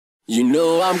You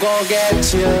know I'm gonna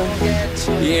get you,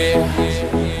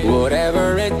 yeah,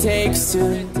 whatever it takes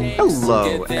to.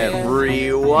 Hello,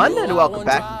 everyone, and welcome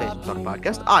back to the Basement Talk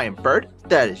Podcast. I am Bird.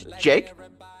 That is Jake.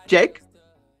 Jake,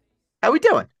 how we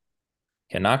doing?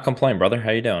 Cannot complain, brother.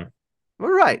 How you doing?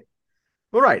 We're right.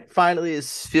 We're right. Finally,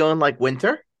 is feeling like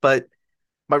winter, but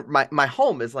my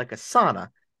home is like a sauna,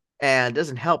 and it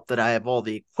doesn't help that I have all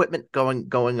the equipment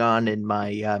going on in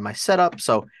my setup,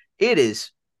 so it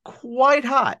is quite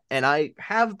hot, and I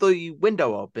have the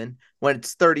window open when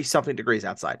it's 30 something degrees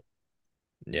outside.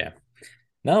 Yeah.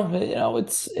 No,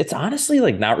 it's honestly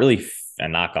like not really a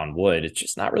knock on wood. It's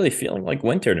just not really feeling like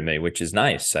winter to me, which is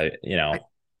nice. I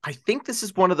think this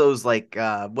is one of those like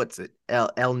what's it,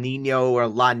 El Nino or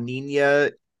La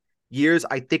Nina years.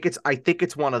 I think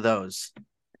it's one of those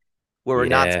where we're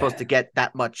not supposed to Yeah, get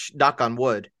that much, knock on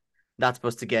wood, not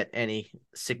supposed to get any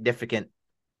significant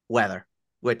weather. I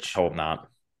Which hope not.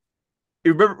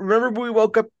 you remember when we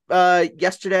woke up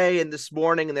yesterday and this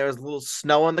morning and there was a little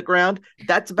snow on the ground?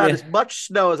 That's about Yeah. as much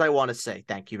snow as I want to see.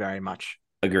 Thank you very much.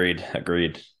 Agreed.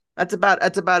 That's about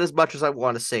as much as I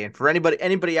want to see. And for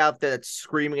anybody out there that's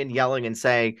screaming and yelling and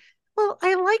saying, "Well,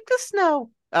 I like the snow,"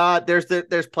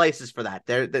 there's places for that.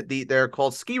 They're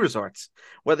called ski resorts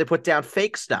where they put down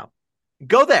fake snow.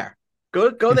 Go there,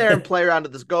 go there and play around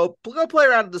with this. Go play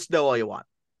around with the snow all you want.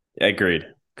 Agreed.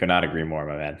 Could not agree more,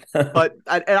 my man. But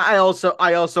I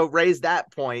also raise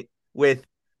that point with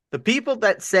the people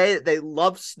that say that they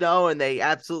love snow and they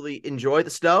absolutely enjoy the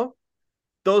snow.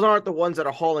 Those aren't the ones that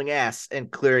are hauling ass and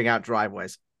clearing out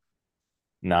driveways.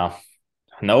 No.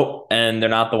 Nope. And they're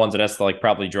not the ones that has to like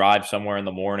probably drive somewhere in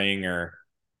the morning or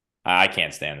I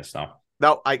can't stand the snow.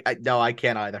 No, I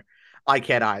can't either. I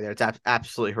can't either. It's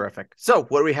absolutely horrific. So,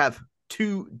 what do we have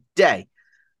today?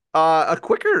 A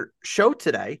quicker show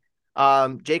today.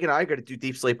 Jake and I are going to do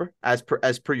Deep Sleeper as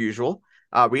per usual.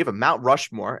 We have a Mount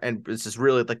Rushmore, and this is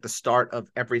really like the start of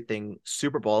everything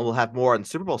Super Bowl. And we'll have more on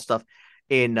Super Bowl stuff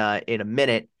in a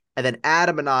minute. And then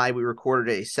Adam and I, we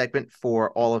recorded a segment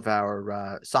for all of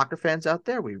our soccer fans out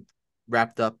there. We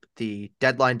wrapped up the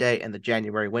deadline day and the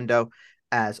January window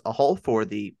as a whole for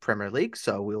the Premier League.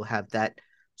 So we'll have that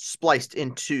spliced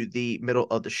into the middle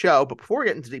of the show. But before we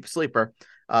get into Deep Sleeper,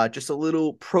 just a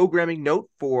little programming note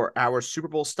for our Super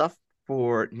Bowl stuff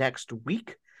for next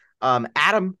week.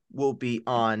 Adam will be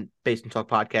on Basement Talk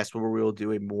Podcast where we will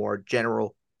do a more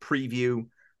general preview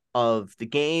of the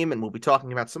game, and we'll be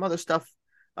talking about some other stuff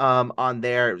on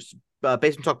there.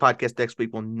 Basement Talk Podcast next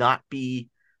week will not be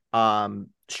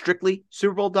strictly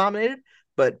Super Bowl dominated,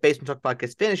 but Basement Talk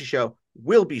Podcast Fantasy Show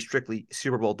will be strictly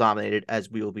Super Bowl dominated,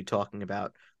 as we will be talking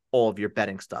about all of your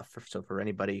betting stuff. So for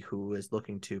anybody who is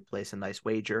looking to place a nice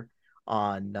wager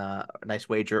on a nice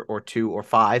wager or 2 or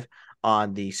 5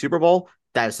 on the Super Bowl,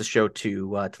 that is the show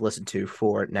to listen to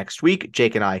for next week.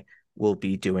 Jake and I will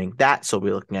be doing that. So we'll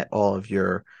be looking at all of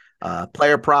your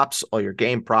player props, all your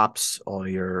game props, all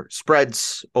your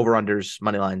spreads, over-unders,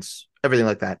 money lines, everything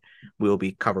like that. We will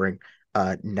be covering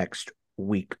next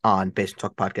week on Basement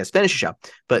Talk Podcast Fantasy Show.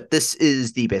 But this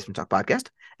is the Basement Talk Podcast,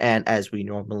 and as we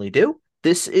normally do,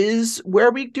 this is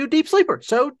where we do Deep Sleeper.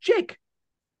 So, Jake,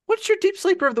 what's your Deep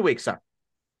Sleeper of the week, sir?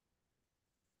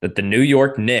 That the New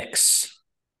York Knicks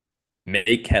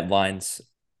make headlines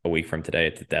a week from today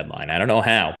at the deadline. I don't know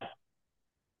how.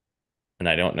 And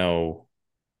I don't know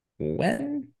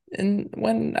when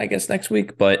I guess next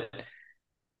week, but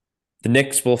the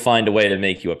Knicks will find a way to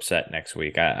make you upset next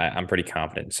week. I'm pretty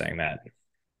confident in saying that.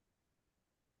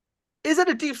 Is it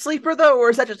a deep sleeper, though,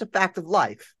 or is that just a fact of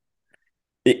life?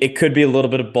 It could be a little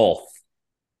bit of both.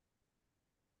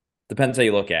 Depends how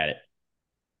you look at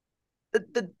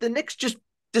it. The Knicks just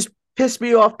pissed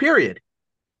me off, period.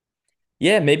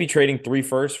 Yeah, maybe trading 3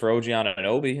 firsts for OG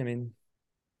Anunoby. I mean,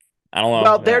 I don't know.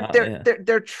 Well,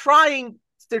 they're trying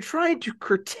to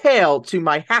curtail to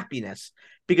my happiness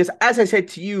because, as I said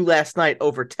to you last night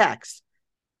over text,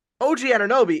 OG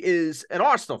Anunoby is an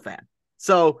Arsenal fan,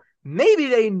 so maybe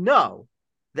they know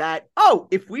that. Oh,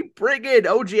 if we bring in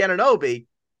OG Anunoby,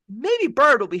 maybe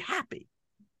Bird will be happy.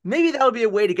 Maybe that'll be a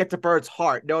way to get to Bird's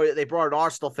heart, knowing that they brought an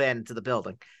Arsenal fan into the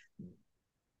building.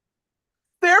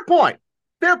 Fair point.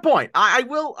 Fair point. I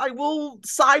will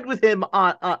side with him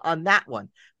on that one.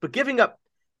 But giving up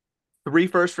 3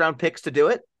 first-round picks to do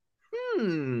it?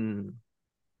 3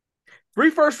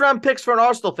 first-round picks for an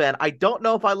Arsenal fan. I don't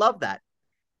know if I love that.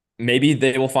 Maybe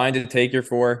they will find a taker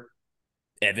for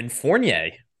Evan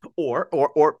Fournier.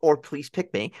 Or please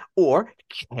pick me. Or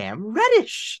Cam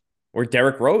Reddish. Or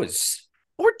Derrick Rose.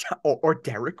 Or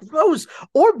Derrick Rose.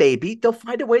 Or maybe they'll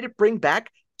find a way to bring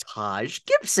back Taj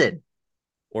Gibson.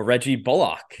 Or Reggie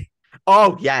Bullock.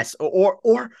 Oh, yes.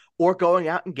 or going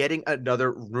out and getting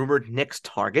another rumored Knicks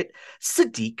target,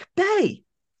 Saddiq Bey.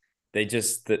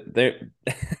 They're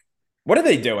what are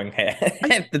they doing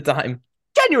at the time?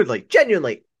 Genuinely.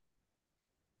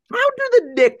 How do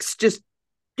the Knicks just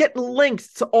get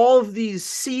linked to all of these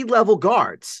C-level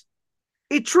guards?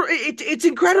 It's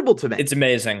incredible to me. It's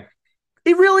amazing.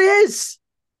 It really is.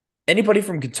 Anybody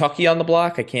from Kentucky on the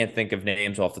block? I can't think of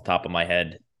names off the top of my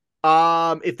head.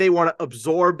 If they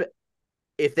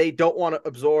don't want to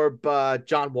absorb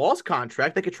John Wall's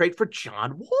contract, they could trade for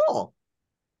John Wall.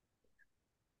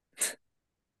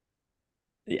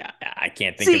 Yeah, I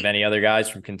can't think of any other guys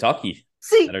from Kentucky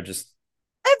that are just.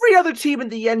 Every other team in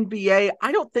the NBA,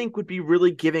 I don't think would be really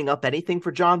giving up anything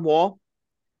for John Wall.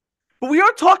 But we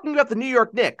are talking about the New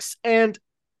York Knicks, and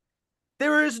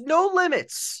there is no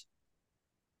limits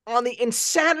on the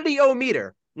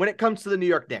insanity-o-meter when it comes to the New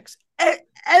York Knicks.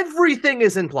 Everything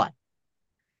is in play.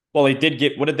 Well, they did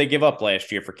get. What did they give up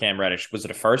last year for Cam Reddish? Was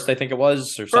it a first? I think it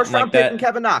was, or something like that. First round pick and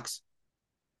Kevin Knox.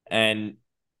 And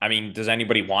I mean, does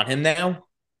anybody want him now?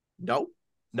 Nope.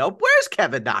 Where's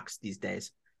Kevin Knox these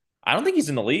days? I don't think he's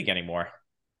in the league anymore.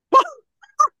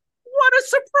 What a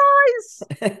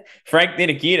surprise! Frank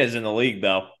Ntilikina's in the league,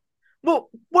 though.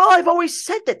 Well, I've always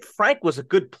said that Frank was a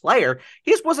good player. He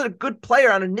just wasn't a good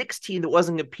player on a Knicks team that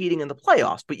wasn't competing in the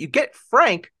playoffs. But you get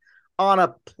Frank on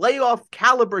a playoff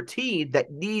caliber team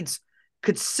that needs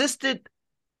consistent,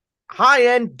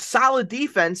 high-end, solid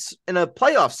defense in a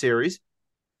playoff series.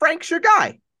 Frank's your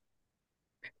guy.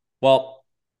 Well,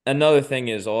 another thing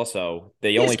is also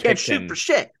they only can't picked shoot him for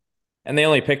shit. And they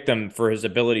only picked him for his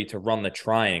ability to run the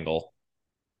triangle.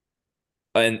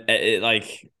 And yeah,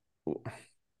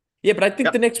 but I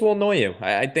think the Knicks will annoy you.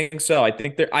 I think so. I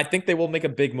think they will make a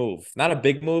big move. Not a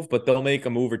big move, but they'll make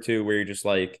a move or two where you're just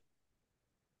like,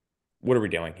 what are we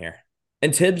doing here?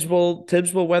 And Tibbs will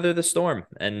weather the storm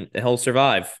and he'll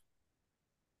survive.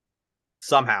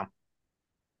 Somehow.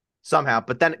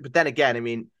 But then again, I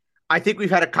mean, I think we've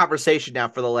had a conversation now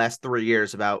for the last 3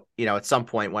 years about, at some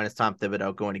point when it's Tom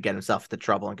Thibodeau going to get himself into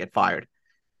trouble and get fired.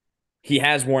 He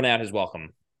has worn out his welcome.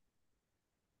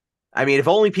 I mean, if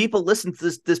only people listened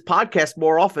to this podcast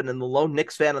more often than the lone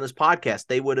Knicks fan on this podcast,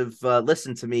 they would have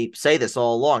listened to me say this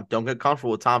all along. Don't get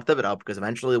comfortable with Tom Thibodeau because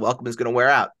eventually the welcome is going to wear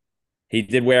out. He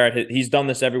did wear it. He's done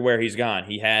this everywhere he's gone.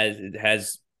 He has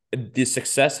the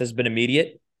success has been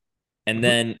immediate. And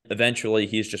then eventually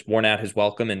he's just worn out his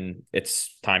welcome and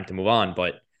it's time to move on.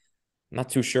 But I'm not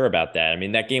too sure about that. I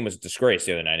mean, that game was a disgrace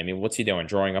the other night. I mean, what's he doing?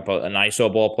 Drawing up an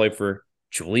ISO ball play for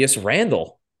Julius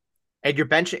Randle. And you're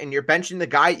benching the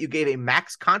guy you gave a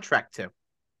max contract to.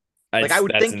 I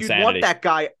would think insanity. You'd want that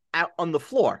guy out on the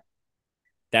floor.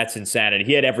 That's insanity.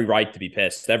 He had every right to be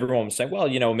pissed. Everyone was saying, well,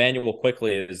 Emmanuel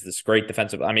Quickley is this great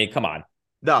defensive. I mean, come on.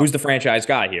 No. Who's the franchise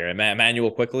guy here? Emmanuel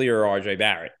Quickley or RJ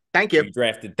Barrett? Thank you. He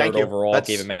drafted third overall,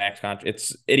 gave him a max contract.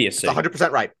 It's idiocy. It's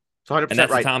 100% right. It's 100% and that's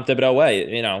right. the Tom Thibodeau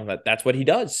way. That's what he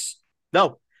does.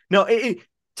 No.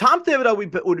 Tom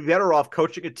Thibodeau would be better off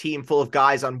coaching a team full of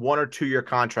guys on 1 or 2 year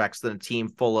contracts than a team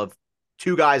full of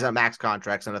 2 guys on max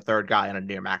contracts and a third guy on a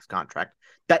near max contract.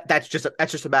 That's just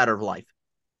a matter of life.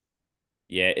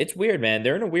 Yeah, it's weird, man.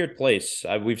 They're in a weird place.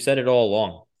 We've said it all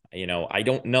along. I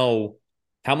don't know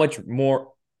how much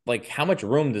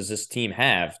room does this team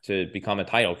have to become a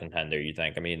title contender, you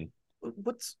think? I mean,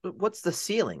 what's the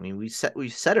ceiling? I mean,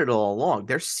 we've said it all along.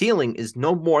 Their ceiling is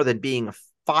no more than being a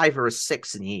 5 or a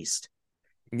 6 in the East.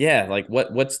 Yeah,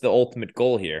 what's the ultimate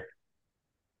goal here?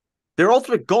 Their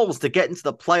ultimate goal is to get into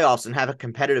the playoffs and have a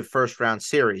competitive first round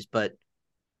series, but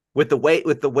with the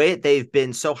way they've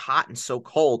been so hot and so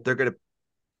cold, they're gonna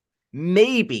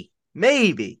maybe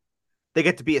they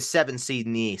get to be a 7 seed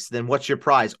in the East. Then what's your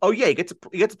prize? Oh yeah, you get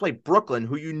to play Brooklyn,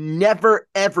 who you never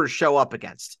ever show up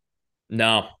against.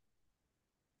 No,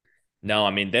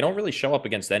 I mean, they don't really show up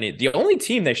against any. The only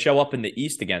team they show up in the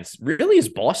East against really is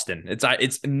Boston. It's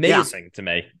amazing to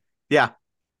me. Yeah.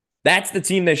 That's the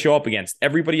team they show up against.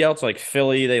 Everybody else, like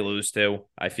Philly, they lose to,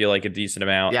 I feel like, a decent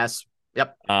amount. Yes.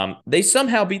 Yep. They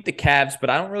somehow beat the Cavs, but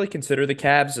I don't really consider the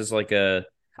Cavs as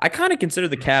I kind of consider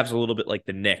the Cavs a little bit like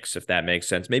the Knicks, if that makes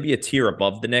sense. Maybe a tier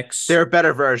above the Knicks. They're a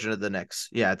better version of the Knicks.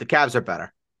 Yeah, the Cavs are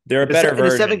better. They're a better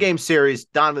version. In a 7-game series,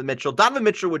 Donovan Mitchell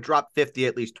would drop 50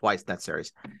 at least twice in that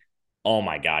series. Oh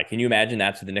my God. Can you imagine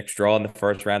that's the Knicks draw in the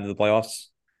first round of the playoffs?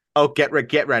 Oh, get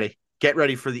ready. Get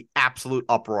ready for the absolute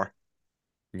uproar.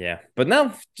 Yeah. But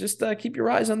no, just keep your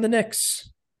eyes on the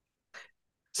Knicks.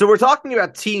 So we're talking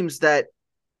about teams that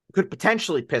could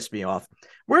potentially piss me off.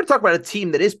 We're going to talk about a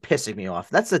team that is pissing me off.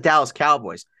 That's the Dallas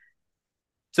Cowboys.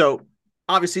 So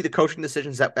obviously the coaching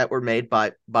decisions that were made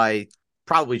by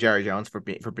probably Jerry Jones, for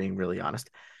being really honest,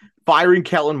 firing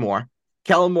Kellen Moore,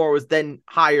 Kellen Moore was then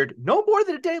hired no more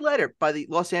than a day later by the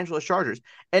Los Angeles Chargers.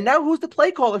 And now who's the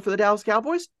play caller for the Dallas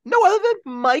Cowboys? No other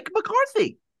than Mike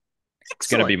McCarthy. It's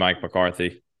going to be Excellent. Mike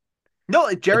McCarthy.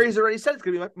 No, Jerry's already said it's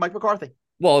going to be Mike McCarthy.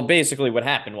 Well, basically what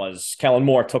happened was Kellen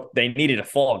Moore they needed a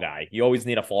fall guy. You always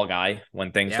need a fall guy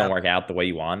when things don't work out the way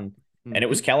you want. And it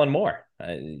was Kellen Moore.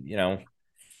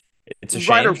 It's a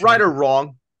shame. Right or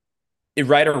wrong.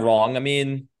 Right or wrong. I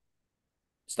mean,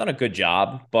 it's done a good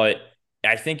job, but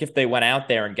I think if they went out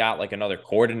there and got like another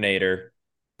coordinator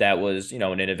that was,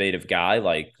 an innovative guy,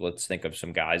 like let's think of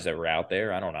some guys that were out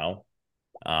there. I don't know.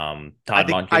 Todd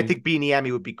Monken. I think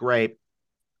Bieniemy would be great.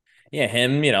 Yeah,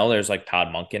 him. There's like Todd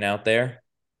Monken out there.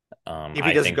 If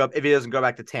he doesn't go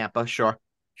back to Tampa, sure.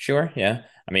 Sure, yeah.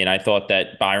 I mean, I thought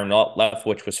that Byron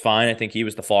Leftwich was fine. I think he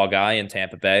was the fall guy in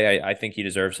Tampa Bay. I think he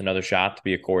deserves another shot to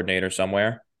be a coordinator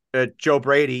somewhere. Joe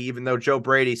Brady, even though Joe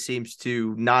Brady seems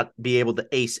to not be able to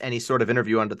ace any sort of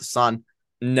interview under the sun.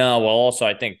 No, well, also,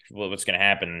 I think what's going to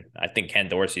happen, I think Ken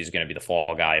Dorsey is going to be the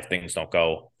fall guy if things don't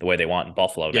go the way they want in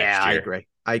Buffalo next year. Yeah,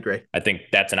 I agree. I think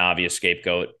that's an obvious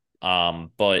scapegoat. And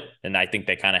I think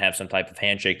they kind of have some type of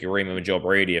handshake agreement with Joe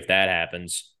Brady if that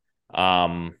happens.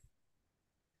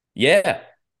 Yeah.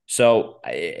 So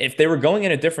if they were going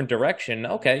in a different direction,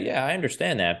 okay, yeah, I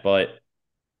understand that. But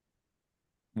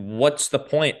what's the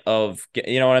point of, what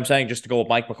I'm saying, just to go with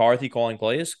Mike McCarthy calling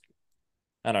plays?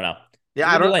 I don't know. Yeah,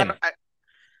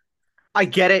 I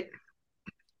get it.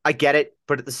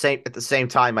 But at the same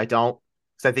time, I don't.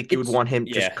 Because I think you would want him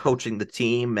just coaching the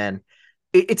team. And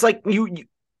it's like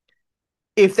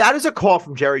if that is a call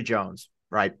from Jerry Jones,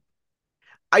 right?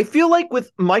 I feel like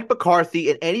with Mike McCarthy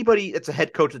and anybody that's a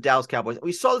head coach of the Dallas Cowboys,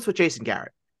 we saw this with Jason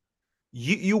Garrett.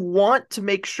 You want to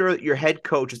make sure that your head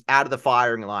coach is out of the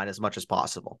firing line as much as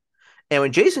possible. And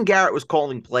when Jason Garrett was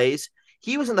calling plays,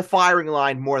 he was in the firing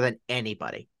line more than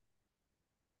anybody.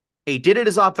 He did it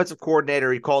as offensive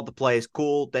coordinator. He called the plays,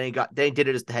 cool. Then he did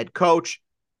it as the head coach.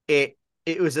 It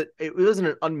wasn't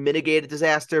an unmitigated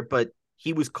disaster, but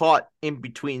he was caught in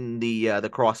between the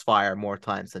crossfire more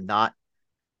times than not.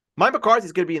 Mike McCarthy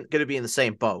is going to be in the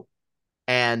same boat,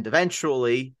 and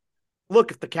eventually, look,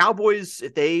 if the Cowboys,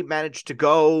 if they manage to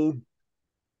go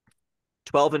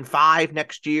 12-5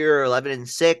 next year,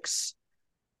 11-6,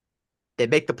 they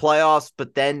make the playoffs,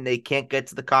 but then they can't get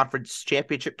to the conference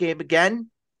championship game again,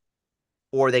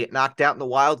 or they get knocked out in the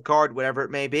wild card, whatever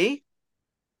it may be.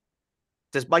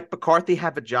 Does Mike McCarthy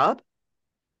have a job?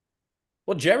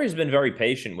 Well, Jerry's been very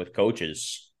patient with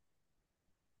coaches.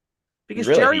 Because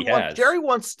really, Jerry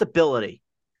wants stability.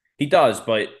 He does,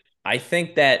 but I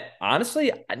think that,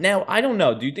 honestly, now, I don't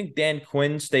know. Do you think Dan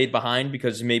Quinn stayed behind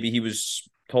because maybe he was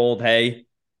told, hey,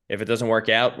 if it doesn't work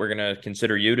out, we're going to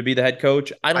consider you to be the head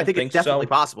coach? I think it's definitely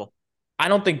possible. I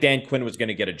don't think Dan Quinn was going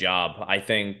to get a job. I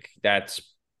think that's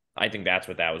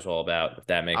what that was all about, if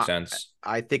that makes sense.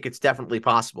 I think it's definitely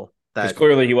possible. Because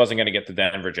clearly he wasn't going to get the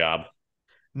Denver job.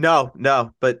 No.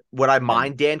 But would I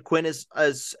mind Dan Quinn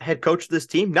as head coach of this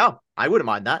team? No, I wouldn't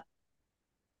mind that.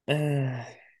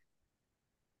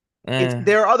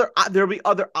 There'll be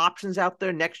other options out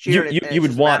there next year. You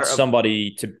would want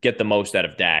somebody to get the most out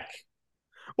of Dak.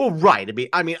 Well, right.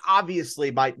 I mean,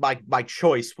 obviously, my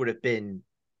choice would have been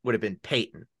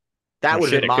Peyton. That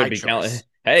would have been my choice.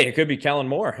 It could be Kellen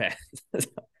Moore.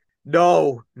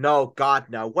 No, God,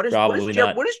 no. What is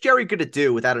Jerry going to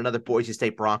do without another Boise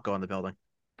State Bronco in the building?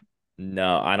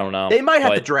 No, I don't know. They might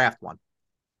have to draft one.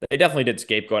 They definitely did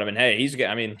scapegoat him.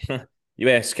 And you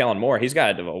ask Kellen Moore, he's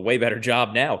got a way better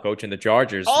job now coaching the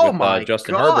Chargers with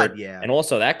Justin Herbert. Yeah. And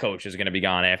also that coach is going to be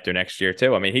gone after next year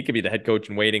too. I mean, he could be the head coach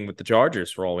in waiting with the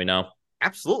Chargers for all we know.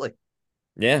 Absolutely.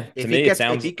 Yeah. If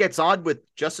he gets on with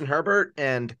Justin Herbert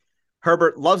and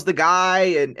Herbert loves the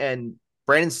guy and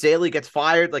Brandon Staley gets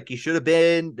fired like he should have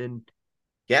been, and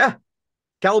yeah,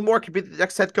 Kellen Moore could be the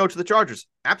next head coach of the Chargers.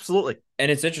 Absolutely. And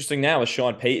it's interesting now with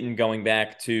Sean Payton going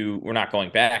to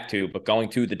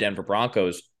the Denver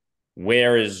Broncos.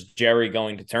 Where is Jerry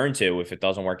going to turn to if it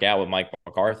doesn't work out with Mike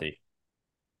McCarthy?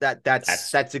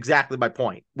 That's exactly my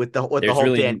point with the whole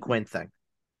Dan Quinn thing.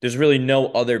 There's really no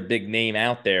other big name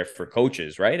out there for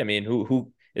coaches, right? I mean,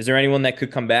 who is there anyone that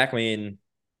could come back? I mean,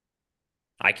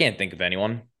 I can't think of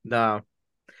anyone. No.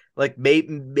 Like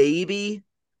maybe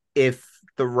if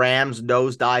the Rams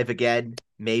nosedive again,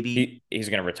 maybe he's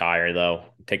going to retire though.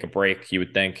 Take a break, you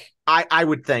would think. I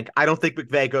would think. I don't think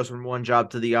McVay goes from one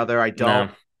job to the other. I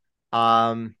don't.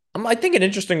 No. I think an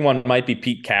interesting one might be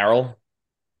Pete Carroll.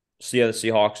 See how the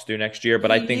Seahawks do next year,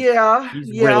 but I think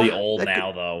he's really old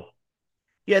now, though.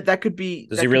 Yeah, that could be.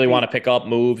 Does he really want to pick up,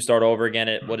 move, start over again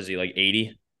at what is he, like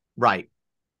 80? Right.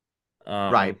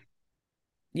 Right.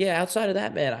 Yeah, outside of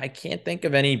that, man, I can't think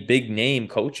of any big name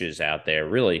coaches out there,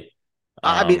 really.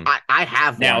 I mean, Um, I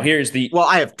have Now one. here's the Well,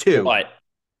 I have two. what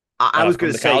I was going from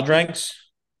to the say college ranks.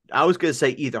 I was going to say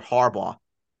either Harbaugh.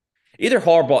 Either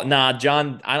Harbaugh, nah,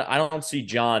 John. I don't see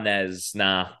John as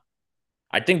nah.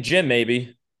 I think Jim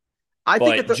maybe, I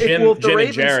think but if the Ravens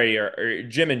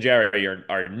Jim and Jerry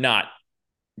are not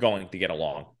going to get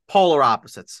along. polar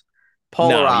opposites, polar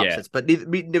No, yeah, opposites. But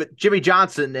Jimmy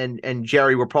Johnson and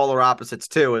Jerry were polar opposites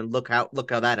too, and look how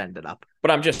that ended up.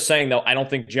 but I'm just saying though, I don't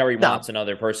think Jerry No, wants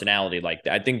another personality like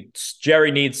that. I think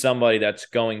Jerry needs somebody that's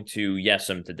going to yes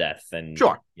him to death, and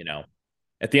sure,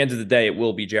 at the end of the day, it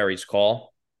will be Jerry's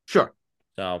call. sure.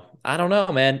 So I don't know,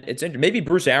 man. It's maybe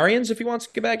Bruce Arians if he wants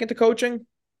to get back into coaching.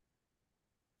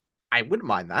 I wouldn't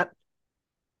mind that.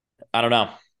 I don't know,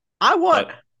 I want.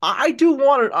 but I do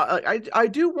want. I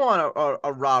do want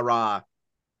a rah rah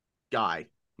guy.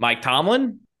 Mike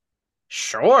Tomlin.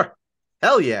 Sure.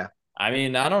 Hell yeah. I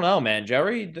mean, I don't know, man.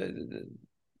 Jerry,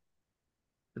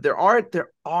 There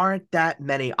aren't that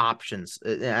many options.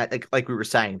 Like we were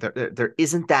saying, there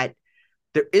isn't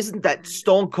that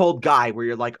stone cold guy where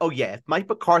you're like, oh yeah, if Mike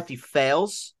McCarthy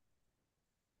fails,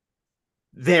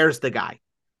 there's the guy.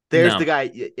 There's no, the guy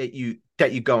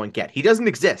that you go and get. He doesn't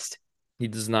exist. he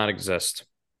does not exist.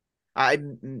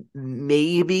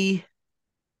 Maybe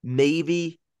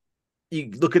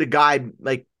you look at a guy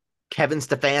like Kevin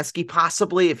Stefanski,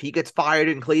 possibly if he gets fired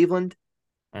in Cleveland.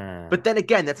 But then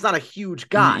again, that's not a huge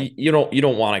guy. You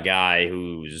don't want a guy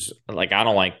who's like, I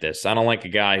don't like this. I don't like a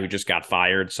guy who just got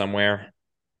fired somewhere.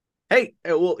 Hey,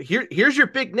 well, here's your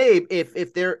big name.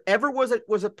 If there ever was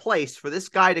a place for this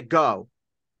guy to go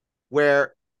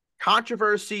where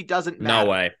controversy doesn't No matter,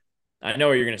 way. I know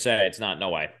what you're gonna say. It's not. No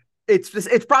way. it's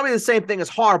probably the same thing as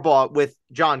Harbaugh with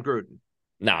John Gruden.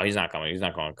 No, he's not coming. He's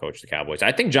not going to coach the Cowboys.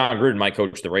 I think John Gruden might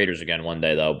coach the Raiders again one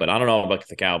day, though. But I don't know about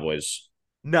the Cowboys.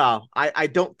 No, I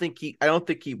don't think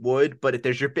he would. But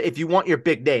if you want your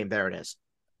big name, there it is.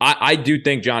 I do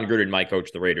think John Gruden might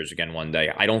coach the Raiders again one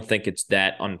day. I don't think it's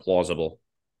that unplausible.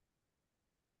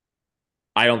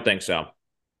 I don't think so.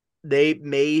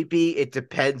 Maybe it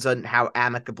depends on how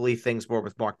amicably things were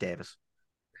with Mark Davis.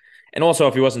 And also,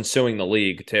 if he wasn't suing the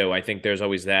league too, I think there's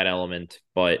always that element.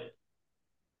 But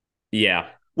yeah,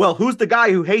 Well, who's the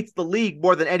guy who hates the league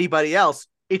more than anybody else?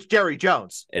 It's Jerry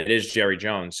Jones. it is Jerry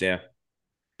Jones. Yeah.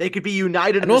 They could be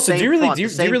united in And the also, same front. do The you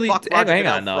same really fuck hang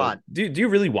up on though? front. Do you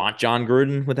really want John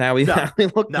Gruden with how he, No, how he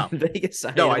looked no, in Vegas?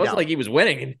 no, It I wasn't don't. like he was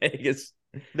winning in Vegas.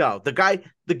 No, the guy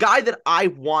that I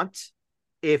want,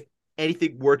 if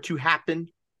anything were to happen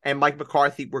and Mike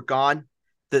McCarthy were gone,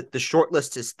 the short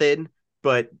list is thin,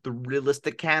 but the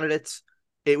realistic candidates,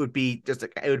 it would be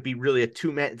really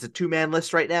it's a two-man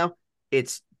list right now.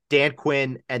 It's Dan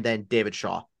Quinn and then David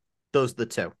Shaw. Those are the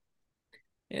two.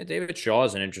 Yeah, David Shaw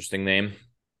is an interesting name.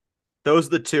 Those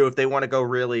are the two if they want to go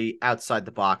really outside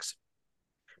the box.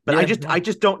 But I Yeah, just no. I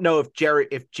just don't know if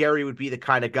Jerry would be the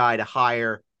kind of guy to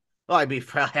hire. Well, I mean,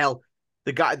 for hell,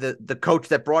 the coach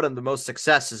that brought him the most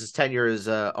success as his tenure as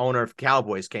owner of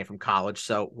Cowboys came from college.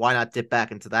 So why not dip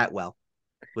back into that well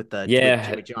with Yeah,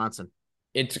 Jimmy Johnson?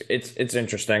 it's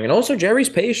interesting. And also Jerry's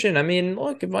patient. I mean,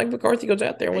 look, if Mike McCarthy goes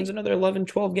out there and wins Hey, another 11,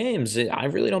 12 games, I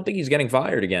really don't think he's getting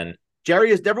fired again.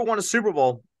 Jerry has never won a Super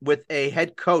Bowl with a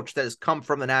head coach that has come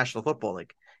from the National Football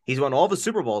League. He's won all the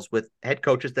Super Bowls with head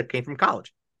coaches that came from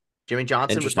college. Jimmy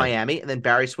Johnson with Interesting. Miami, and then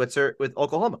Barry Switzer with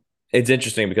Oklahoma. It's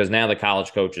interesting because now the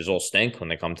college coaches all stink when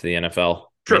they come to the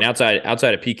NFL. I mean, True.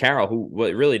 outside of Pete Carroll, who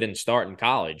really didn't start in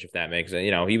college, if that makes sense.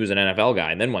 He was an NFL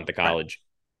guy and then went to Right. college.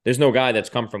 There's no guy that's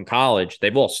come from college.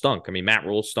 They've all stunk. I mean, Matt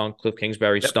Rule stunk. Cliff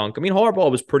Kingsbury Yep. stunk. I mean,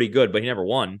 Harbaugh was pretty good, but he never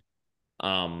won.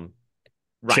 Um,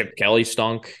 Right. Chip Kelly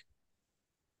stunk.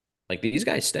 Like these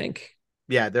guys stink.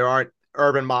 Yeah, there aren't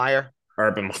Urban Meyer.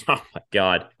 Urban, oh my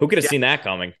God, who could have Yeah, seen that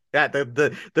coming? yeah,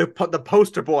 the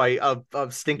poster boy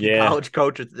of stinky Yeah, college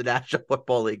coaches in the National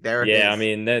Football League. There it yeah. I is.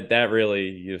 mean that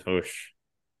really, whoosh.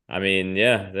 I mean,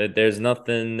 yeah. There's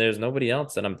nothing. There's nobody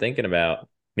else that I'm thinking about. I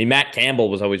mean, Matt Campbell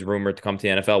was always rumored to come to the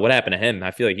NFL. What happened to him?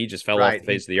 I feel like he just fell off Right. the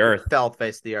face He of the he earth. fell off the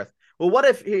face of the earth. Well, what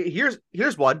if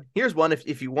here's one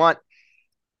if you want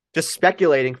just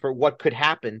speculating for what could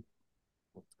happen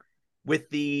with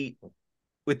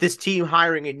this team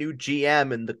hiring a new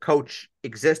GM and the coach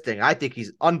existing. I think he's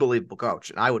an unbelievable coach,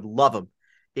 and I would love him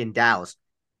in Dallas.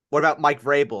 What about Mike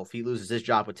Vrabel if he loses his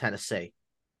job with Tennessee?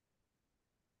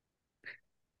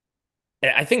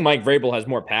 I think Mike Vrabel has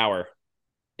more power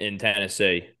in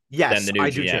Tennessee than Yes, the new I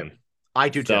do too. GM. I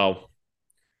do too. So,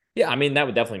 yeah, I mean, that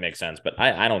would definitely make sense. But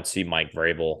I don't see Mike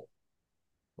Vrabel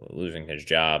losing his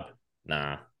job.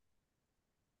 Nah,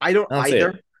 I don't I don't see either.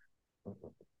 it.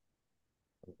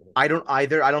 I don't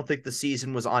either. I don't think the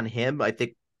season was on him. I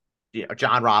think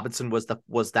John Robinson was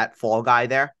that fall guy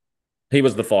there, He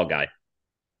was the fall guy.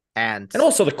 and And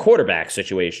also the quarterback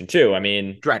situation, too. I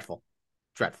mean, dreadful,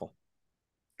 dreadful.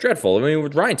 dreadful. I mean,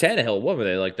 with Ryan Tannehill, what were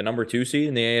they, like the number 2 seed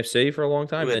in the AFC for a long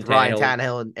time? With And then Ryan Tannehill.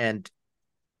 Tannehill and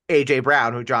AJ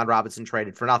Brown, who John Robinson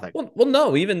traded for nothing. Well,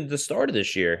 no, even the start of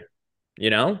this year, you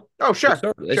know, Oh, they sure,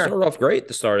 started, they sure. started off great at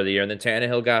the start of the year, and then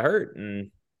Tannehill got hurt,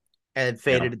 and And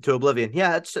faded into oblivion.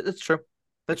 Yeah, that's true.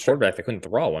 That's true. quarterback that couldn't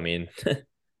throw. I mean,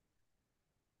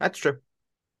 That's true.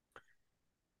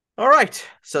 All right.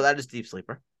 So that is Deep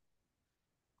Sleeper.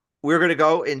 We're going to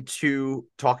go into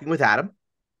talking with Adam.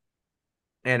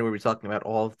 And we'll be talking about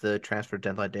all of the transfer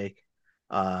deadline day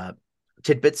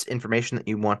tidbits, information that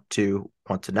you want to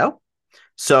know.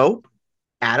 So,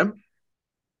 Adam,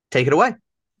 take it away.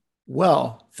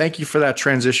 Well, thank you for that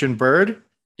transition, Bird.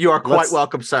 You are quite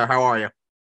welcome, sir. How are you?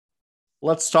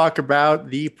 Let's talk about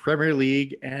the Premier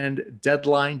League and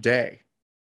deadline day.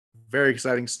 Very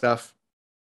exciting stuff.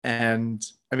 And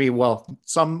I mean, well,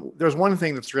 there's one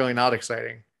thing that's really not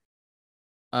exciting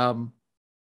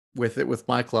with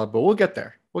my club, but we'll get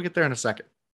there. We'll get there in a second.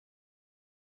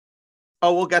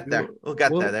 Oh, we'll get there. We'll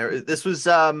get there. This was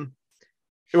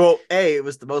it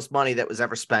was the most money that was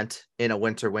ever spent in a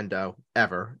winter window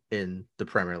ever in the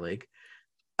Premier League.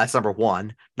 That's number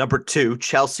one. Number two,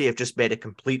 Chelsea have just made a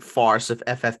complete farce of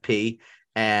FFP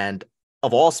and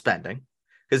of all spending.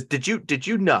 Because did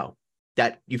you know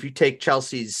that if you take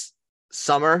Chelsea's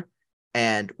summer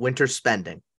and winter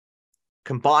spending,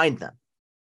 combine them,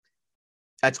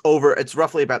 it's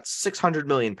roughly about 600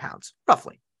 million pounds,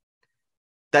 roughly.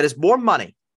 That is more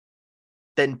money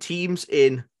than teams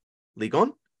in Ligue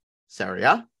 1, Serie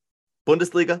A,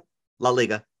 Bundesliga, La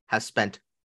Liga have spent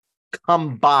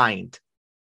combined.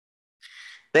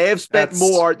 They have spent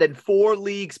more than 4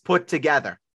 leagues put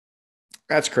together.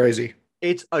 That's crazy.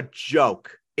 It's a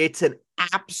joke. It's an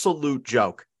absolute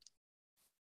joke.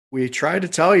 We tried to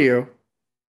tell you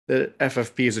that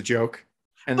FFP is a joke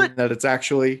and that it's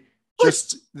actually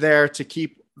just there to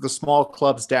keep the small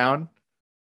clubs down.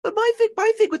 But my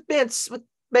thing with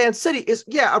Man City is,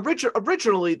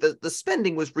 originally the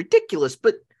spending was ridiculous,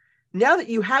 but now that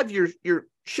you have your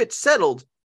shit settled,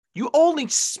 you only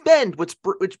spend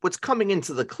what's coming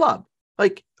into the club.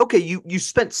 Like, okay, you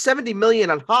spent 70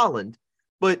 million on Haaland,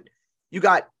 but you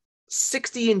got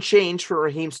 60 and change for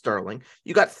Raheem Sterling.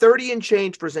 You got 30 and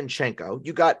change for Zinchenko.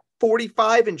 You got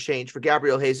 45 and change for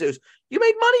Gabriel Jesus. You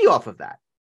made money off of that.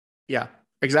 Yeah,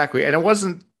 exactly. And it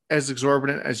wasn't as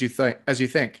exorbitant as you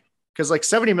think. Because like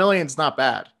 70 million is not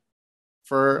bad.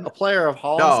 For a player of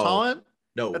Haaland's talent,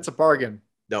 that's a bargain.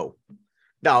 No.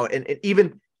 And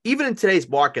even in today's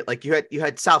market, like you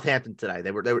had Southampton today.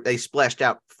 They splashed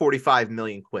out 45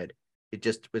 million quid. It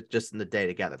just in the day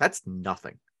together. That's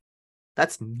nothing.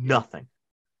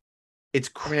 It's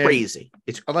crazy.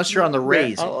 Unless you're on the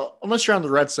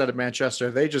red side of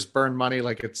Manchester, they just burn money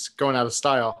like it's going out of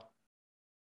style.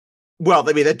 Well,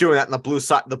 I mean, they're doing that in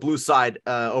the blue side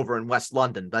over in West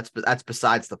London. That's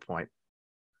besides the point.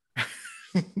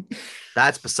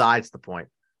 That's besides the point.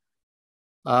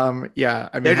 Yeah,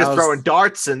 I mean, they're just throwing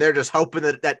darts and they're just hoping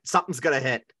that something's gonna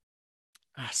hit.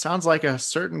 Sounds like a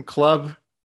certain club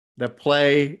that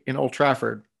play in Old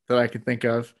Trafford that I can think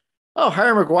of. Oh,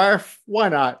 Harry Maguire, why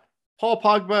not? Paul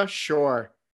Pogba, sure.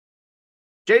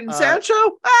 Jadon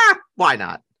Sancho, why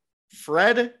not?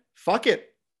 Fred, fuck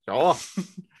it.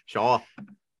 Sure.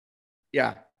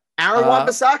 Yeah. Aaron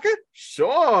Wan-Bissaka,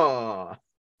 sure.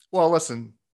 Well,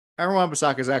 listen, Aaron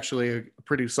Wan-Bissaka is actually a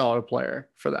pretty solid player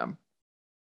for them.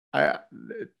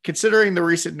 Considering the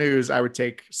recent news, I would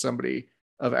take somebody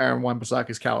of Aaron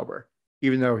Wan-Bissaka's caliber,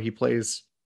 even though he plays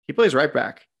right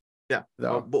back. Yeah,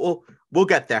 though. We'll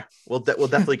get there. We'll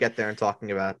definitely get there in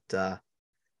talking about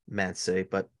Man City,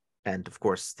 and of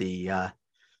course the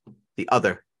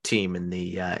other team in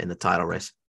the title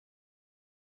race.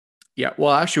 Yeah,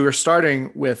 well, actually, we're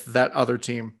starting with that other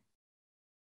team.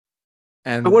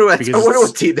 And I wonder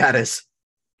what team that is.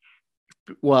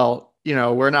 Well,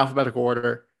 we're in alphabetical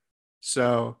order,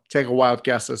 so take a wild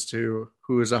guess as to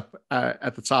who is up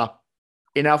at the top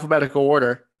in alphabetical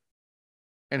order,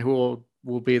 and who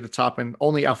will be the top in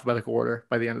only alphabetical order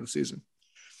by the end of the season.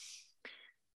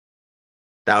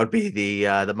 That would be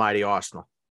the mighty Arsenal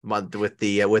with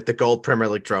the gold Premier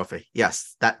League trophy.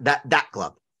 Yes, that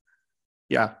club.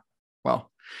 Yeah.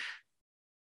 Well,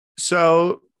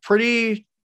 so pretty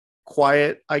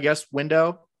quiet, I guess,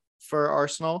 window for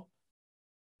Arsenal,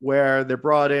 where they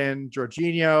brought in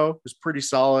Jorginho, who's pretty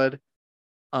solid.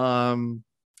 Leandro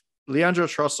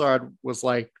Trossard was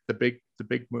like the big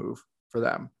move for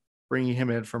them, bringing him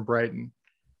in from Brighton.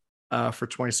 for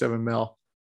 27 mil.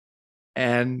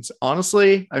 And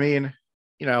honestly, I mean,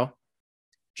 you know,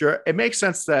 it makes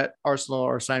sense that Arsenal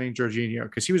are signing Jorginho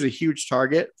because he was a huge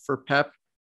target for Pep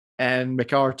and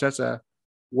Mikel Arteta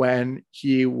when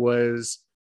he was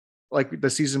like the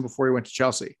season before he went to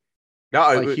Chelsea. No,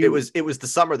 Like it was the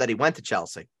summer that he went to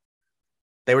Chelsea.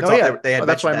 They were Oh, talking. yeah. They had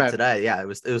That's what mentioned I that meant. today. Yeah, it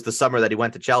was the summer that he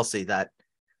went to Chelsea that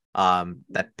that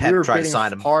We Pep were tried to bidding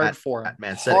sign him hard for him, at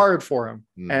Man City. hard for him.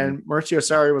 Mhm. And Maurizio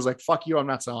Sarri was like, "Fuck you, I'm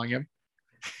not selling him."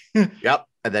 Yep.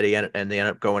 And then they ended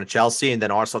up going to Chelsea, and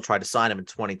then Arsenal tried to sign him in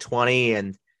 2020,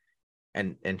 and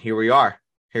here we are.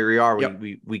 Here we are. Yep.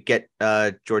 We get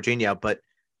Jorginho, but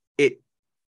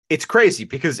it's crazy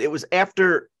because it was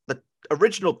after the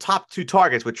original top two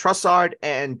targets with Trossard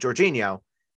and Jorginho,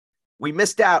 we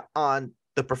missed out on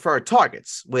the preferred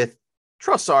targets. With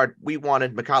Trossard, we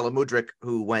wanted Mykhailo Mudryk,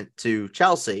 who went to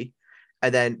Chelsea,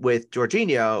 and then with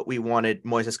Jorginho, we wanted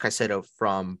Moises Caicedo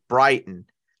from Brighton.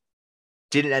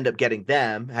 Didn't end up getting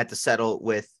them. Had to settle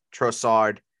with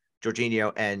Trossard,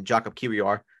 Jorginho, and Jakub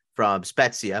Kiwior from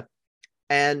Spezia.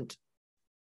 And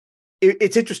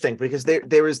it's interesting because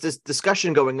there is this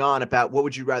discussion going on about what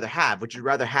would you rather have? Would you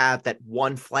rather have that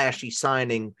one flashy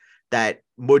signing, that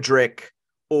Mudryk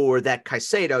or that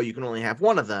Caicedo? You can only have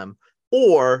one of them.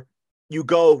 Or you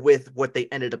go with what they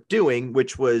ended up doing,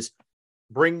 which was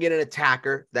bringing in an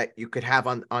attacker that you could have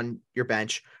on your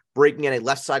bench, bringing in a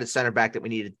left-sided center back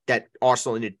that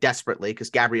Arsenal needed desperately because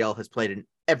Gabriel has played in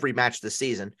every match this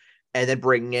season, and then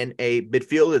bringing in a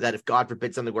midfielder that if God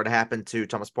forbid something were to happen to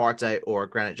Thomas Partey or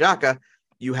Granit Xhaka,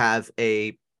 you have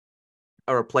a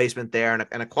replacement there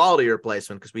and a quality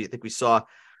replacement because we think we saw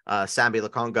Sambi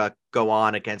Lokonga go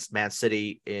on against Man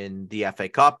City in the FA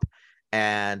Cup,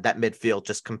 and that midfield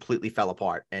just completely fell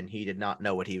apart, and he did not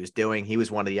know what he was doing. He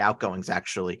was one of the outgoings,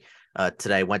 actually.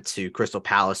 Today went to Crystal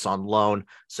Palace on loan.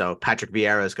 So Patrick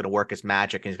Vieira is going to work his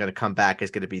magic, and he's going to come back.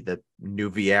 He's going to be the new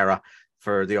Vieira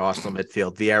for the Arsenal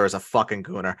midfield. Vieira is a fucking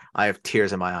gooner. I have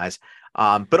tears in my eyes.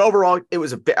 But overall,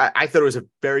 I thought it was a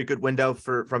very good window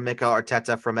from Mikel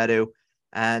Arteta, from Edu.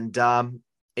 And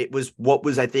it was what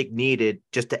was, I think, needed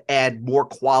just to add more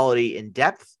quality and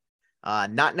depth.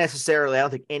 Not necessarily, I don't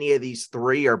think any of these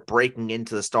three are breaking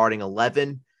into the starting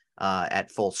 11 at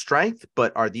full strength,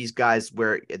 but are these guys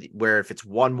where if it's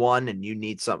 1-1 and you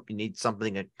need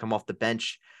something to come off the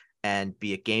bench and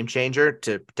be a game changer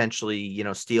to potentially,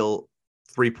 steal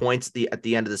 3 points at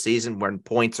the end of the season when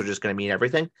points are just going to mean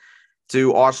everything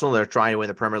to Arsenal. They're trying to win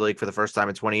the Premier League for the first time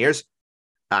in 20 years.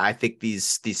 I think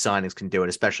these signings can do it,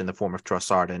 especially in the form of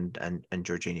Trossard and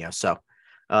Jorginho. So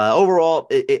overall,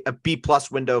 a B+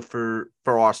 window for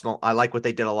Arsenal. I like what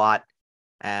they did a lot.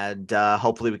 And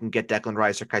hopefully we can get Declan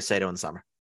Rice or Caicedo in the summer.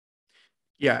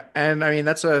 Yeah. And I mean,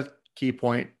 that's a key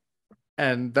point.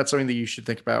 And that's something that you should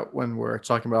think about when we're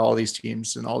talking about all these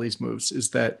teams and all these moves, is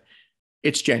that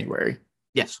it's January.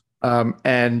 Yes.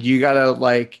 And you got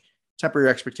to temper your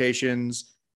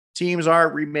expectations. Teams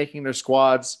aren't remaking their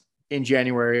squads in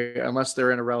January unless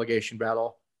they're in a relegation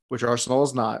battle, which Arsenal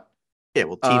is not. Yeah,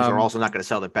 well, teams are also not going to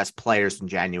sell their best players in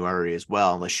January as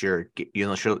well, unless you're a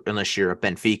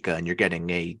Benfica and you're getting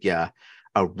a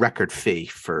record fee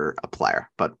for a player.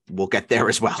 But we'll get there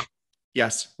as well.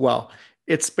 Yes, well,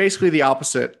 it's basically the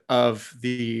opposite of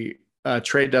the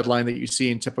trade deadline that you see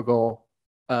in typical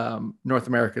North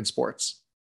American sports,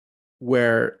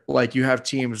 where you have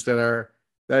teams that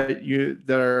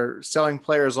are selling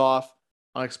players off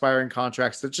on expiring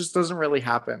contracts. That just doesn't really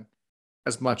happen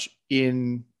as much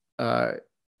in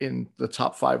the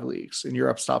top 5 leagues, in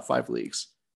Europe's top 5 leagues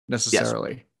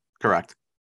necessarily. Yes, correct.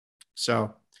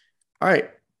 So, all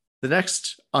right. The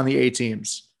next on the A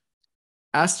teams,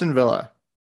 Aston Villa.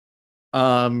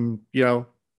 Not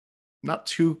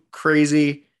too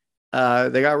crazy.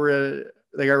 They got rid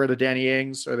of Danny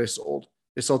Ings, or they sold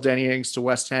Danny Ings to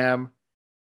West Ham.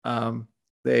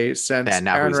 They sent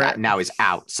now he's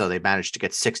out. So they managed to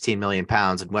get £16 million,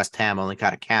 and West Ham only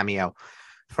got a cameo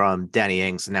from Danny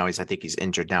Ings, and now I think he's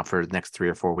injured now for the next 3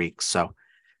 or 4 weeks. So,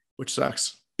 which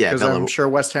sucks. Yeah, because I'm sure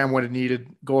West Ham would have needed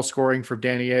goal scoring from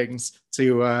Danny Ings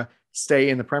to stay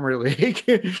in the Premier League.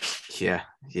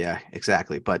 yeah,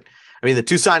 exactly. But I mean, the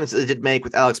two signings that they did make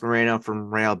with Alex Moreno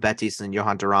from Real Betis and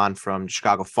Johan Duran from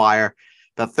Chicago Fire,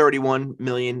 about 31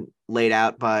 million laid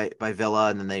out by Villa,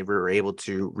 and then they were able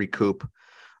to recoup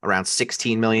around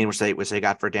 16 million, which they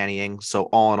got for Danny Ings. So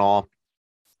all in all,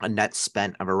 a net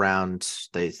spent of around,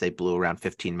 they blew around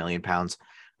 15 million pounds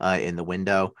in the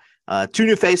window. 2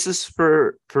 new faces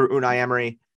for Unai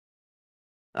Emery.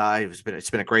 It's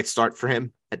been a great start for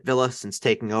him at Villa since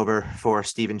taking over for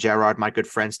Steven Gerrard, my good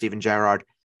friend Steven Gerrard.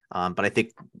 But I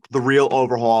think the real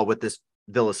overhaul with this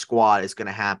Villa squad is going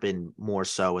to happen more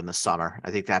so in the summer.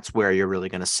 I think that's where you're really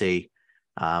going to see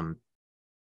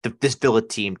this Villa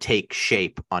team take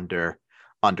shape under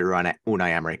Unai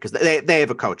Emery, because they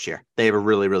have a coach here. They have a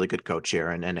really, really good coach here,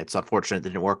 and it's unfortunate it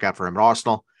didn't work out for him at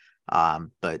Arsenal.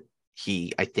 But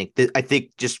I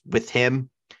think just with him,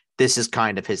 this is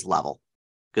kind of his level,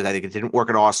 because I think it didn't work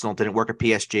at Arsenal, didn't work at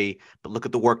PSG, but look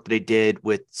at the work that they did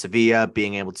with Sevilla,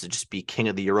 being able to just be king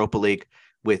of the Europa League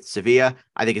with Sevilla.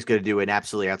 I think he's going to do an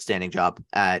absolutely outstanding job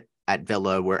at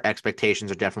Villa, where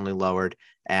expectations are definitely lowered.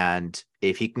 And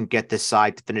if he can get this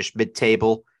side to finish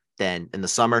mid-table, then in the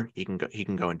summer he can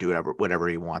go and do whatever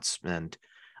he wants. And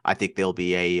I think there'll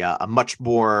be a much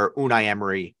more Unai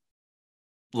Emery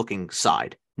looking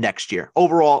side next year.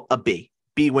 Overall, a B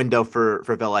window for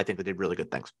Villa. I think they did really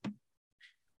good things.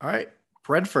 All right,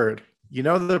 Brentford. You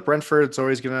know that Brentford's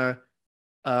always gonna,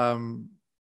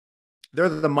 they're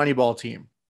the Moneyball team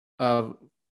of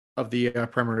the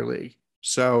Premier League.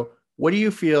 So, what do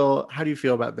you feel? How do you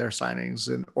feel about their signings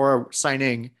or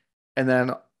signing, and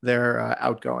then their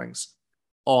outgoings,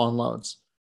 all on loans?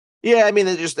 Yeah, I mean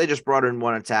they just brought in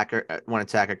one attacker,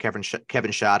 Kevin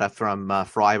Schade from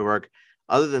Freiburg.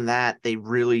 Other than that, they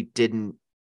really didn't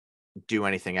do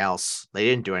anything else.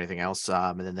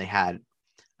 And then they had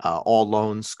all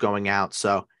loans going out.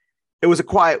 So it was a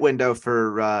quiet window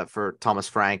for Thomas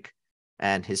Frank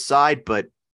and his side. But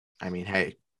I mean,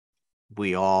 hey,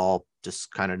 we all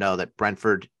just kind of know that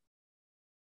Brentford,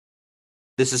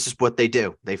 this is just what they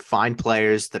do. They find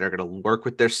players that are going to work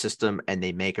with their system and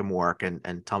they make them work.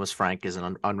 And Thomas Frank is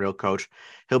an unreal coach.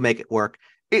 He'll make it work.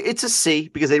 It's a C,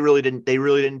 because they really didn't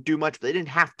do much, but they didn't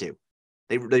have to.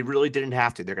 They really didn't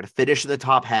have to. They're going to finish in the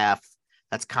top half.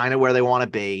 That's kind of where they want to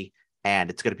be. And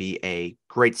it's going to be a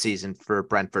great season for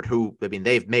Brentford, who, I mean,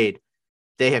 they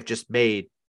have just made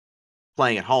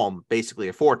playing at home basically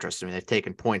a fortress. I mean, they've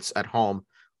taken points at home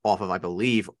off of, I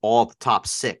believe, all the top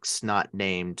six, not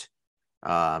named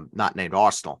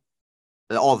Arsenal.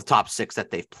 All the top six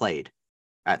that they've played,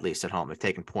 at least at home. They've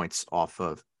taken points off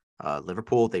of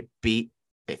Liverpool.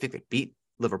 I think they beat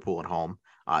Liverpool at home.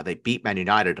 They beat Man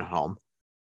United at home.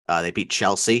 They beat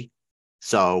Chelsea.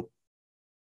 So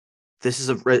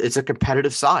it's a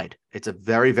competitive side. It's a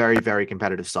very, very, very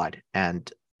competitive side. And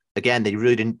again, they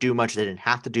really didn't do much. They didn't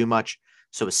have to do much.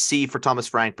 So a C for Thomas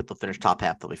Frank, but they'll finish top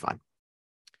half. They'll be fine.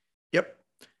 Yep.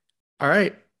 All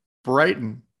right.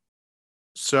 Brighton.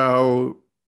 So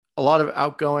a lot of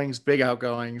outgoings, big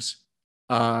outgoings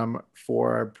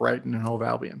for Brighton and Hove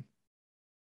Albion.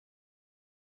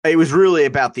 It was really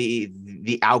about the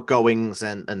outgoings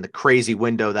and the crazy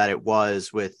window that it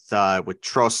was with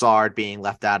Trossard being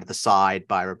left out of the side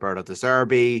by Roberto De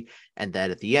Zerbi, and then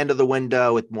at the end of the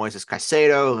window with Moises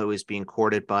Caicedo, who was being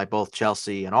courted by both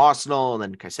Chelsea and Arsenal, and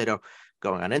then Caicedo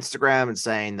going on Instagram and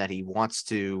saying that he wants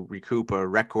to recoup a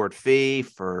record fee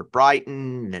for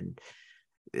Brighton,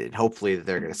 and hopefully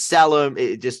they're going to sell him.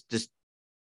 It just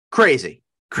crazy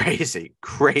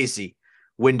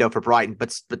window for Brighton.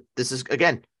 But this is,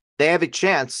 again, they have a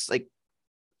chance. Like,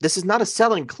 this is not a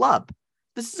selling club.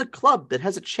 This is a club that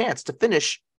has a chance to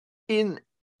finish in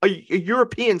a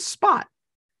European spot.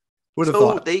 Would have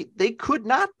thought they could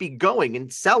not be going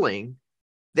and selling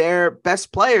their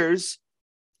best players,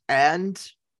 and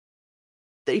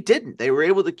they didn't. They were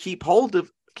able to keep hold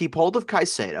of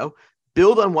Caicedo,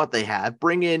 build on what they have,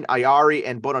 bring in Ayari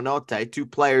and Buonanotte, two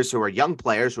players who are young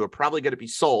players who are probably going to be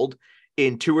sold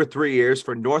in 2 or 3 years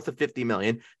for north of 50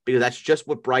 million, because that's just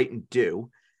what Brighton do.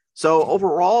 So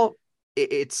overall,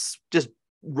 it's just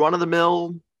run of the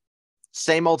mill,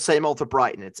 same old for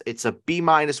Brighton. It's a B-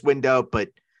 window, but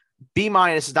B-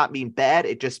 does not mean bad.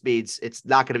 It just means it's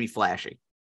not going to be flashy.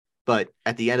 But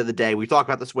at the end of the day, we talk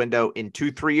about this window in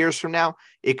 2-3 years from now,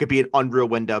 it could be an unreal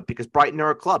window, because Brighton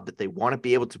are a club that they want to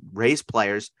be able to raise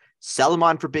players, sell them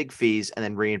on for big fees, and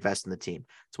then reinvest in the team.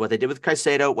 So what they did with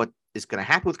Caicedo, what is going to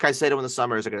happen with Caicedo in the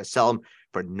summer is they're going to sell him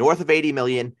for north of 80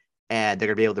 million, and they're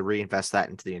going to be able to reinvest that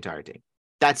into the entire team.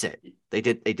 That's it. They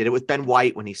did it with Ben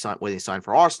White when he signed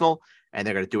for Arsenal, and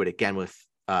they're going to do it again with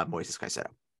Moises Caicedo.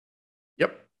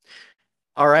 Yep.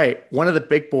 All right. One of the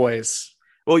big boys.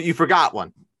 Well, you forgot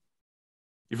one.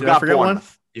 You Did I forget Bournemouth.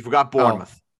 one? You forgot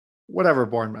Bournemouth. Whatever,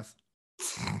 Bournemouth.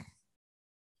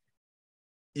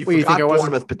 You Wait, forgot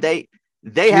Bournemouth, but they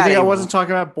you had. Think I wasn't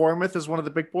talking about Bournemouth as one of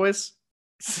the big boys?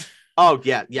 Oh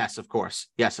yeah, yes, of course.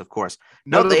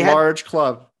 No, they had large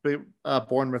club,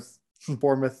 Bournemouth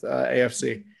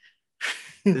AFC.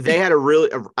 They had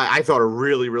I thought a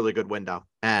really, really good window,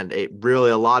 and a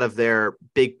lot of their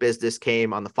big business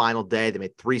came on the final day. They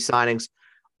made 3 signings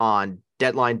on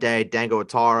deadline day: Dango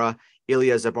Atara,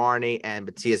 Ilya Zabarny, and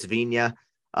Matthias Vigna.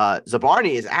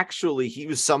 Zabarny is actually, he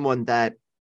was someone that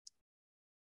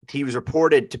he was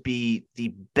reported to be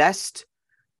the best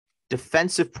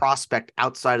defensive prospect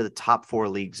outside of the top 4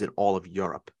 leagues in all of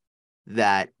Europe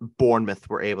that Bournemouth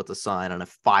were able to sign on a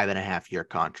 5.5-year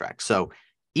contract. So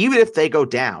even if they go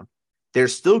down,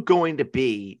 there's still going to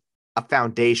be a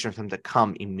foundation for them to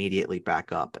come immediately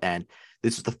back up. And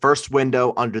this is the first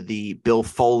window under the Bill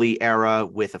Foley era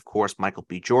with, of course, Michael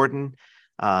B. Jordan,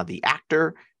 the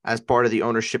actor, as part of the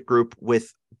ownership group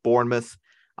with Bournemouth.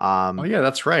 Oh yeah,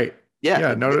 that's right.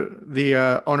 Yeah. No,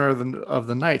 the owner of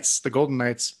the Knights, the Golden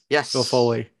Knights. Yes. Bill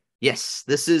Foley. Yes.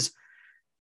 This is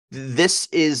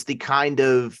the kind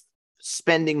of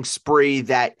spending spree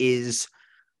that is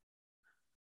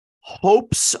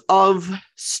hopes of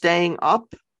staying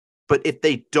up. But if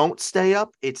they don't stay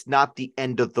up, it's not the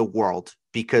end of the world,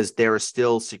 because there are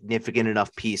still significant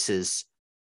enough pieces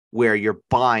where you're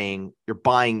buying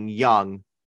young,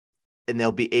 and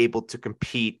they'll be able to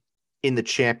compete in the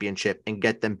championship and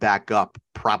get them back up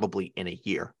probably in a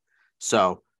year.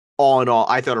 So all in all,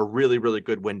 I thought a really, really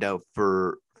good window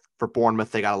for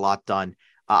Bournemouth. They got a lot done.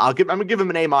 I'm gonna give them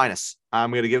an A-.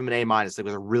 I'm gonna give them an A-. It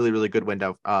was a really, really good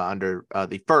window under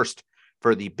the first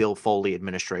for the Bill Foley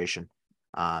administration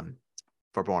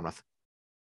for Bournemouth.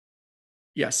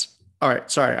 Yes. All right.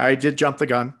 Sorry, I did jump the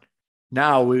gun.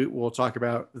 Now we will talk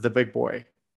about the big boy,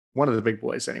 one of the big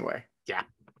boys anyway. Yeah.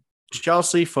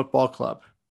 Chelsea Football Club.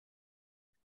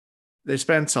 They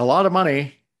spent a lot of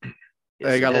money.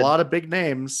 Yes, they got a lot of big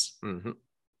names.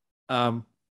 Mm-hmm.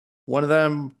 One of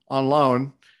them on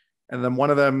loan, and then one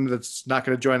of them that's not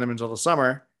going to join them until the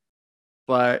summer.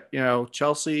 But,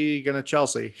 Chelsea going to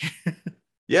Chelsea.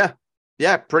 Yeah,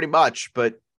 pretty much.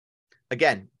 But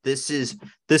again, this is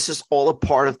all a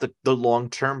part of the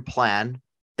long-term plan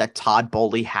that Todd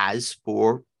Bowley has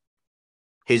for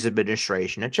his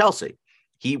administration at Chelsea.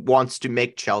 He wants to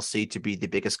make Chelsea to be the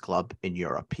biggest club in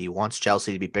Europe. He wants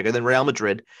Chelsea to be bigger than Real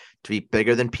Madrid, to be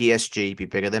bigger than PSG, be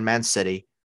bigger than Man City.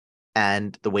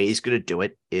 And the way he's going to do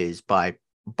it is by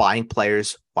buying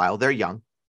players while they're young,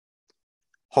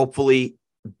 hopefully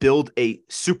build a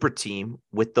super team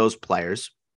with those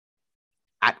players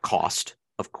at cost,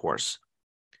 of course,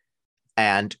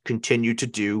 and continue to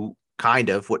do kind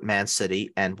of what Man City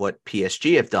and what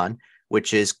PSG have done,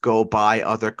 which is go buy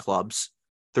other clubs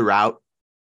throughout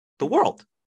the world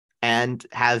and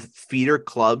have feeder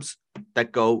clubs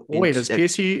that go. Wait, has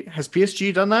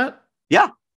PSG done that? Yeah.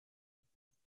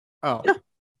 Oh, yeah.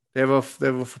 They have a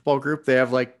football group. They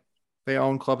have they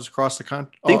own clubs across the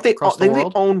country. I think they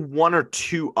own one or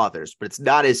two others, but it's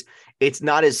not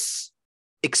as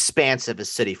expansive as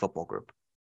City Football Group.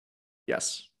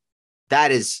 Yes,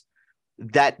 that's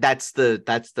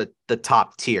the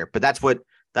top tier. But that's what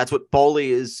Bowley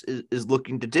is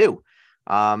looking to do.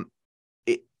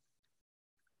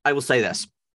 I will say this.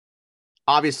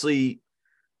 Obviously,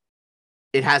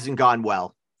 it hasn't gone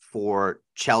well for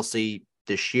Chelsea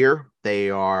this year. They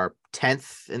are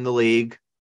 10th in the league.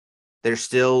 They're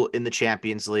still in the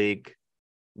Champions League.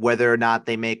 Whether or not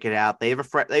they make it out, they have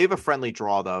a friendly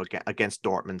draw though against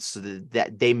Dortmund, so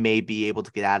that they may be able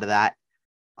to get out of that.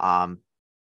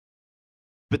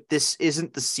 But this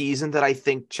isn't the season that I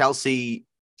think Chelsea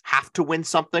have to win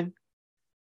something.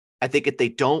 I think if they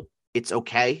don't, it's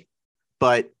okay.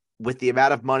 But with the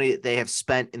amount of money that they have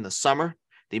spent in the summer,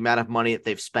 the amount of money that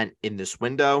they've spent in this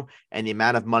window, and the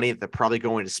amount of money that they're probably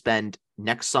going to spend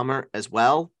next summer as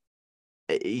well,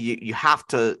 you have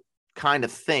to kind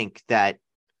of think that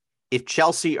if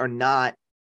Chelsea are not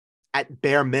at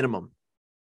bare minimum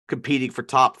competing for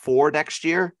top 4 next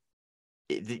year,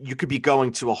 you could be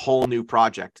going to a whole new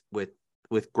project with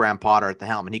Graham Potter at the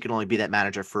helm, and he can only be that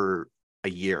manager for a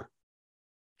year.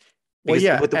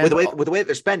 Because with the way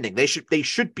they're spending, they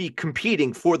should be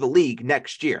competing for the league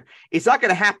next year. It's not going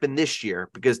to happen this year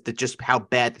because of just how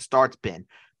bad the start's been.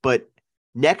 But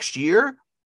next year,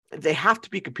 they have to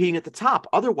be competing at the top.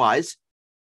 Otherwise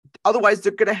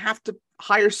they're going to have to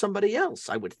hire somebody else,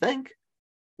 I would think.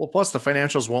 Well, plus the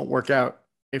financials won't work out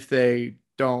if they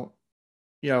don't,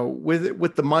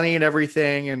 with the money and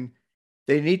everything, and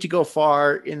they need to go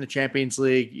far in the Champions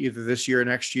League either this year or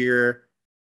next year,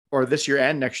 or this year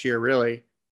and next year, really,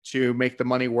 to make the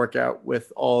money work out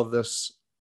with all of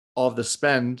the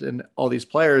spend and all these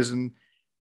players. And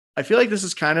I feel like this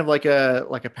is kind of like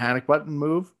a panic button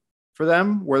move for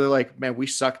them, where they're like, man, we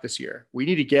suck this year. We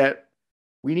need to get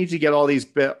all these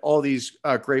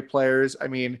great players. I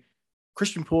mean,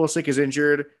 Christian Pulisic is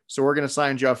injured, so we're going to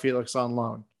sign Joao Felix on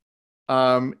loan.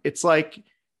 It's like,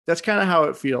 that's kind of how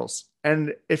it feels.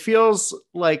 And it feels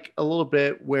like a little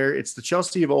bit where it's the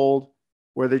Chelsea of old,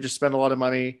 where they just spend a lot of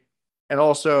money, and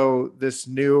also this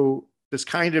new this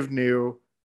kind of new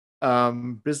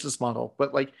business model.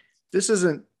 But like, this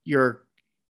isn't your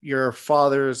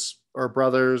father's or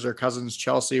brother's or cousin's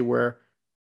Chelsea, where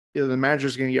the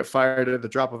manager's going to get fired at the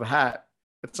drop of a hat.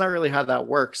 It's not really how that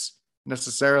works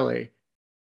necessarily.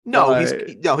 No,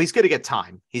 But he's going to get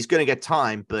time. He's going to get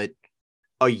time, but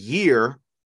a year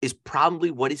is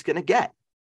probably what he's going to get.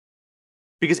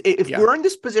 Because if we're in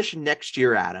this position next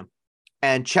year, Adam,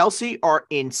 and Chelsea are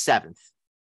in 7th,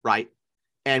 right?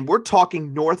 And we're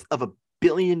talking north of £1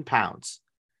 billion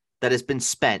that has been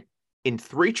spent in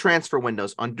 3 transfer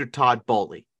windows under Todd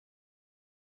Bowley.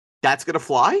 That's going to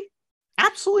fly?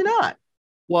 Absolutely not.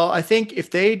 well, I think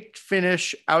if they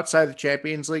finish outside the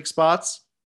Champions League spots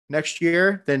next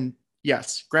year, then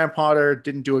yes, Graham Potter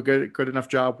didn't do a good enough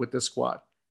job with this squad.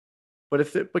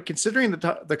 But considering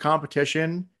the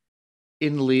competition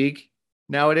in league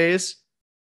nowadays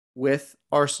with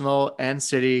Arsenal and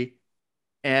City,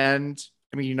 and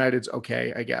I mean United's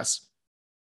okay, I guess,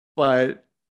 but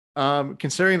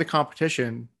considering the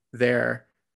competition there,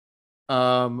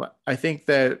 I think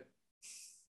that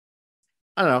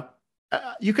I don't know.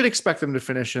 You could expect them to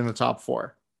finish in the top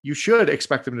 4. You should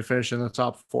expect them to finish in the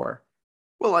top 4.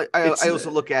 Well, I also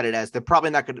look at it as they're probably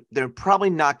not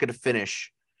going to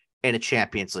finish in a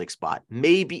Champions League spot.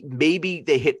 Maybe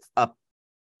they hit a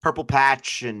purple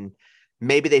patch and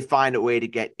maybe they find a way to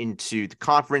get into the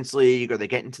Conference League or they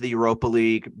get into the Europa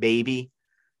League, maybe.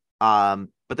 But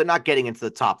they're not getting into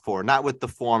the top 4, not with the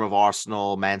form of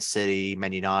Arsenal, Man City,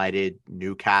 Man United,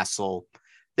 Newcastle.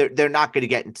 They're not going to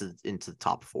get into the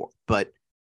top 4. But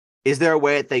is there a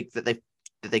way that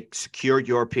they secure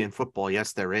European football?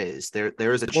 Yes, there is. There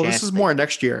is a chance. Well, this is more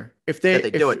next year. If they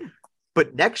do it,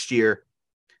 but next year's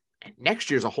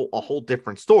a whole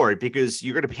different story because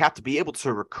you're going to have to be able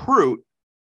to recruit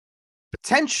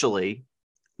potentially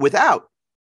without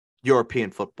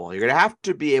European football. You're going to have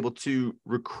to be able to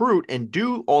recruit and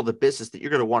do all the business that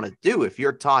you're going to want to do if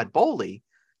you're Todd Bowley,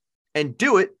 and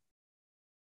do it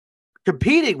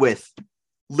competing with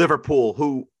Liverpool,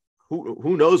 who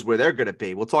knows where they're going to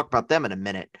be. We'll talk about them in a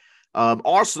minute.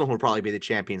 Arsenal will probably be the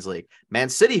Champions League. Man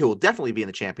City, who will definitely be in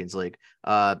the Champions League.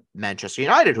 Manchester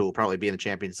United, who will probably be in the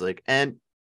Champions League. And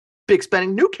big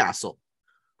spending Newcastle,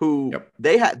 who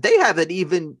they haven't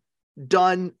even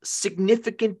done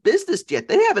significant business yet.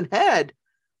 They haven't had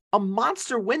a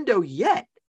monster window yet.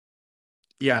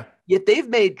 Yeah. Yet they've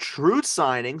made true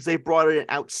signings. They brought in an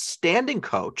outstanding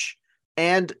coach,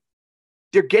 and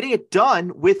they're getting it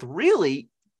done with really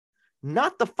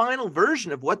not the final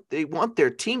version of what they want their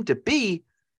team to be.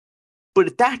 But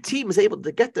if that team is able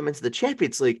to get them into the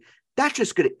Champions League, that's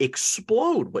just going to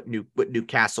explode what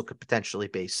Newcastle could potentially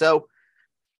be. So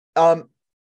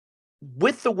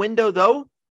with the window, though,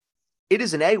 it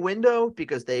is an A window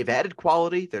because they've added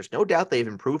quality. There's no doubt they've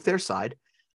improved their side.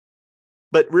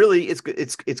 But really, it's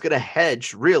going to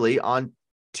hedge really on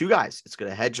 2 guys. It's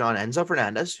going to hedge on Enzo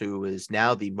Fernandez, who is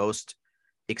now the most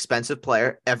expensive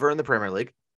player ever in the Premier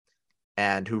League,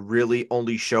 and who really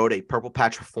only showed a purple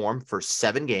patch of form for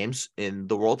 7 games in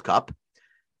the World Cup,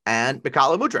 and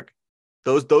Mykhailo Mudryk.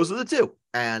 Those are the 2.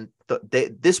 And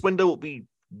this window will be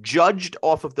judged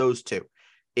off of those 2.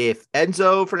 If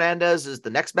Enzo Fernandez is the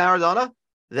next Maradona,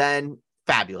 then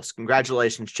fabulous.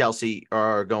 Congratulations, Chelsea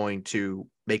are going to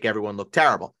make everyone look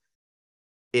terrible.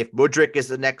 If Mudryk is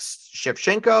the next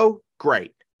Shevchenko,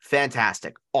 great.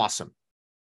 Fantastic. Awesome.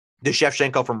 The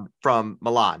Shevchenko from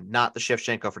Milan, not the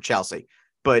Shevchenko for Chelsea.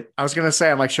 But I was gonna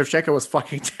say, I'm like, Shevchenko was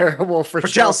fucking terrible for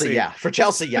Chelsea. Yeah, for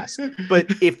Chelsea, yes. But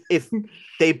if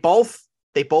they both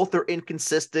are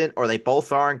inconsistent or they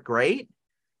both aren't great,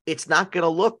 it's not gonna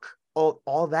look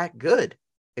all that good.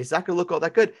 It's not gonna look all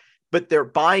that good. But they're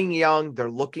buying young,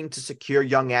 they're looking to secure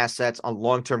young assets on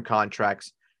long-term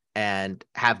contracts and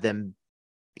have them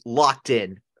locked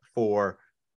in for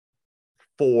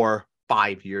 4-5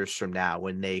 years from now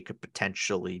when they could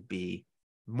potentially be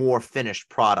more finished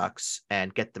products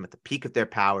and get them at the peak of their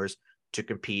powers to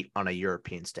compete on a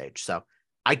European stage. So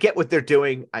I get what they're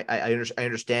doing. I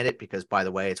understand it because, by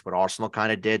the way, it's what Arsenal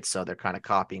kind of did. So they're kind of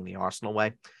copying the Arsenal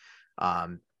way.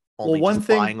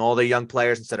 Buying all the young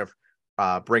players instead of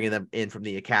bringing them in from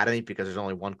the academy, because there's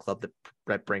only one club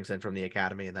that brings in from the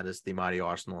academy, and that is the mighty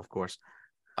Arsenal, of course.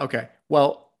 Okay.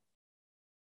 Well,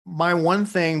 my one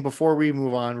thing before we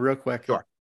move on real quick. Sure.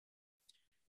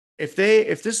 If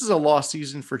this is a lost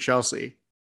season for Chelsea,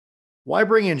 why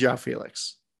bring in João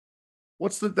Felix?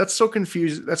 That's so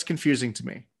confusing. That's confusing to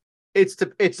me. It's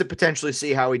to potentially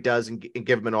see how he does and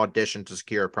give him an audition to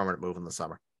secure a permanent move in the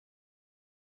summer.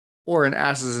 Or an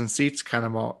asses and seats kind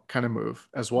of move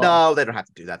as well. No, they don't have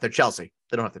to do that. They're Chelsea.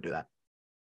 They don't have to do that.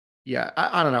 Yeah,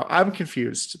 I don't know. I'm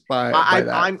confused by I,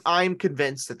 that. I'm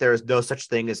convinced that there is no such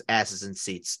thing as asses in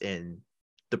seats in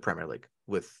the Premier League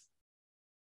with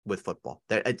football.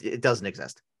 It doesn't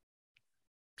exist.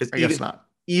 Because I guess not.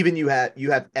 even you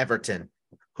have Everton,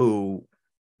 who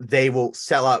they will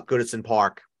sell out Goodison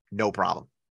Park, no problem,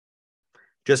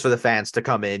 just for the fans to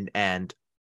come in and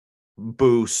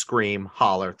boo, scream,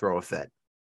 holler, throw a fit,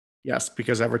 Yes,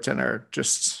 because Everton are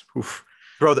just oof.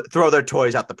 throw their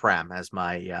toys out the pram, as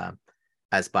my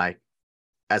as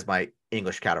my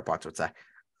English counterparts would say.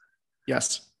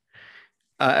 Yes.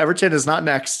 Everton is not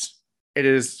next. It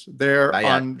is they're Not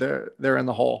yet. on they're in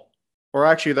the hole. Or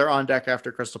actually they're on deck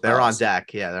after Crystal Palace. They're on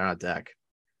deck. Yeah, they're on deck.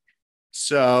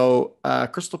 So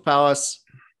Crystal Palace,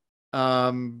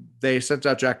 they sent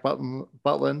out Jack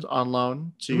Butland on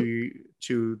loan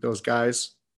to those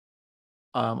guys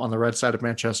on the red side of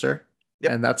Manchester.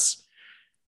 Yep. And that's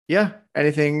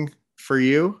anything for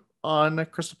you on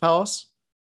Crystal Palace?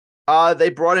 They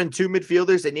brought in 2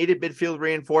 midfielders. They needed midfield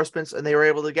reinforcements, and they were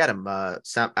able to get him. Albert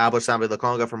Sambi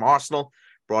Lokonga from Arsenal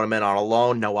brought him in on a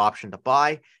loan, no option to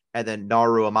buy. And then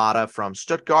Naru Amada from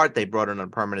Stuttgart, they brought in on a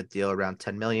permanent deal around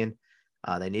 10 million.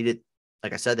 They needed,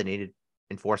 like I said, they needed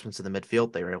enforcements in the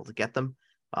midfield. They were able to get them.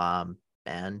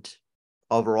 And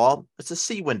overall, it's a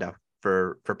C window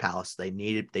for Palace. They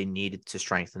needed to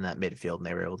strengthen that midfield, and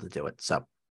they were able to do it. So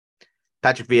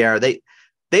Patrick Vieira,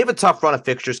 they have a tough run of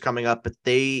fixtures coming up, but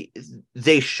they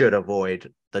should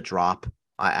avoid the drop.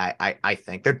 I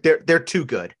think they're too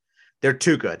good. They're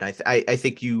too good. I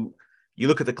think you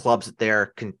look at the clubs that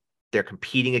they're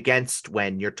competing against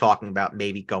when you're talking about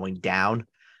maybe going down.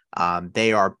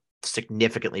 They are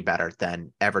significantly better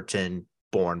than Everton,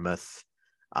 Bournemouth,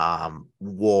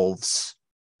 Wolves.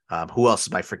 Who else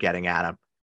am I forgetting, Adam?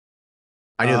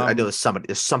 I know there's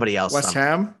somebody else. West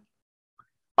Ham.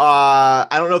 I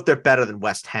don't know if they're better than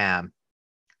West Ham.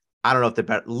 I don't know if they're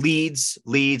better. Leeds,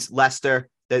 Leicester.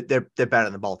 They're better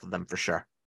than both of them for sure.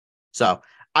 So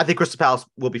I think Crystal Palace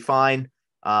will be fine.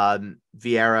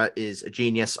 Vieira is a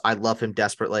genius. I love him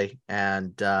desperately,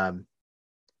 and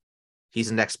he's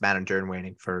the next manager in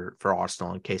waiting for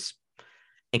Arsenal in case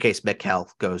Mikel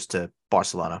goes to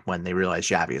Barcelona when they realize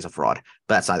Xavi is a fraud.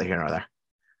 But that's neither here nor there.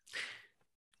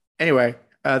 Anyway,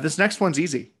 this next one's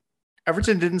easy.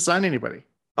 Everton didn't sign anybody.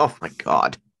 Oh my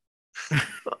God.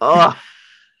 Oh.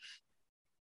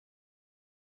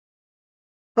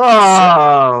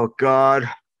 Oh God.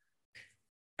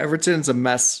 Everton's a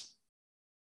mess.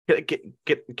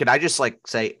 Can I just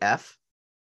say F?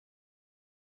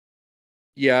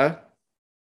 Yeah.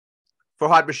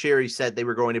 Farhad Bashiri said they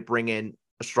were going to bring in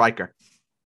a striker,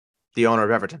 the owner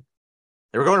of Everton.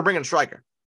 They were going to bring in a striker.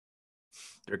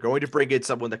 They're going to bring in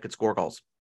someone that could score goals.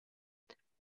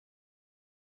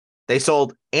 They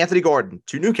sold Anthony Gordon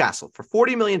to Newcastle for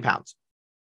 £40 million.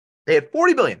 They had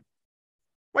 40 million.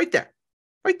 Right there.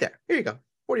 Here you go.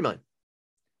 40 million.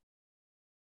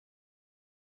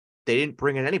 They didn't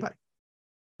bring in anybody.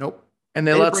 Nope. And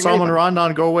they let Salman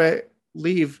Rondon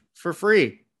leave for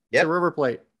free to River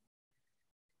Plate.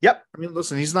 Yep. I mean,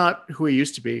 listen, he's not who he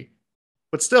used to be,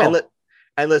 but still.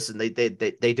 And listen, they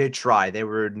did try. There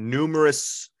were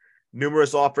numerous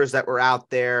offers that were out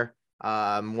there.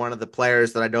 One of the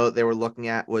players that I know that they were looking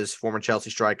at was former Chelsea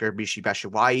striker Michy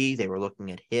Batshuayi. They were looking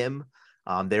at him.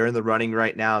 They're in the running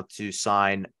right now to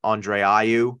sign Andre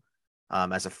Ayew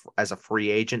as a free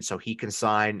agent, so he can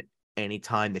sign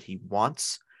anytime that he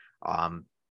wants.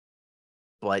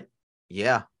 But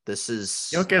yeah, this is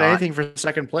you don't get anything for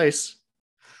second place.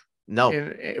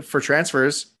 No, for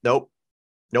transfers. Nope.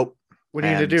 What do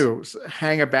you need to do?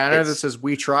 Hang a banner that says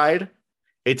 "We tried."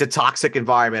 It's a toxic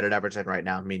environment at Everton right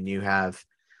now. I mean, you have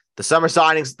the summer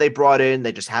signings that they brought in;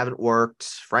 they just haven't worked.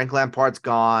 Frank Lampard's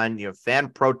gone. You have fan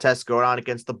protests going on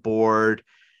against the board.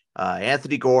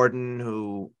 Anthony Gordon,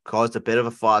 who caused a bit of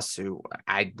a fuss, who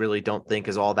I really don't think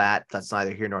is all that. That's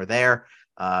neither here nor there.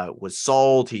 Was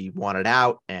sold. He wanted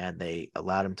out, and they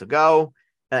allowed him to go.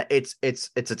 It's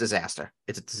a disaster.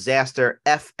 It's a disaster.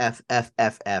 F.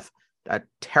 A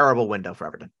terrible window for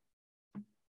Everton.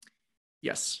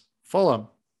 Yes. Fulham.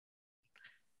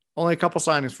 Only a couple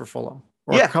signings for Fulham.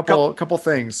 Or a couple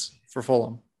things for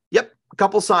Fulham. Yep. A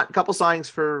couple signings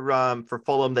for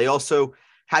Fulham. They also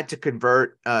had to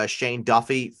convert Shane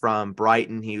Duffy from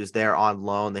Brighton. He was there on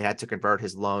loan. They had to convert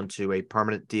his loan to a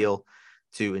permanent deal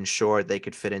to ensure they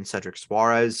could fit in Cedric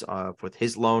Suarez with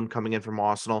his loan coming in from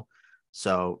Arsenal.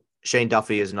 So Shane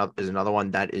Duffy is another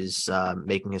one that is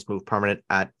making his move permanent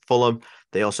at Fulham.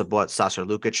 They also bought Sasha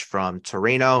Lukic from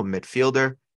Torino,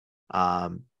 midfielder.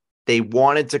 They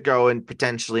wanted to go and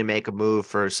potentially make a move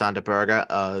for Sander Berge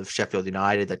of Sheffield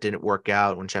United. That didn't work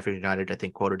out when Sheffield United, I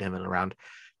think, quoted him at around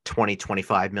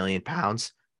 25 million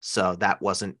pounds. So that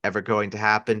wasn't ever going to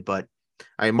happen. But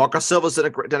I mean, Marco Silva's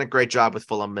done a great job with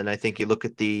Fulham, and I think you look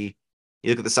at the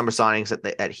summer signings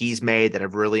that he's made that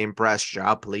have really impressed.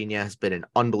 João Palhinha has been an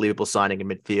unbelievable signing in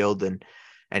midfield,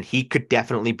 and he could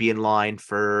definitely be in line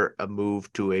for a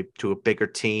move to a bigger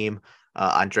team.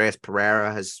 Andreas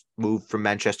Pereira has moved from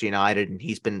Manchester United, and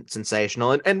he's been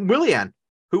sensational. And Willian,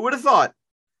 who would have thought?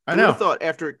 I Who would know. have thought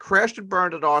after it crashed and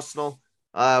burned at Arsenal,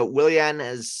 Willian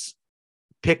has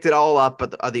picked it all up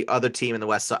at the other team in the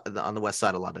west side, on the west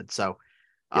side of London. So,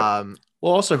 Well,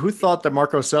 also, who thought that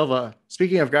Marco Silva,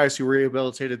 speaking of guys who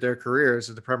rehabilitated their careers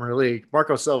in the Premier League,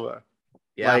 Marco Silva,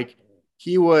 yeah, like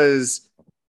he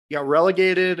got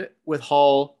relegated with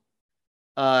Hull,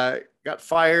 got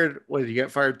fired. What did he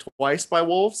get fired twice by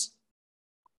Wolves?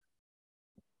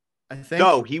 I think.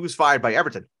 no, he was fired by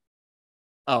Everton.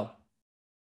 Oh,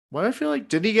 what I feel like,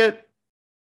 did he get?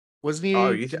 Wasn't he? Oh,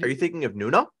 are you thinking of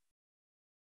Nuno?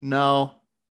 No,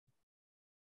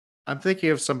 I'm thinking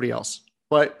of somebody else.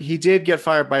 But he did get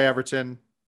fired by Everton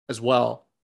as well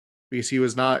because he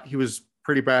was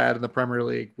pretty bad in the Premier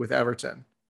League with Everton.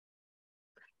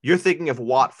 You're thinking of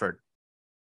Watford.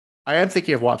 I am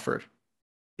thinking of Watford.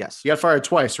 Yes, He got fired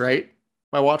twice, right?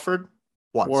 By Watford?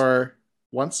 once. Or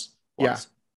once? Yeah. Once.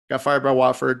 Got fired by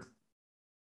Watford.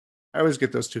 I always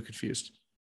get those two confused.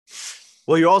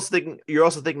 Well, you're also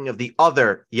thinking of the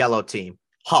other yellow team,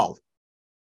 Hull.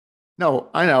 No,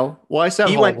 I know. Well, I said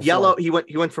He Hull went before. yellow. He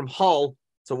went from Hull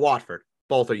to Watford.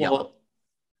 Both are yellow. Well,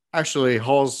 actually,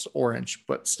 Hull's orange,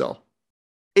 but still.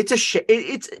 It's a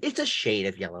it's a shade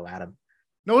of yellow, Adam.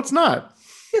 No, it's not.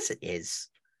 Yes, it is.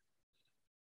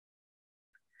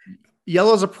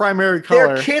 Yellow's a primary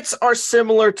color. Their kits are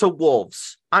similar to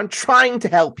Wolves. I'm trying to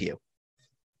help you.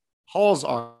 Hull's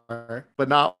are, but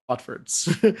not Watford's.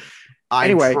 I'm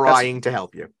Anyway, trying to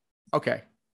help you. Okay.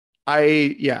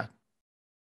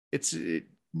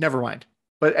 Never mind.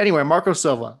 But anyway, Marco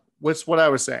Silva, what's what I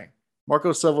was saying.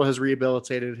 Marco Silva has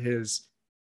rehabilitated his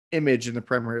image in the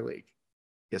Premier League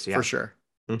Yes, yeah. for sure.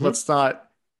 Mhm. Let's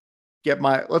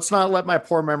not let my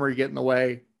poor memory get in the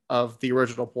way of the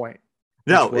original point.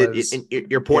 No, which was-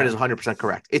 your point yeah. is 100%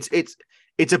 correct.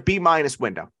 It's a B-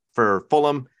 window for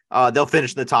Fulham. They'll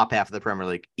finish in the top half of the Premier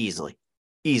League easily.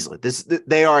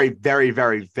 They are a very,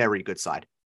 very, very good side.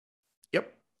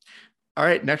 Yep. All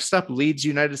right. Next up, Leeds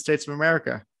United States of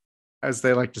America, as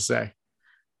they like to say.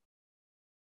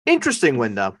 Interesting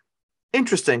window.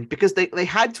 Interesting because they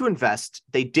had to invest.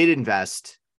 They did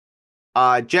invest.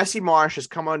 Jesse Marsh has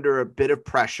come under a bit of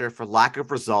pressure for lack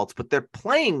of results, but they're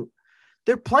playing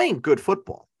good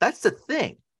football. That's the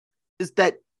thing, is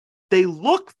that they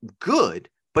look good,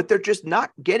 but they're just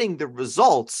not getting the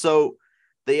results. So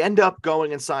they end up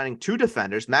going and signing two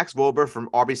defenders, Max Wilber from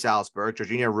RB Salzburg,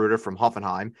 Jorginho Ruder from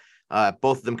Hoffenheim.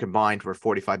 Both of them combined were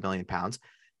 45 million pounds.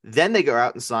 Then they go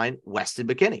out and sign Weston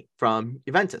McKennie from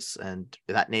Juventus. And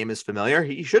if that name is familiar,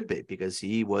 he should be, because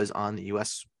he was on the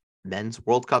U.S. Men's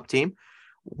World Cup team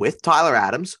with Tyler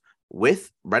Adams,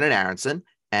 with Brennan Aronson,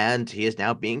 and he is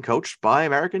now being coached by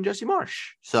American Jesse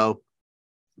Marsh. So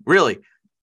really,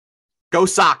 go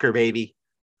soccer, baby.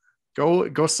 Go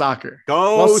soccer.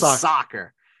 Go Love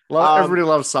soccer. Everybody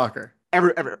loves soccer.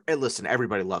 Listen,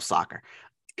 everybody loves soccer.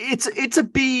 It's a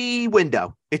B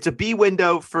window. It's a B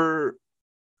window for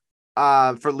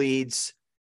Leeds.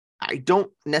 I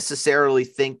don't necessarily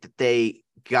think that they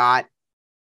got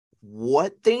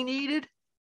what they needed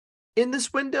in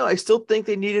this window. I still think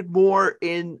they needed more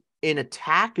in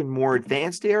attack and more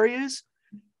advanced areas,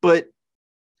 but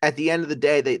at the end of the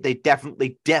day, they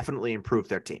definitely improved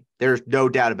their team. There's no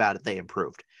doubt about it. They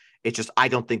improved. It's just, I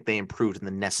don't think they improved in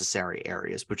the necessary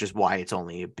areas, which is why it's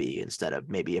only a B instead of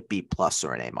maybe a B+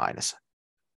 or an A-.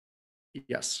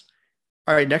 Yes.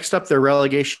 All right. Next up, their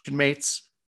relegation mates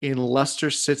in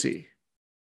Leicester City.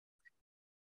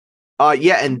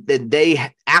 Yeah, and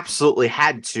they absolutely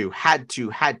had to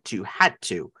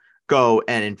go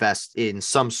and invest in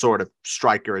some sort of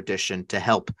striker addition to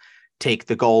help take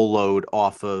the goal load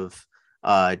off of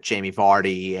Jamie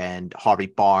Vardy and Harvey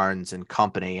Barnes and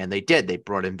company. And they did. They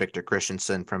brought in Victor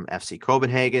Christensen from FC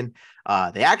Copenhagen.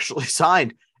 They actually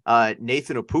signed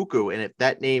Nathan Opuku.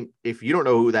 And if you don't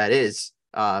know who that is,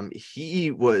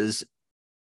 he was,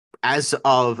 as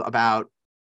of about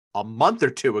a month or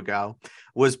two ago,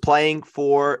 was playing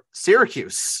for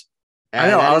Syracuse. I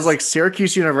know. I was like,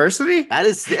 Syracuse University? That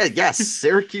is, yes,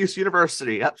 Syracuse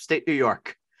University, upstate New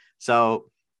York. So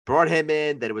brought him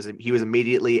in. He was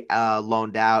immediately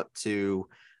loaned out to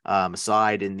a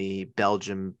side in the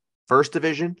Belgium First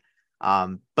Division.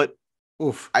 But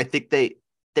oof, I think they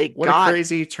what got a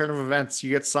crazy turn of events.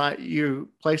 You get signed, you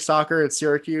play soccer at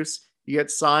Syracuse, You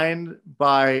get signed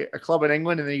by a club in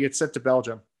England, and then you get sent to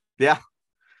Belgium. Yeah.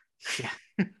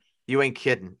 You ain't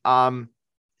kidding.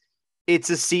 It's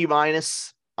a C-,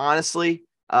 honestly.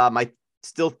 I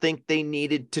still think they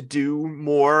needed to do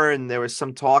more, and there was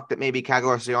some talk that maybe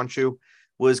Cagliari Sionchu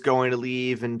was going to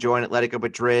leave and join Atletico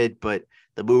Madrid, but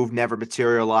the move never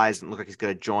materialized and looked like he's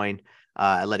going to join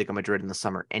Atletico Madrid in the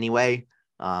summer anyway.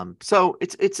 So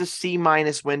it's a C-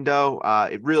 window.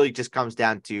 It really just comes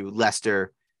down to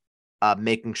Leicester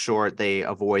making sure they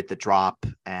avoid the drop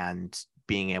and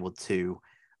being able to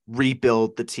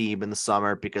rebuild the team in the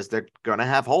summer, because they're going to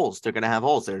have holes.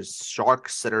 There's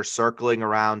sharks that are circling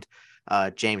around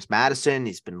James Maddison.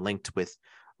 He's been linked with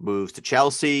moves to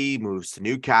Chelsea, moves to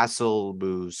Newcastle,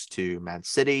 moves to Man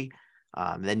City.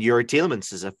 Then Yuri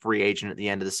Tielemans is a free agent at the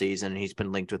end of the season, and he's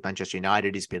been linked with Manchester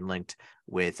United. He's been linked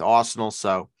with Arsenal.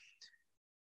 So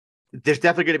there's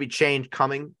definitely going to be change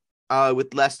coming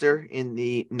with Leicester in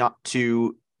the not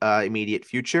too immediate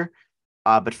future.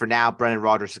 But for now, Brendan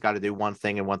Rodgers has got to do one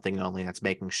thing and one thing only, and that's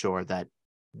making sure that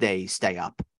they stay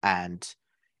up. And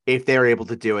if they're able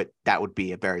to do it, that would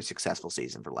be a very successful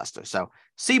season for Leicester. So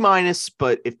C-,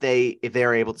 but if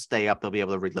they're able to stay up, they'll be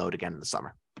able to reload again in the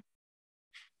summer.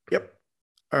 Yep.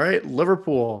 All right.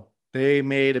 Liverpool, they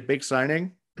made a big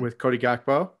signing with Cody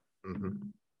Gakpo,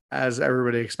 as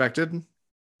everybody expected.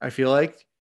 I feel like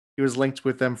he was linked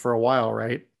with them for a while,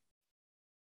 right?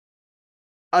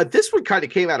 This one kind of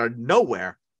came out of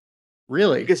nowhere.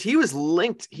 Really? Because he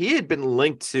had been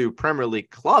linked to Premier League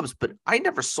clubs, but I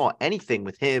never saw anything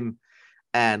with him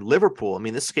and Liverpool. I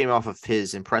mean, this came off of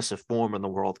his impressive form in the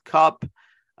World Cup.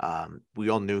 We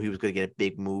all knew he was going to get a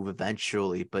big move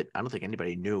eventually, but I don't think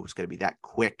anybody knew it was going to be that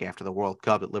quick after the World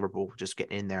Cup that Liverpool would just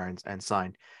get in there and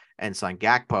sign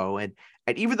Gakpo.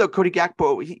 And even though Cody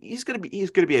Gakpo, he's going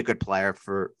to be a good player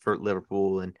for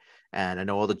Liverpool. And I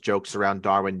know all the jokes around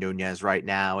Darwin Nunez right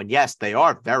now. And yes, they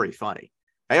are very funny.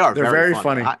 They're very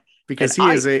funny because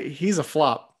he's a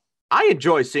flop. I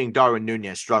enjoy seeing Darwin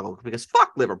Nunez struggle because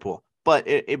fuck Liverpool. But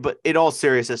in all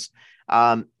seriousness,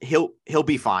 he'll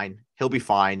be fine. He'll be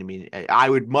fine. I mean, I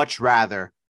would much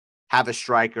rather have a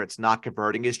striker that's not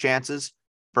converting his chances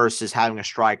versus having a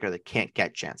striker that can't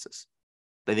get chances.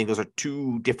 I think those are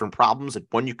two different problems.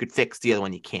 One you could fix, the other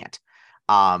one you can't.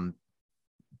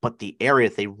 But the area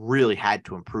they really had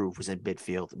to improve was in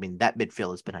midfield. I mean, that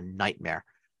midfield has been a nightmare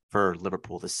for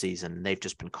Liverpool this season. They've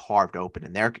just been carved open,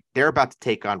 and they're about to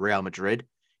take on Real Madrid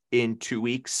in 2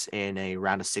 weeks in a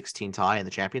round of 16 tie in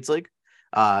the Champions League.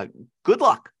 Good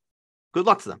luck to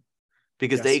them,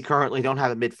 because they currently don't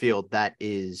have a midfield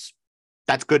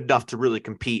that's good enough to really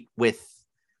compete with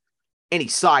any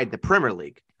side in the Premier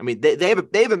League. I mean, they have a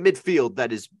midfield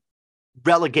that is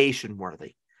relegation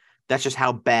worthy. That's just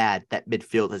how bad that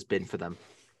midfield has been for them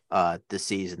this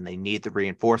season. They need the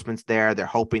reinforcements there. They're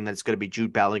hoping that it's going to be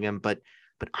Jude Bellingham. But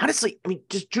honestly, I mean,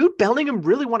 does Jude Bellingham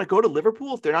really want to go to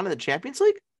Liverpool if they're not in the Champions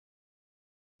League?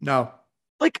 No.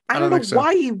 Like, I don't know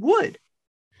why he would.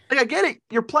 Like, I get it.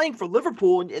 You're playing for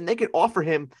Liverpool, and they can offer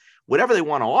him whatever they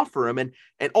want to offer him. And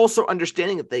also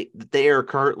understanding that they are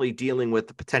currently dealing with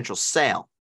the potential sale,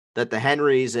 that the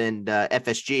Henrys and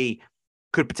FSG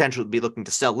could potentially be looking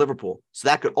to sell Liverpool. So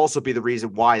that could also be the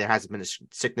reason why there hasn't been a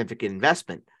significant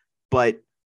investment. But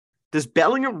does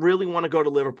Bellingham really want to go to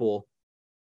Liverpool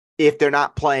if they're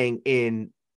not playing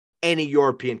in any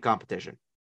European competition?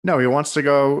 No, he wants to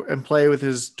go and play with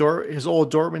his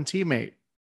old Dortmund teammate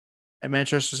at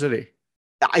Manchester City.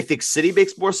 I think City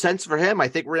makes more sense for him. I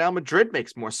think Real Madrid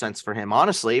makes more sense for him,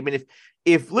 honestly. I mean,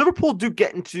 if Liverpool do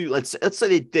get into, let's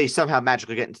say they somehow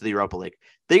magically get into the Europa League.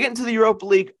 They get into the Europa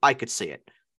League, I could see it.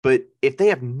 But if they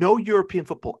have no European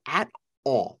football at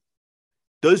all,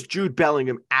 does Jude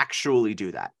Bellingham actually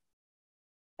do that?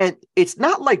 And it's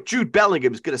not like Jude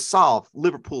Bellingham is going to solve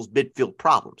Liverpool's midfield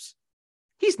problems.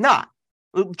 He's not.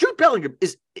 Jude Bellingham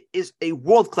is a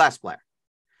world-class player,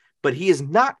 but he is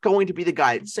not going to be the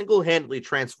guy that single-handedly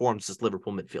transforms this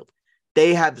Liverpool midfield.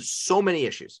 They have so many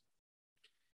issues.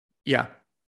 Yeah.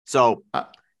 So I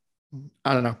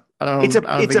don't know. It's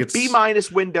a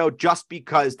B- window just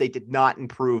because they did not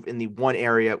improve in the one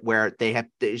area where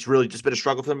it's really just been a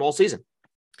struggle for them all season.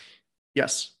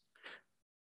 Yes.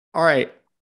 All right.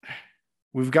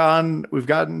 We've gotten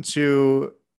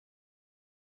to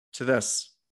this.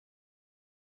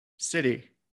 City,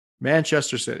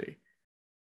 Manchester City.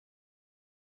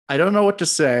 I don't know what to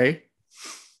say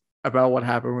about what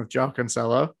happened with João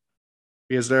Cancelo,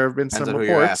 because there have been some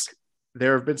reports.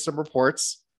 There have been some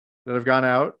reports that have gone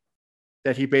out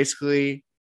that he basically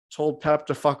told Pep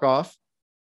to fuck off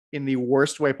in the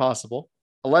worst way possible.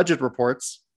 Alleged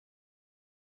reports.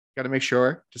 Got to make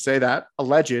sure to say that.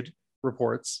 Alleged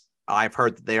reports. I've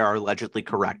heard that they are allegedly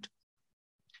correct,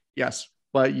 Yes,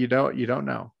 but you don't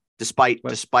know. despite But-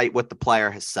 despite what the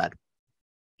player has said.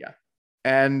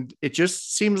 And it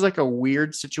just seems like a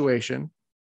weird situation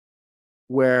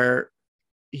where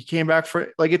he came back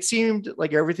for, like, it seemed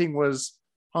like everything was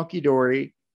hunky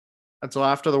dory until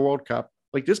after the World Cup.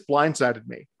 Like, this blindsided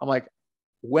me. I'm like,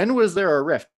 when was there a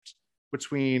rift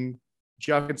between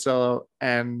João Cancelo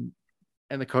and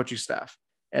the coaching staff?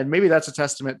 And maybe that's a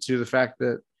testament to the fact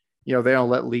that, you know, they don't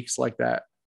let leaks like that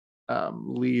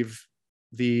leave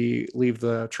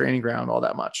the training ground all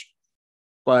that much.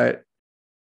 But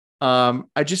I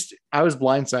was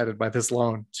blindsided by this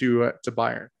loan to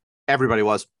Bayern. Everybody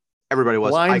was.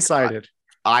 Blindsided.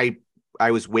 I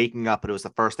was waking up and it was the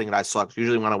first thing that I saw. 'Cause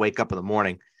usually when I wake up in the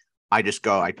morning, I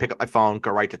pick up my phone, go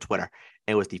right to Twitter.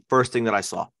 And it was the first thing that I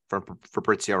saw from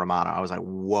Fabrizio Romano. I was like,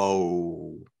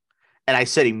 whoa. And I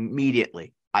said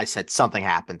immediately, something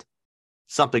happened.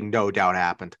 Something no doubt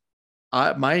happened.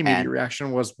 My immediate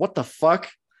reaction was, what the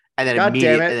fuck? And then God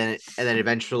damn it. and then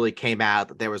eventually came out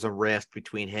that there was a rift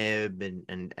between him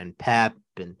and Pep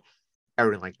and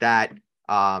everything like that.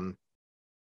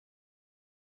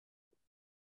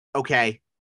 Okay.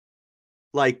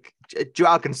 Like,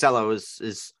 João Cancelo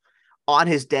is on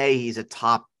his day, he's a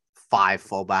top 5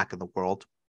 fullback in the world.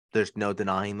 There's no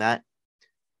denying that.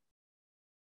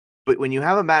 But when you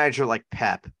have a manager like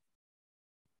Pep,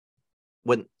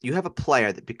 when you have a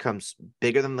player that becomes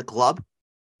bigger than the club,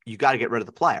 you got to get rid of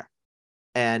the player.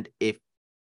 And if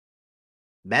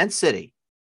Man City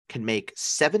can make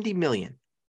 70 million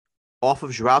off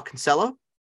of João Cancelo,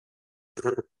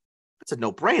 that's a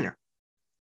no-brainer.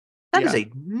 That is a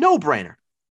no-brainer.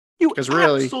 You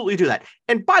absolutely do that.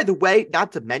 And by the way,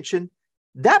 not to mention,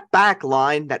 that back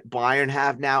line that Bayern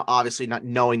have now, obviously not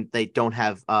knowing they don't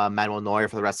have Manuel Neuer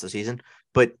for the rest of the season,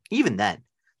 but even then,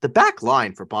 the back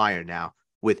line for Bayern now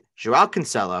with João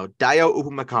Cancelo, Dayo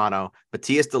Upamecano,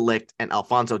 Matthias de Ligt, and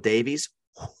Alphonso Davies.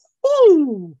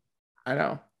 Whoo! I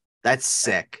know. That's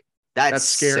sick. That's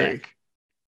scary. Sick.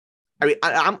 I mean,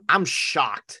 I'm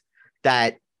shocked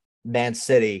that Man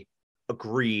City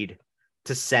agreed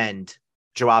to send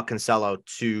João Cancelo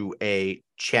to a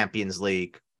Champions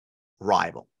League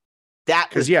rival. That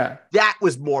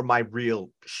was more my real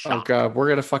shock. Oh god, we're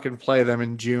gonna fucking play them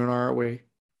in June, aren't we?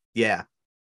 Yeah.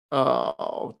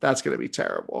 Oh, that's gonna be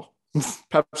terrible.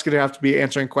 Pep's gonna have to be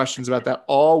answering questions about that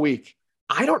all week.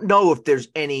 I don't know if there's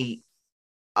any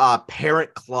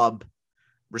parent club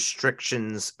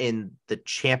restrictions in the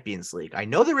Champions League. I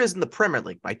know there is in the Premier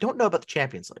League, but I don't know about the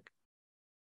Champions League.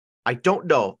 I don't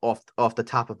know off the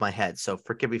top of my head, so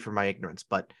forgive me for my ignorance.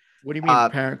 But what do you mean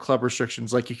parent club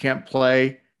restrictions? Like you can't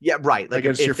play? Yeah, right. Like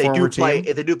against if your former team?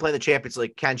 If they do play in the Champions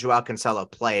League, can João Cancelo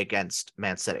play against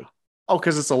Man City? Oh,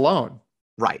 because it's a loan.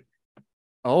 Right.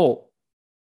 Oh,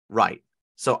 right.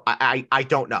 So I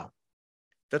don't know.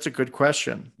 That's a good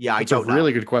question. Yeah, It's a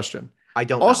really good question. I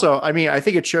don't also, know. I mean, I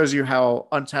think it shows you how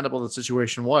untenable the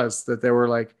situation was, that they were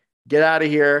like, get out of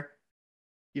here.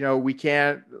 You know,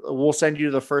 we'll send you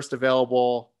to the first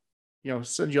available,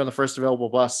 send you on the first available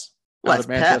bus out of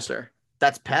Manchester. Pep.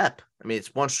 That's Pep. I mean,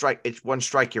 it's one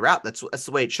strike, you're out. That's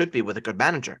the way it should be with a good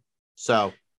manager.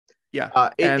 So yeah.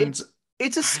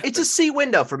 It's a C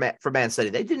window for Man City.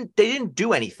 They didn't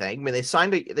do anything. I mean, they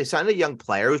signed a young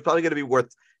player who's probably going to be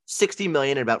worth 60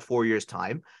 million in about 4 years'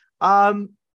 time.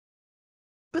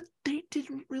 But they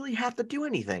didn't really have to do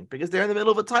anything because they're in the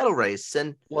middle of a title race.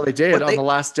 And well, they did on the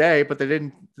last day, but they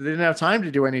didn't have time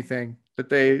to do anything that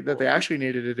they actually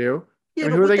needed to do. Yeah, I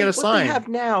mean, who are they going to sign?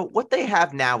 What they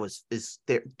have now is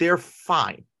they're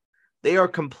fine. They are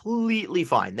completely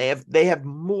fine. They have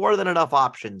more than enough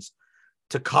options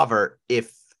to cover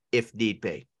if need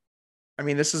be. I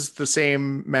mean, this is the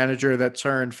same manager that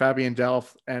turned Fabian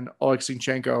Delph and Oleg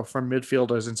Zinchenko from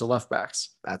midfielders into left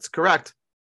backs. That's correct.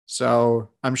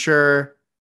 So I'm sure,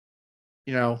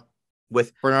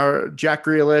 with Bernard, Jack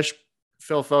Grealish,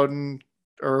 Phil Foden,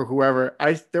 or whoever.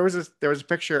 There was a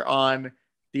picture on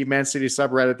the Man City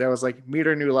subreddit that was like, meet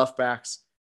our new left backs,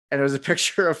 and it was a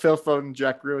picture of Phil Foden and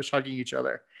Jack Grealish hugging each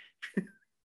other.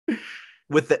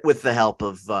 with the help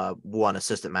of one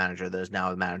assistant manager that is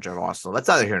now the manager of Arsenal. That's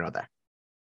neither here nor there.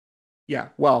 Yeah,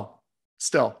 well,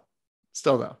 still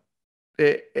though,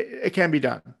 it can be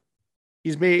done.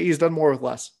 He's done more with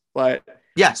less, but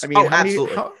yes, I mean,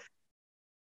 absolutely.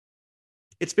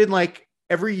 It's been like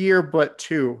every year but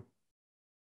 2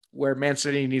 where Man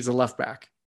City needs a left back.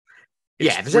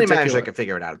 If there's any manager that can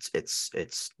figure it out,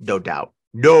 it's no doubt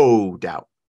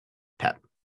Pep.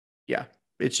 Yeah,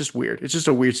 it's just weird. It's just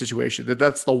a weird situation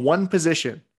that's the one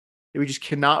position that we just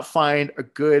cannot find a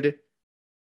good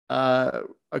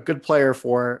player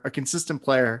for, a consistent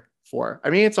player for.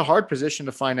 I mean, it's a hard position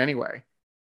to find anyway,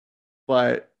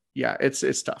 but yeah,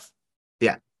 it's tough.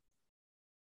 Yeah.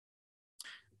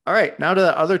 All right, now to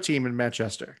the other team in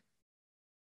Manchester.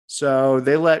 So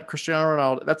they let Cristiano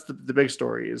Ronaldo. That's the big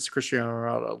story is Cristiano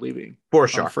Ronaldo leaving For on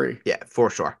sure. free. Yeah, for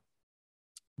sure.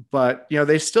 But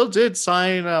they still did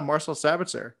sign Marcel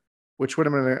Sabitzer, which would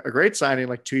have been a great signing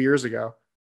like 2 years ago.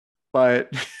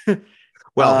 But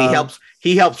well,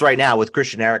 he helps right now with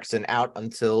Christian Eriksen out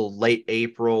until late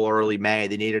April, early May.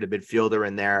 They needed a midfielder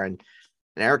in there, and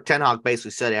Erik ten Hag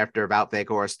basically said after about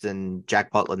Weghorst and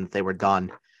Jack Butland that they were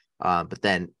done. But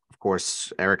then, of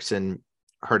course, Eriksen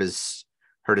hurt his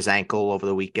ankle over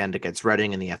the weekend against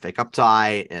Reading in the FA Cup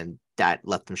tie, and that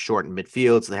left them short in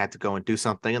midfield. So they had to go and do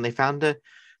something, and they found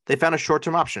a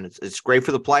short-term option. It's great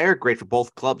for the player, great for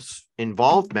both clubs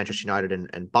involved, Manchester United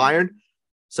and Bayern.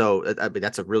 So I mean,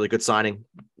 that's a really good signing.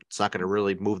 It's not going to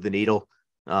really move the needle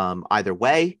either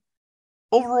way.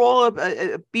 Overall,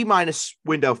 a B-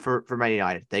 window for Man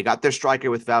United. They got their striker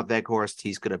with Wout Weghorst.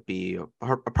 He's going to be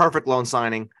a perfect loan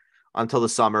signing until the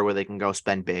summer where they can go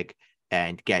spend big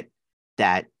and get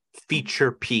that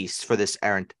feature piece for this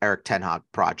Erik ten Hag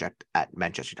project at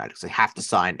Manchester United. So they have to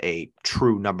sign a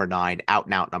true number 9, out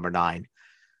and out number 9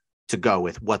 to go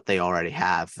with what they already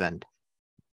have. And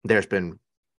there's been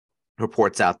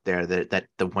reports out there that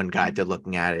the one guy they're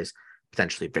looking at is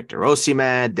potentially Victor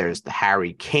Osimhen. There's the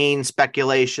Harry Kane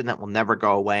speculation that will never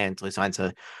go away until he signs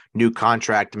a new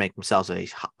contract to make himself a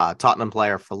Tottenham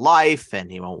player for life,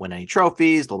 and he won't win any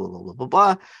trophies. Blah blah blah blah blah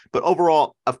blah. But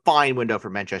overall, a fine window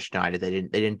for Manchester United. They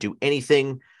didn't do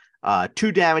anything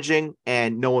too damaging,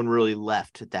 and no one really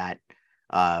left that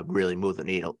really moved the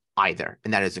needle either,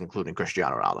 and that is including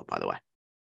Cristiano Ronaldo, by the way.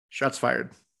 Shots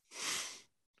fired.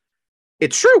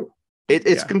 It's true.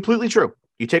 It's completely true.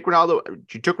 You took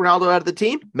Ronaldo out of the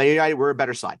team, Man United were a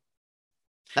better side.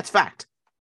 That's fact.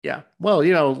 Yeah. Well,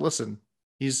 listen,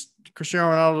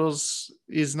 Cristiano Ronaldo's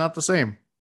he's not the same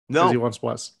as he once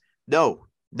was. No,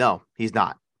 he's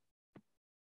not.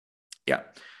 Yeah.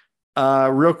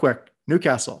 Real quick,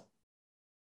 Newcastle.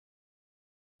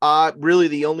 Really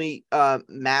the only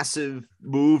massive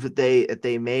move that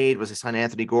they made was they signed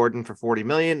Anthony Gordon for 40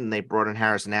 million, and they brought in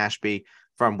Harrison Ashby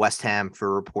from West Ham for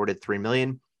a reported 3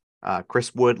 million.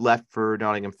 Chris Wood left for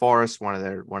Nottingham Forest, one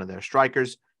of their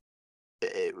strikers.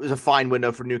 It was a fine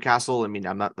window for Newcastle. I mean,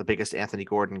 I'm not the biggest Anthony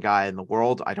Gordon guy in the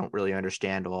world. I don't really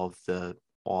understand all of the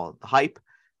hype,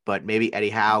 but maybe Eddie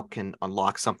Howe can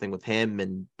unlock something with him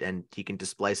and he can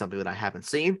display something that I haven't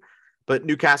seen. But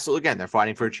Newcastle, again, they're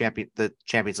fighting for the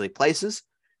Champions League places,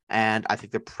 and I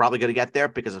think they're probably going to get there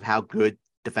because of how good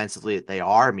defensively they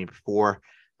are. I mean, before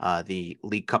the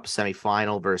League Cup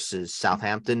semifinal versus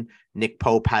Southampton, Nick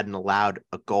Pope hadn't allowed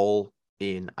a goal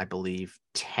in, I believe,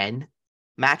 10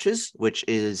 matches, which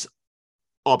is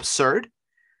absurd.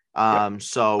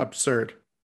 So absurd.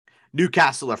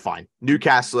 Newcastle are fine.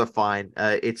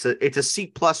 It's a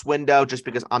C+ window just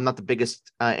because I'm not the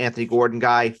biggest Anthony Gordon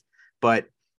guy, but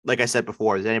like I said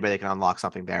before, is anybody that can unlock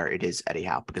something there, it is Eddie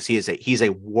Howe because he's a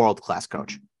world-class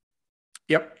coach.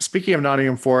 Yep. Speaking of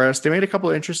Nottingham Forest, they made a couple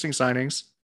of interesting signings.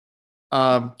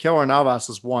 Keylor Navas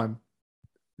is one.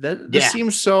 This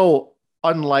seems so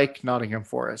unlike Nottingham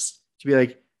Forest to be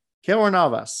like, Keylor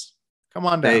Navas, come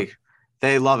on down.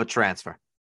 They love a transfer.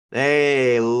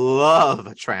 They love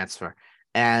a transfer.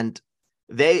 And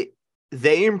they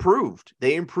improved.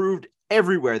 They improved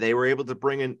everywhere. They were able to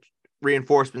bring in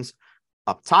reinforcements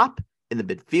up top, in the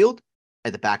midfield,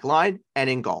 at the back line, and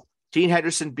in goal. Dean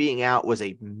Henderson being out was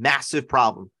a massive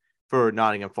problem for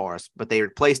Nottingham Forest, but they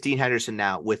replaced Dean Henderson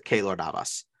now with Keylor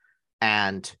Navas.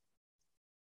 And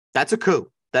that's a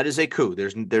coup. That is a coup.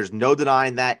 There's no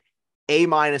denying that. A-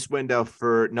 window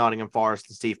for Nottingham Forest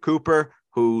and Steve Cooper,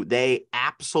 who they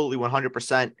absolutely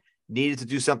 100% needed to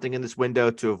do something in this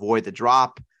window to avoid the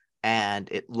drop. And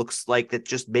it looks like that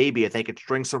just maybe if they could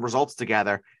string some results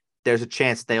together, there's a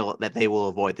chance that they will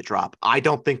avoid the drop. I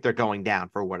don't think they're going down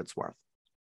for what it's worth.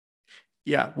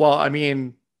 Yeah. Well, I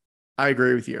mean, I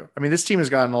agree with you. I mean, this team has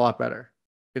gotten a lot better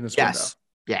in this window.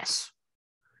 Yes.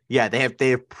 Yeah, they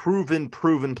have proven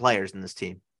players in this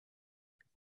team.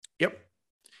 Yep.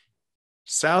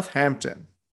 Southampton.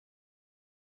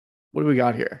 What do we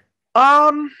got here?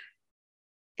 An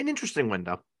interesting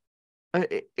window.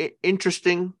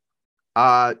 Interesting.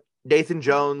 Nathan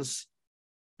Jones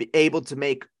be able to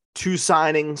make 2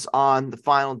 signings on the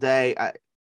final day.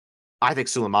 I think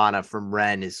Sulemana from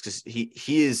Rennes is just he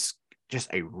is just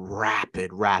a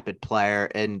rapid player,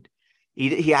 and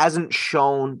he hasn't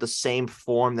shown the same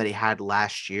form that he had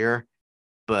last year,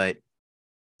 but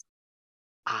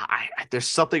there's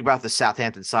something about the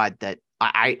Southampton side that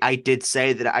I did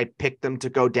say that I picked them to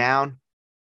go down.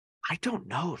 I don't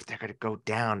know if they're going to go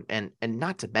down, and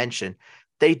not to mention,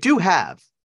 they do have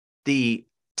the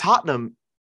Tottenham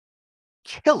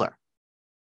killer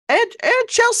and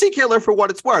Chelsea killer for what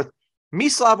it's worth.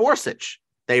 Mislav Orsic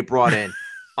they brought in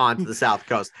onto the South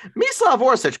Coast. Mislav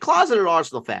Orsic, closeted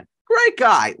Arsenal fan, great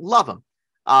guy, love him.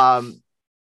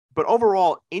 But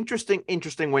overall, interesting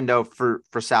window for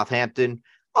Southampton.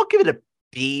 I'll give it a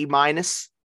B minus.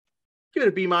 Give it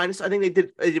a B minus. I think they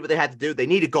did what they had to do. They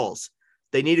needed goals.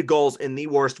 They needed goals in the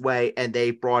worst way, and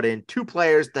they brought in two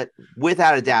players that,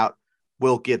 without a doubt,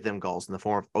 will give them goals in the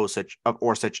form of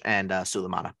Orsic and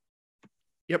Sulemana.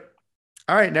 Yep.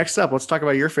 All right, next up, let's talk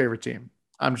about your favorite team.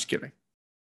 I'm just kidding.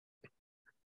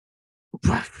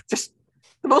 Just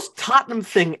the most Tottenham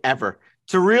thing ever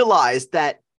to realize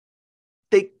that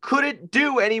they couldn't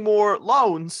do any more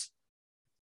loans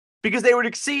because they would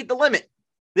exceed the limit.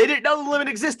 They didn't know the limit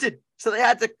existed, so they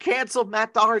had to cancel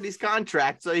Matt Doherty's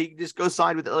contract so he could just go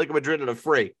sign with Atletico Madrid at a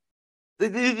free.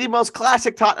 The most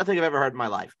classic Tottenham thing I've ever heard in my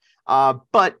life.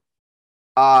 But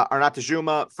Arnauto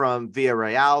Juma from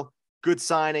Villarreal, good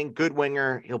signing, good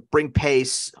winger. He'll bring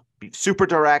pace, be super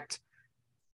direct.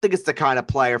 I think it's the kind of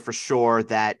player for sure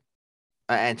that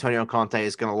Antonio Conte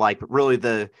is going to like. But really,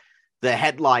 the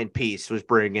headline piece was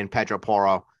bringing in Pedro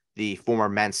Porro, the former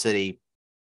Man City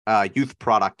youth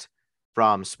product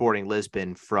from Sporting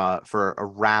Lisbon for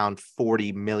around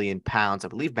 £40 million. I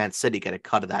believe Man City get a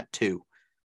cut of that too,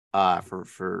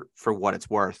 for what it's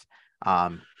worth.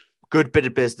 Good bit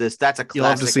of business. That's a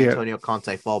classic Antonio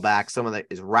Conte fallback. Someone that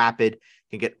is rapid,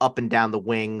 can get up and down the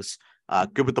wings,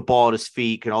 good with the ball at his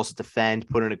feet, can also defend,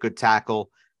 put in a good tackle.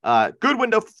 Good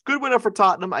window for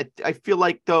Tottenham. I feel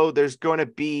like, though, there's going to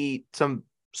be some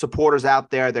supporters out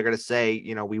there. They're going to say,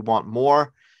 we want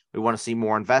more. We want to see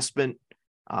more investment.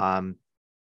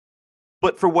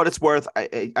 But for what it's worth,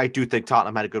 I do think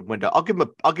Tottenham had a good window. I'll give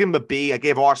them a B. I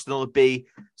gave Arsenal a B,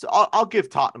 so I'll give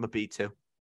Tottenham a B too.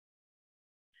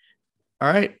 All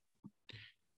right.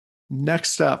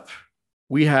 Next up,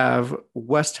 we have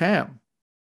West Ham.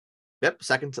 Yep,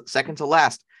 second to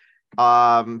last.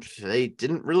 They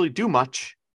didn't really do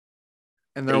much,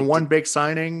 and their one big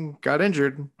signing got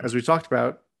injured, as we talked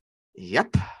about.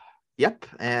 Yep,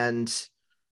 and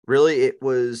really, it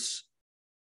was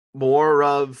more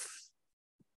of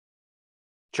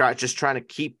trying to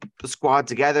keep the squad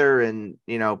together. And,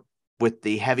 with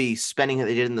the heavy spending that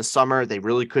they did in the summer, they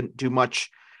really couldn't do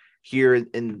much here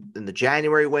in the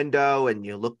January window. And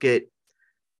you look at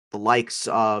the likes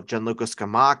of Gianluca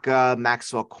Scamacca,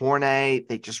 Maxwell Cornet,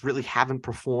 they just really haven't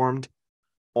performed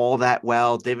all that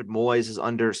well. David Moyes is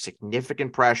under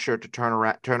significant pressure to turn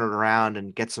it around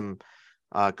and get some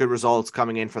good results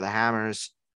coming in for the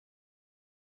Hammers.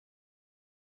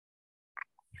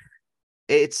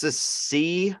 It's a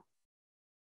C,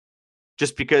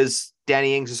 just because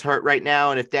Danny Ings is hurt right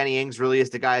now, and if Danny Ings really is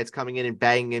the guy that's coming in and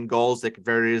banging in goals, that could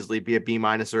very easily be a B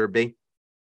minus or a B.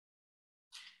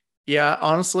 Yeah,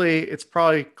 honestly, it's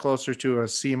probably closer to a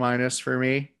C minus for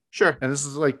me. Sure. And this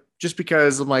is just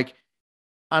because I'm like,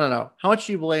 I don't know, how much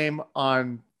do you blame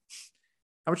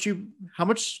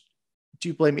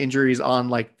injuries on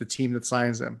the team that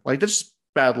signs them? That's just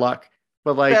bad luck.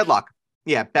 But bad luck.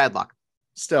 Yeah, bad luck.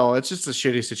 Still, it's just a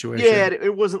shitty situation. Yeah,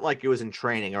 it wasn't like it was in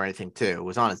training or anything too. It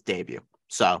was on his debut.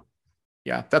 So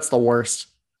yeah, that's the worst.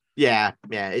 Yeah,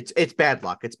 it's bad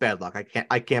luck. It's bad luck.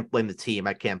 I can't blame the team.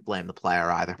 I can't blame the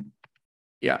player either.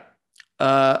 Yeah.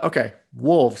 Okay.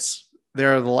 Wolves.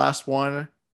 They're the last one,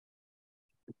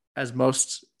 as in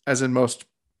most,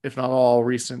 if not all,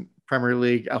 recent Premier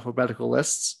League alphabetical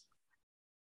lists.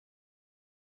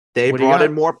 They brought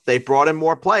in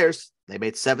more players. They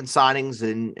made 7 signings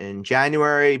in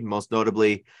January, most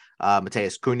notably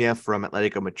Mateus Cunha from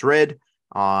Atletico Madrid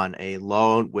on a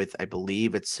loan with, I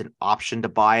believe it's an option to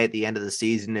buy at the end of the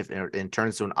season if it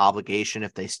turns to an obligation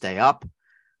if they stay up.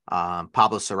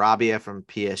 Pablo Sarabia from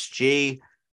PSG.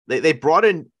 They brought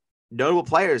in notable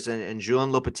players, and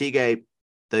Julian Lopetegui,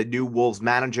 the new Wolves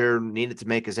manager, needed to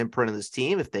make his imprint on this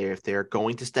team if they're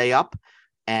going to stay up,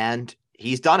 and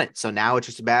he's done it. So now it's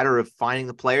just a matter of finding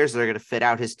the players that are going to fit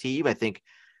out his team. I think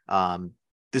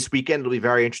this weekend it'll be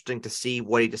very interesting to see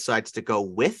what he decides to go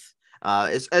with.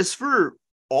 As for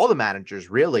all the managers,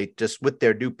 really, just with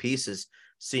their new pieces,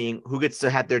 seeing who gets to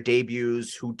have their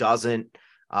debuts, who doesn't,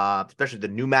 especially the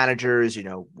new managers,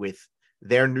 with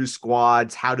their new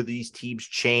squads. How do these teams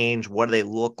change? What do they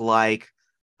look like?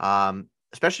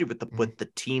 Especially with the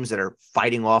teams that are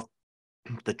fighting off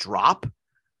the drop.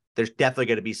 There's definitely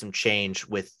going to be some change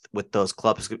with those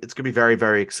clubs. It's going to be very,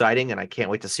 very exciting, and I can't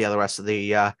wait to see how the rest of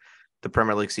the the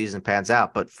Premier League season pans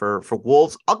out. But for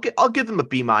Wolves, I'll give them a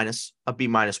B minus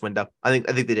window. I think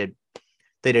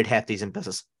they did half decent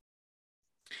business.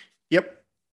 Yep.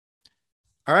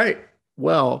 All right.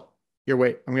 Well, here,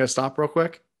 wait. I'm going to stop real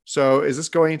quick. So, is this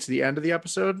going to the end of the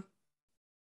episode,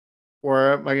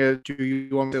 or am I going to do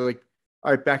you want me to like?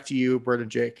 All right, back to you, Bert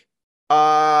and Jake.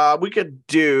 We could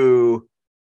do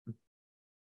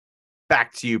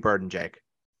back to you, Bird and Jake.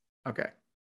 Okay.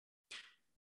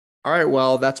 All right.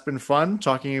 Well, that's been fun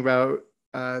talking about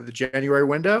the January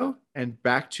window, and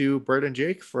back to Bert and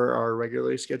Jake for our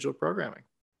regularly scheduled programming.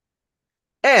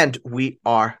 And we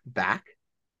are back.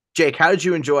 Jake, how did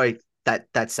you enjoy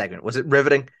that segment? Was it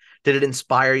riveting? Did it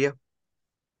inspire you?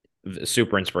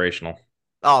 Super inspirational.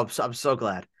 Oh, I'm so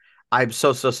glad. I'm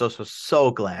so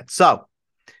glad. So,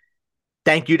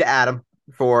 thank you to Adam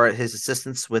for his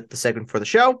assistance with the segment for the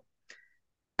show.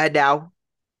 And now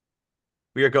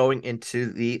we are going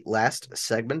into the last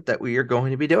segment that we are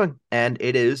going to be doing, and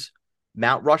it is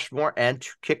Mount Rushmore. And to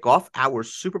kick off our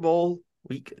Super Bowl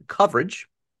week coverage,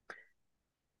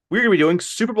 we're going to be doing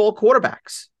Super Bowl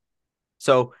quarterbacks.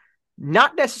 So it's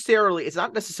not necessarily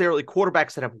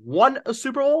quarterbacks that have won a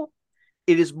Super Bowl.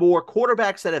 It is more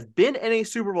quarterbacks that have been in a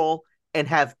Super Bowl and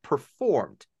have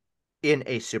performed in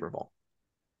a Super Bowl.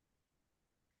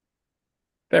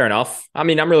 Fair enough. I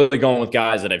mean, I'm really going with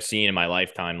guys that I've seen in my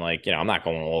lifetime. Like, I'm not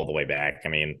going all the way back. I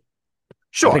mean,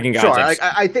 sure.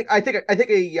 I think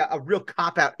a real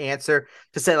cop out answer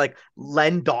to say like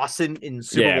Len Dawson in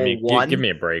Super Bowl one. Give me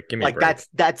a break. Give me a break.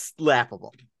 That's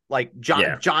laughable. Like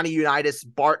Johnny Unitas,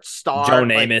 Bart Starr, Joe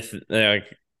Namath,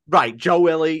 right? Joe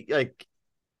Willie. Like,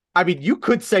 I mean, you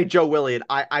could say Joe Willie, and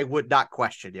I would not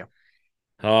question you.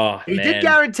 Oh, he did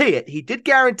guarantee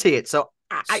it. So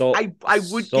I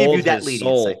would give you that leniency.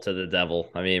 Soul to the devil.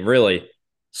 I mean, really,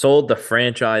 sold the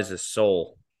franchise's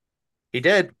soul. He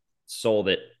did. Sold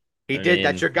it. He did.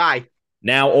 That's your guy.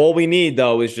 Now all we need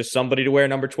though is just somebody to wear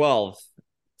number 12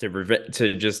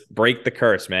 to just break the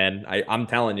curse, man. I'm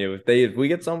telling you, if we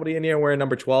get somebody in here wearing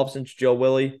number 12 since Joe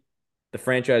Willie, the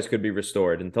franchise could be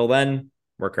restored. Until then,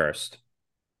 we're cursed.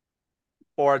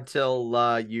 Or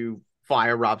until you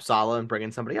fire Rob Saleh and bring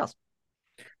in somebody else.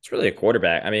 It's really a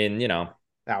quarterback. I mean, No,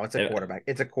 it's a quarterback.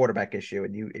 It's a quarterback issue,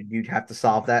 and you'd have to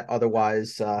solve that.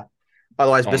 Otherwise,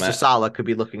 Mr. Saleh could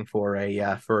be looking for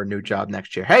a new job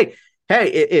next year. Hey,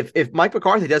 if Mike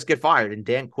McCarthy does get fired and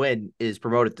Dan Quinn is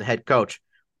promoted to head coach,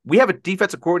 we have a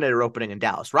defensive coordinator opening in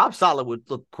Dallas. Rob Saleh would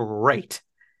look great.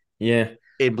 Yeah,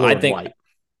 in blue and white.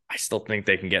 I still think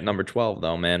they can get number 12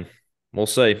 though, man. We'll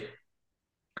see.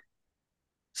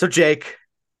 So Jake,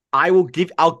 I'll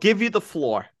give you the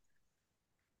floor.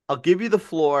 I'll give you the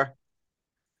floor.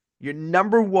 Your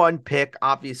number one pick,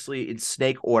 obviously in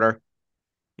snake order.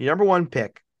 Your number one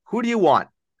pick. Who do you want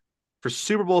for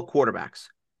Super Bowl quarterbacks?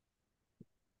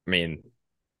 I mean,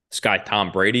 this guy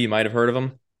Tom Brady, you might have heard of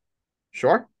him.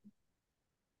 Sure.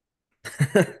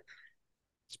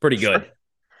 It's pretty good. Sure.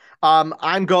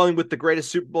 I'm going with the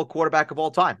greatest Super Bowl quarterback of all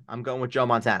time. I'm going with Joe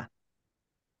Montana.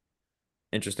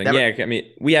 Interesting. I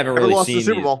mean, we haven't really lost seen the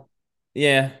Super Bowl.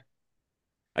 Yeah.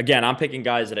 Again, I'm picking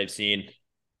guys that I've seen.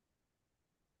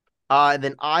 And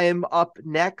then I am up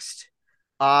next.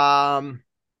 So I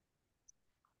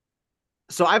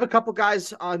have a couple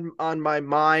guys on my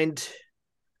mind.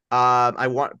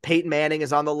 Peyton Manning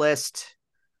is on the list.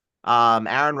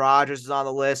 Aaron Rodgers is on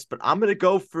the list, but I'm going to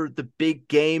go for the big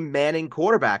game Manning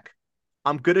quarterback.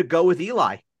 I'm going to go with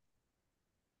Eli.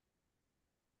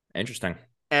 Interesting.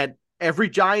 And every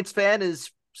Giants fan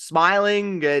is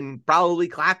smiling and probably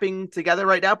clapping together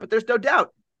right now, but there's no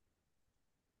doubt.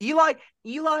 Eli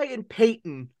and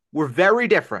Peyton were very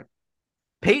different.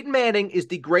 Peyton Manning is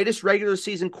the greatest regular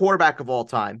season quarterback of all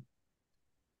time,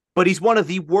 but he's one of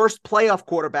the worst playoff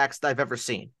quarterbacks that I've ever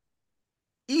seen.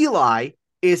 Eli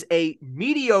is a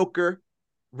mediocre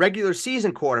regular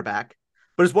season quarterback,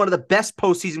 but is one of the best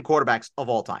postseason quarterbacks of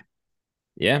all time.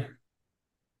 Yeah.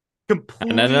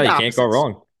 Complete No, you can't go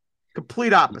wrong.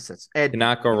 Complete opposites. And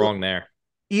cannot go wrong there.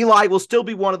 Eli will still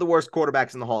be one of the worst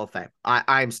quarterbacks in the Hall of Fame.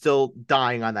 I'm still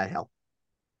dying on that hill.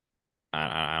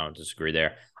 I don't disagree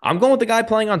there. I'm going with the guy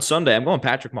playing on Sunday. I'm going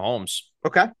Patrick Mahomes.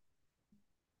 Okay.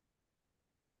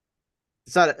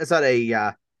 It's not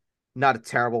a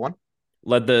terrible one.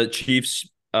 Led the Chiefs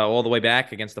all the way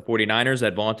back against the 49ers,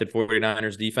 that vaunted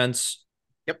 49ers defense.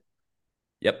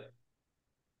 Yep.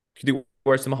 Could do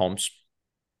worse than Mahomes.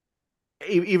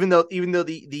 Even though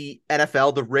the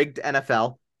NFL, the rigged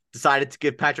NFL, decided to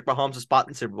give Patrick Mahomes a spot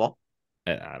in the Super Bowl.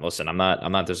 Listen, I'm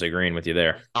not disagreeing with you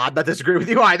there. I'm not disagreeing with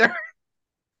you either.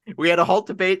 We had a whole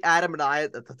debate, Adam and I,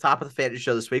 at the top of the fantasy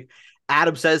show this week.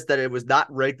 Adam says that it was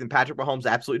not rigged and Patrick Mahomes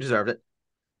absolutely deserved it.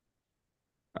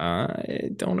 I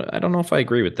don't know if I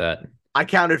agree with that. I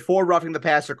counted 4 roughing the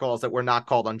passer calls that were not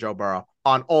called on Joe Burrow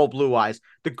on all Blue Eyes.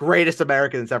 The greatest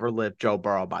American that's ever lived, Joe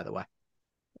Burrow, by the way.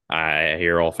 I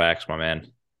hear all facts, my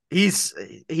man. He's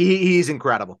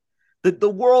incredible. The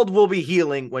world will be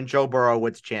healing when Joe Burrow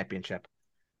wins a championship.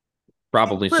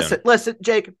 Probably soon. Listen,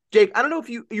 Jake, I don't know if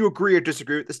you agree or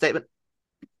disagree with the statement.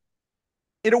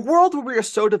 In a world where we are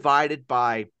so divided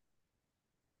by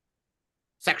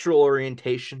sexual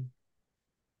orientation,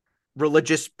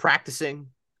 religious practicing,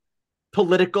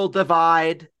 political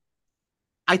divide,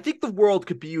 I think the world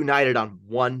could be united on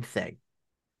one thing.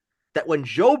 That when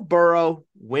Joe Burrow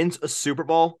wins a Super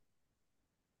Bowl,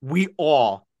 we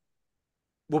all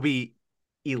will be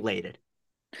elated.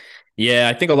 Yeah,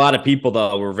 I think a lot of people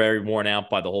though were very worn out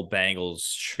by the whole Bengals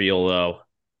spiel though.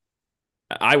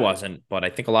 I wasn't, but I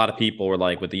think a lot of people were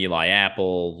like with Eli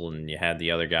Apple, and you had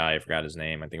the other guy, I forgot his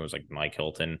name. I think it was like Mike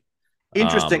Hilton.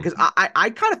 Interesting, because I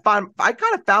kind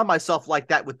of found myself like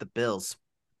that with the Bills.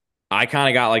 I kind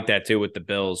of got like that too with the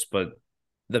Bills, but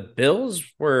the Bills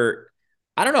were,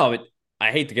 I don't know.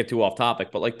 I hate to get too off topic,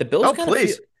 but like the Bills Oh, kind of feel,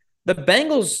 please. the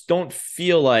Bengals don't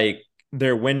feel like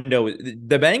their window.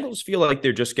 The Bengals feel like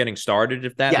they're just getting started,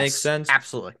 if that Yes, makes sense.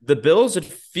 absolutely. The Bills, it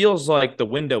feels like the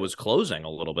window is closing a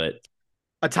little bit.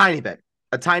 A tiny bit.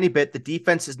 A tiny bit. The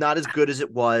defense is not as good as it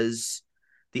was.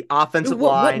 The offensive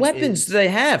What line weapons is do they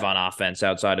have on offense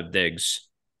outside of Diggs?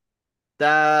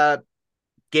 the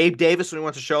Gabe Davis when he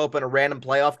wants to show up in a random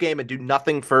playoff game and do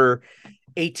nothing for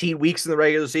 18 weeks in the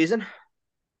regular season.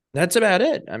 That's about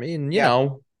it. I mean, you Yeah.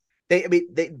 know,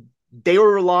 They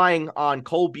were relying on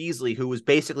Cole Beasley, who was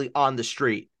basically on the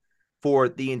street for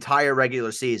the entire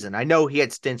regular season. I know he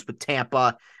had stints with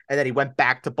Tampa and then he went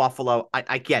back to Buffalo.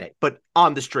 I get it, but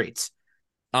on the streets.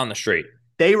 on the street.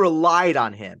 They relied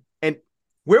on him. And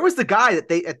where was the guy that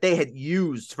they had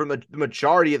used for the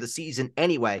majority of the season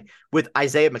anyway with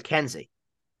Isaiah McKenzie?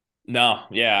 No,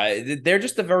 yeah, they're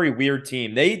just a very weird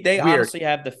team. They Weird. honestly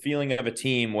have the feeling of a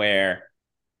team where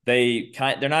they're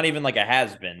not even like a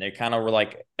has been. They kind of were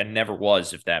like a never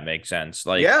was, if that makes sense.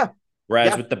 Like, Yeah.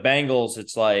 whereas Yeah. with the Bengals,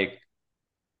 it's like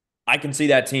I can see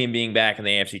that team being back in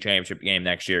the AFC Championship game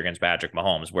next year against Patrick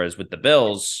Mahomes. Whereas with the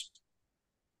Bills,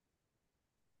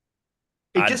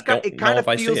 It I just don't it know kind of if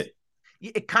I feels see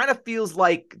it. it kind of feels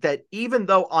like that even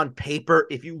though on paper,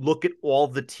 if you look at all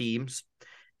the teams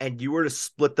and you were to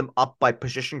split them up by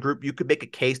position group, you could make a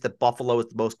case that Buffalo is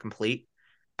the most complete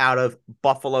out of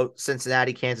Buffalo,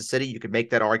 Cincinnati, Kansas City. You could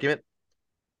make that argument.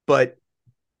 But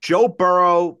Joe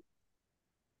Burrow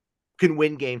can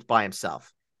win games by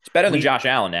himself. It's better than Josh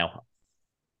Allen now.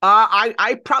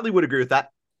 I probably would agree with that.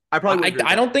 I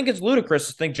don't think it's ludicrous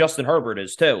to think Justin Herbert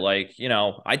is too. Like, you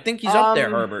know, I think he's up there,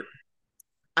 Herbert.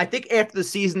 I think after the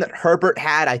season that Herbert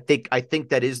had, I think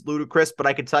that is ludicrous. But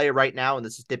I can tell you right now, and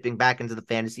this is dipping back into the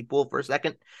fantasy pool for a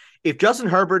second. If Justin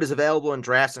Herbert is available in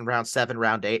drafts in round 7,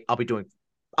 round 8, I'll be doing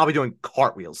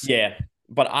cartwheels. Yeah.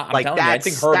 But I'm Like, telling you, I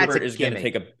think that's Herbert a is going to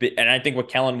gimme. take a bit, and I think with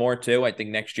Kellen Moore too. I think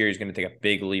next year he's going to take a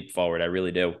big leap forward. I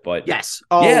really do. But Yes.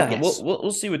 Oh, yeah, yes.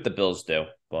 we'll see what the Bills do.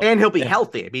 But, And he'll be yeah.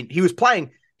 healthy. I mean, he was playing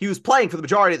for the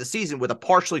majority of the season with a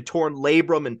partially torn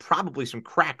labrum and probably some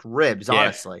cracked ribs. Yeah.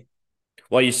 Honestly.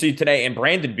 Well, you see today, and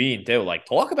Brandon Beane too. Like,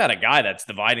 talk about a guy that's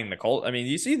dividing the Colt. I mean,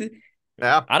 you see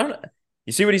Yeah. I don't know.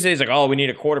 You see what he says? Like, oh, we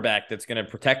need a quarterback that's going to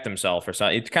protect himself or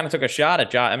something. He kind of took a shot at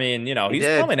Josh. I mean, you know, He he's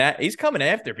did. he's coming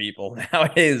after people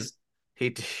nowadays.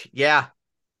 Yeah.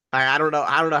 I don't know.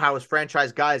 I don't know how his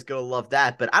franchise guy is going to love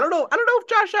that, but I don't know. I don't know if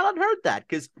Josh Allen heard that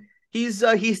because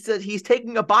he's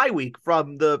taking a bye week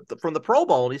from the Pro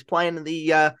Bowl and he's playing in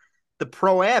the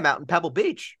Pro Am out in Pebble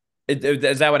Beach.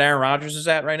 Is that what Aaron Rodgers is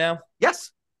at right now?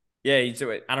 Yes. Yeah, I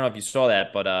don't know if you saw that,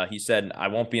 but he said, I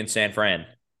won't be in San Fran.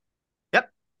 Yep.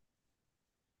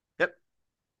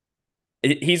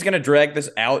 He's going to drag this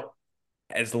out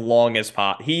as long as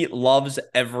possible. He loves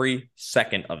every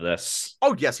second of this.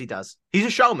 Oh yes, he does. He's a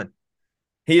showman.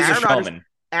 He's a Aaron Rodgers- showman.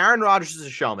 Aaron Rodgers is a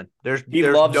showman. There's He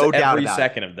there's loves no doubt every about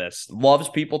second of this. Loves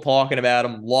people talking about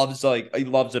him. He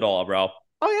loves it all, bro. it.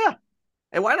 Oh yeah.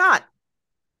 And why not?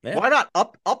 Yeah. Why not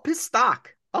up his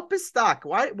stock? Up his stock.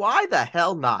 Why the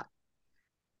hell not?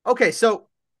 Okay, so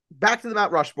back to the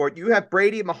Mount Rushmore. You have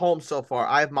Brady and Mahomes so far.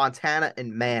 I have Montana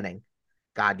and Manning.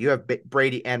 God, you have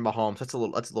Brady and Mahomes. That's a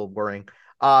little worrying.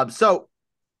 So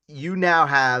you now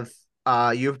have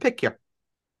you have a pick here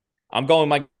I'm going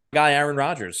with my guy Aaron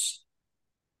Rodgers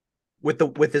with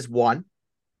his one.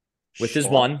 with his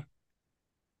Sure. one.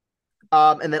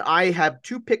 And then I have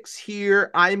 2 picks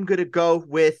here. I'm gonna go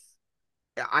with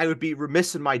I would be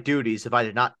remiss in my duties if I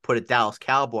did not put a Dallas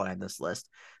Cowboy on this list.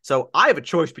 So I have a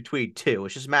choice between two.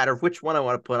 It's just a matter of which one I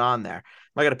want to put on there. Am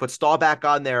I going to put Staubach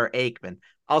on there or Aikman?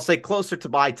 I'll say closer to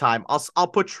my time. I'll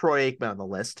put Troy Aikman on the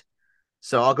list.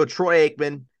 So I'll go Troy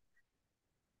Aikman.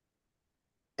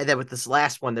 And then with this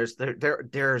last one, there's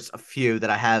a few that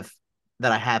I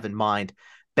have in mind.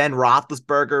 Ben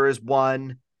Roethlisberger is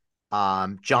one.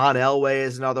 John Elway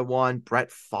is another one.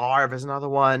 Brett Favre is another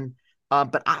one.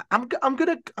 But I'm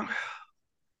gonna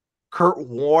Kurt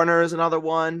Warner is another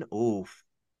one. Oof.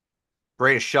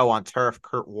 Greatest show on turf,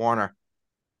 Kurt Warner.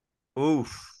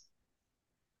 Oof.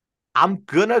 I'm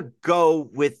gonna go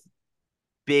with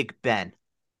Big Ben.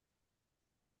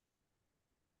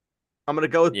 I'm gonna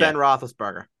go with Yeah. Ben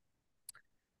Roethlisberger.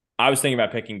 I was thinking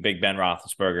about picking Big Ben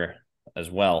Roethlisberger as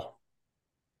well.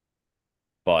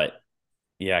 But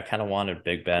yeah, I kind of wanted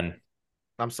Big Ben.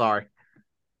 I'm sorry.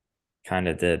 Kind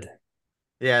of did.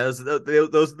 Yeah, those are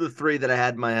the three that I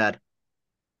had in my head.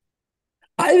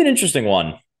 I have an interesting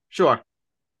one. Sure.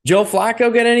 Joe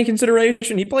Flacco get any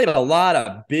consideration? He played a lot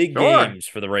of big Sure. games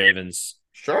for the Ravens.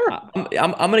 Sure. I'm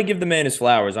going to give the man his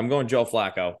flowers. I'm going Joe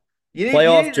Flacco. You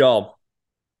Playoff Joe.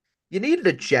 You needed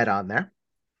a Jet on there.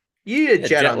 You need a Yeah,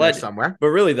 Jet on there legend. somewhere. But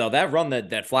really, though, that run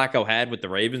that Flacco had with the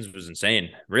Ravens was insane.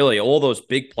 Really, all those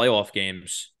big playoff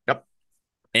games. Yep.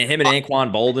 And him and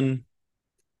Anquan Bolden.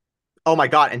 Oh my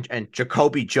God. And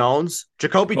Jacoby Jones.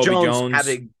 Jacoby Jones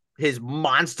having his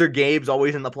monster games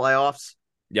always in the playoffs.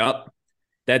 Yep.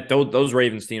 Those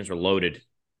Ravens teams were loaded.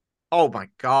 Oh my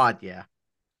God, yeah.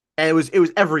 And it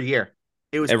was every year.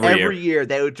 It was every year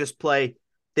they would just play.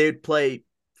 They would play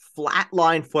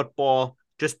flatline football,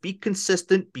 just be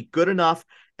consistent, be good enough,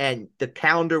 and the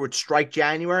calendar would strike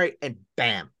January, and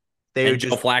bam,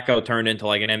 Joe Flacco turned into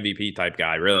like an MVP type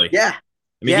guy. Really, yeah.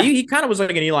 I mean, he kind of was like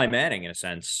an Eli Manning in a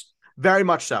sense. Very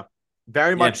much so,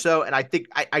 very much so. And I think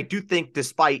I do think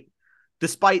despite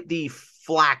the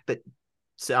flack that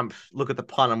look at the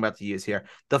pun I'm about to use here,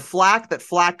 the flack that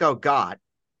Flacco got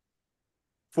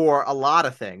for a lot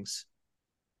of things,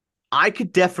 I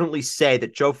could definitely say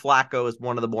that Joe Flacco is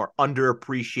one of the more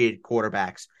underappreciated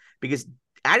quarterbacks because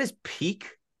at his peak,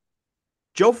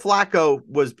 Joe Flacco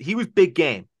was big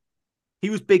game.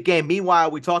 He was big game. Meanwhile,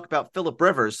 we talk about Phillip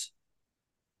Rivers.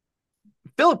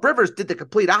 Phillip Rivers did the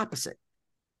complete opposite.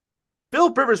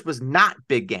 Phillip Rivers was not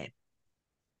big game.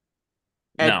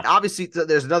 And obviously,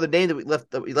 there's another name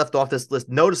that we left off this list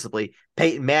noticeably.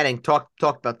 Peyton Manning talked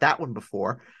about that one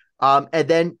before. And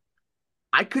then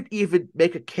I could even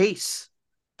make a case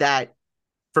that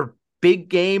for big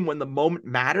game when the moment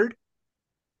mattered,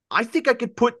 I think I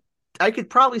could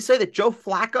probably say that Joe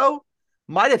Flacco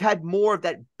might have had more of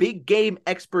that big game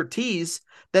expertise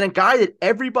than a guy that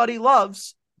everybody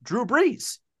loves, Drew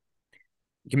Brees.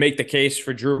 You can make the case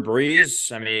for Drew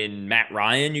Brees. I mean, Matt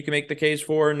Ryan, you can make the case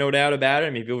for, no doubt about it. I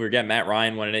mean, people forget Matt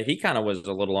Ryan won it. He kind of was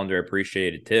a little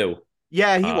underappreciated too.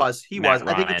 Yeah, he was. He was. Ryan.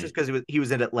 I think it's just because he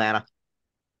was in Atlanta.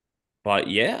 But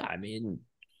yeah, I mean,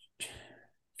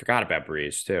 forgot about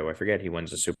Brees too. I forget he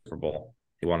wins a Super Bowl.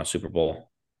 He won a Super Bowl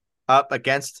up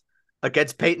against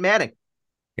Peyton Manning.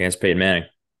 Against Peyton Manning.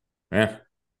 Yeah.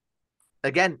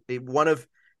 Again, one of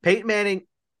Peyton Manning.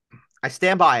 I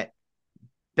stand by it.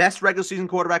 Best regular season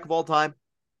quarterback of all time.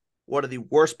 One of the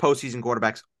worst postseason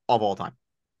quarterbacks of all time.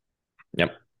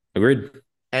 Yep. Agreed.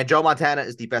 And Joe Montana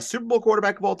is the best Super Bowl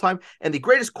quarterback of all time. And the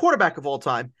greatest quarterback of all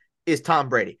time is Tom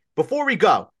Brady. Before we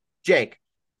go, Jake,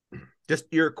 just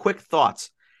your quick thoughts.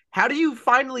 How do you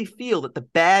finally feel that the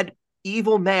bad,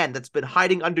 evil man that's been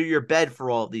hiding under your bed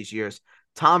for all of these years,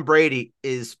 Tom Brady,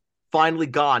 is finally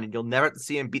gone and you'll never have to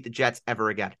see him beat the Jets ever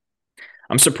again?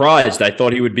 I'm surprised. I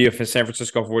thought he would be a San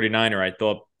Francisco 49er. I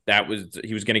thought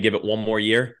he was going to give it one more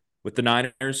year with the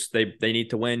Niners. They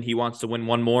need to win. He wants to win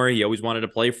one more. He always wanted to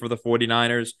play for the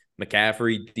 49ers.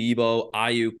 McCaffrey, Debo,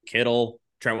 Ayuk, Kittle,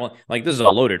 Trent. Like, this is a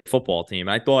loaded football team.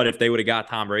 I thought if they would have got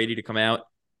Tom Brady to come out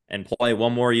and play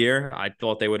one more year, I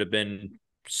thought they would have been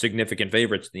significant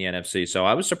favorites in the NFC. So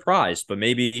I was surprised, but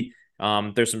maybe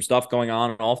there's some stuff going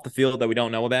on off the field that we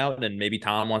don't know about, and maybe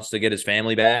Tom wants to get his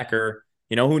family back, or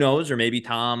who knows, or maybe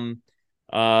Tom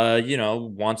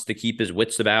wants to keep his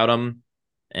wits about him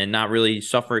and not really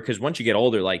suffer, because once you get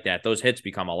older like that, those hits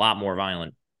become a lot more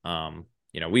violent.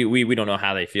 We don't know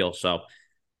how they feel. So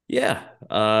yeah,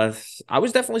 I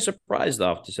was definitely surprised,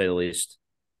 though, to say the least.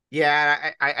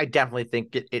 Yeah, I definitely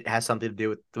think it has something to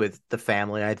do with the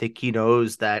family. I think he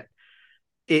knows that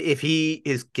if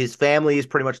his family is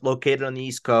pretty much located on the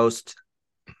East Coast,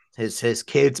 his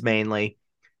kids mainly,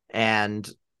 and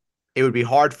it would be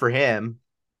hard for him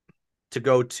to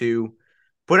go to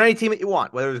put any team that you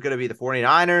want, whether it's going to be the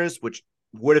 49ers, which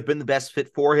would have been the best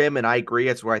fit for him, and I agree.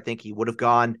 That's where I think he would have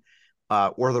gone.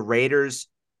 Or the Raiders.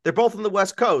 They're both on the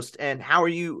West Coast, and how are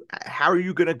you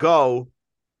going to go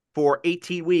for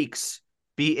 18 weeks,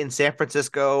 be in San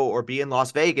Francisco or be in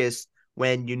Las Vegas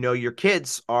when you know your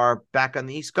kids are back on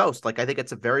the East Coast? Like, I think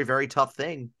it's a very, very tough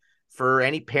thing for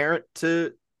any parent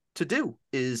to do,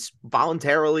 is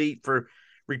voluntarily, for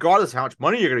regardless of how much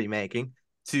money you're going to be making,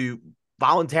 to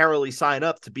voluntarily sign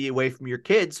up to be away from your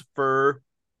kids for.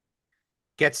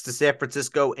 Gets to San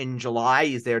Francisco in July.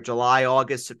 He's there July,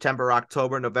 August, September,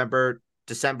 October, November,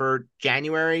 December,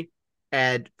 January.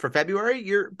 And for February,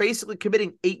 you're basically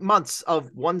committing 8 months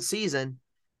of one season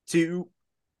to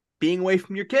being away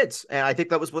from your kids. And I think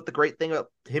that was what the great thing about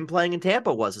him playing in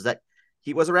Tampa was, is that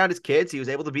he was around his kids. He was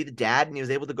able to be the dad, and he was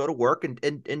able to go to work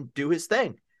and do his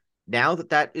thing. Now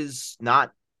that is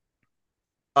not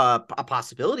a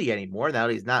possibility anymore, now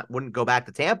that wouldn't go back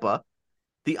to Tampa,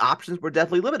 the options were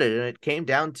definitely limited. And it came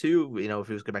down to, if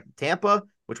he was going back to Tampa,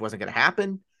 which wasn't going to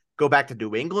happen, go back to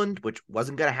New England, which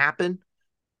wasn't going to happen.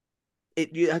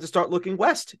 You had to start looking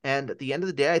west. And at the end of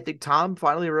the day, I think Tom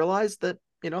finally realized that,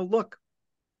 look,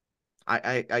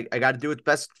 I got to do what's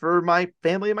best for my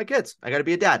family and my kids. I got to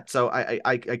be a dad. So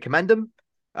I commend him.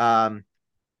 Man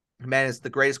is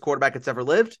the greatest quarterback that's ever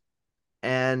lived.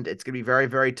 And it's going to be very,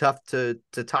 very tough to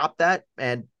top that.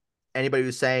 And anybody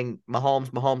who's saying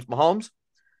Mahomes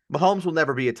will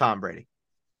never be a Tom Brady.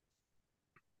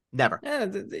 Never. Yeah,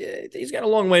 he's got a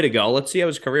long way to go. Let's see how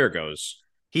his career goes.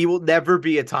 He will never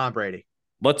be a Tom Brady.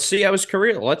 Let's see how this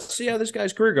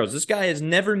guy's career goes. This guy has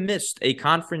never missed a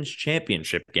conference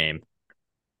championship game.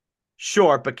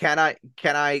 Sure, but can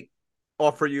I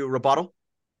offer you a rebuttal?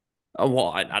 Oh,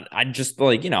 well, I just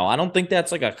I don't think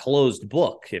that's like a closed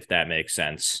book, if that makes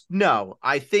sense. No,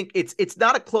 I think it's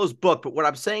not a closed book, but what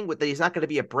I'm saying with that, he's not going to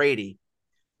be a Brady.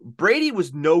 Brady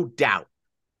was no doubt,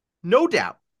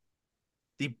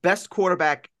 the best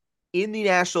quarterback in the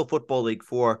National Football League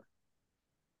for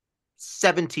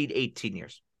 17, 18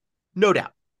 years. No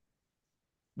doubt.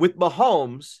 With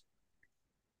Mahomes,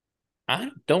 I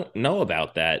don't know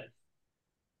about that.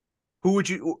 Who would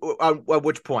you, at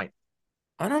which point?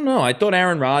 I don't know. I thought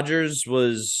Aaron Rodgers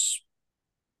was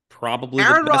probably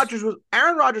Aaron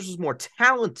Rodgers was more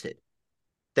talented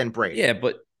than Brady. Yeah,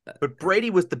 but Brady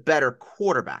was the better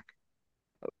quarterback.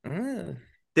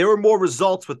 There were more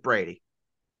results with Brady.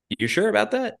 You sure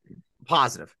about that?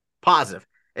 Positive.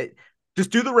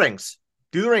 Just do the rings.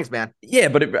 Do the rings, man. Yeah,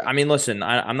 but listen,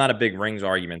 I'm not a big rings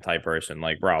argument type person.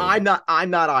 Like, bro, I'm not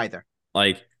either.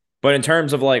 Like, but in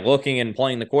terms of like looking and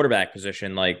playing the quarterback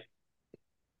position, like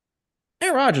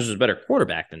Aaron Rodgers is a better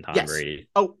quarterback than Tom Brady.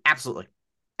 Oh, absolutely.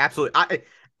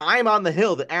 I'm on the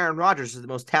hill that Aaron Rodgers is the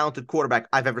most talented quarterback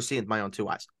I've ever seen with my own two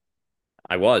eyes.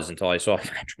 I was, until I saw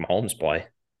Patrick Mahomes play.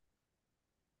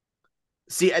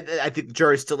 See, I think the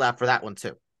jury's still out for that one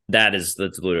too. That's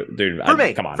dude.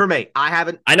 Come on. For me,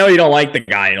 I know you don't like the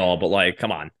guy and all, but like,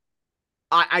 come on.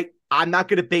 I'm not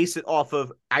going to base it off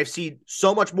of. I've seen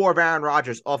so much more of Aaron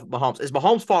Rodgers off of Mahomes. Is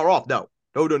Mahomes far off? No.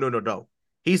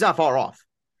 He's not far off.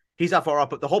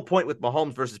 But the whole point with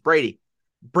Mahomes versus Brady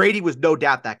was no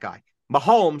doubt that guy.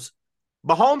 Mahomes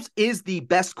is the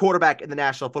best quarterback in the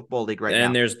National Football League right now.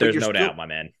 And there's no doubt, my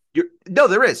man. No,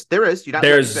 there is. There's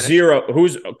zero.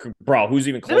 Who's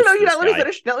even close? No.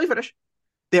 Let me finish.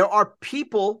 There are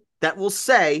people that will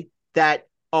say that,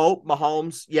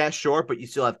 Mahomes, yeah, sure, but you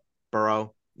still have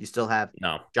Burrow, you still have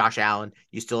Josh Allen,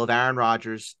 you still have Aaron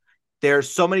Rodgers. There's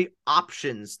so many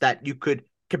options that you could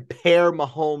compare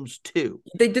Mahomes to.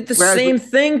 They did the same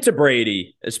thing to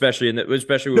Brady, especially with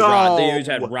Rodgers.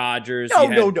 You had Rodgers, you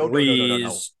had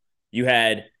Brees, you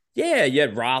had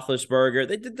Roethlisberger.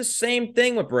 They did the same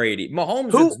thing with Brady.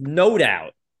 Mahomes is no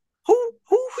doubt. Who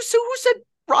said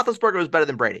Roethlisberger was better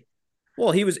than Brady?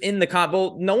 Well, he was in the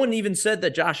combo. No one even said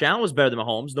that Josh Allen was better than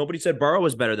Mahomes. Nobody said Burrow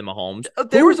was better than Mahomes.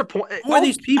 There was a point. Who are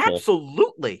these people?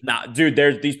 Absolutely. Nah,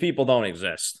 dude, these people don't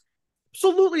exist.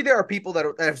 Absolutely, there are people that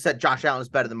have said Josh Allen is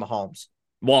better than Mahomes.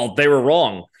 Well, they were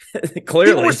wrong.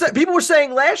 Clearly. People were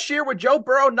saying last year when Joe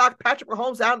Burrow knocked Patrick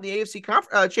Mahomes out in the AFC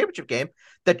Championship game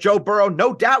that Joe Burrow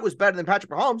no doubt was better than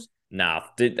Patrick Mahomes. No.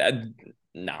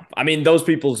 I mean, those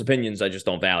people's opinions, I just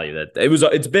don't value that.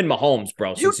 It's been Mahomes,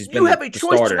 bro, since he's been the starter. You have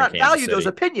a choice to not value those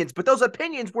opinions, but those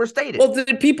opinions were stated. Well,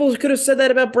 people could have said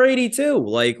that about Brady too.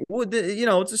 Like,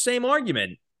 it's the same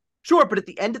argument. Sure, but at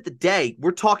the end of the day,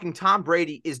 we're talking Tom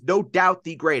Brady is no doubt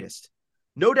the greatest.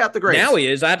 No doubt the greatest. Now he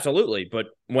is, absolutely. But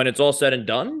when it's all said and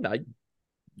done, I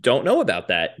don't know about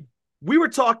that. We were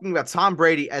talking about Tom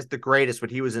Brady as the greatest when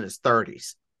he was in his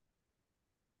 30s.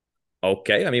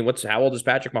 Okay. I mean, how old is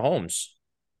Patrick Mahomes?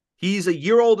 He's a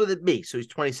year older than me, so he's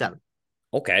 27.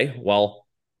 Okay, well,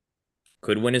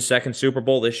 could win his second Super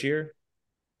Bowl this year.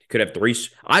 He could have three.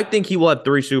 I think he will have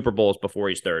three Super Bowls before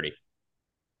he's 30.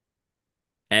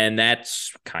 And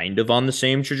that's kind of on the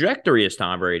same trajectory as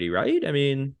Tom Brady, right? I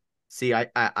mean, See,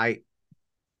 I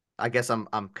guess I'm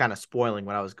kind of spoiling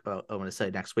what I was going to say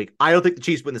next week. I don't think the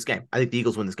Chiefs win this game. I think the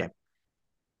Eagles win this game.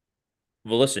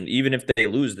 well, listen, even if they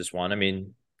lose this one, I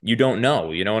mean, you don't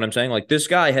know. You know what I'm saying? Like, this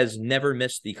guy has never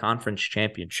missed the conference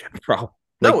championship, bro.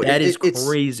 Like, No, that is it's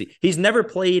crazy. He's never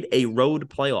played a road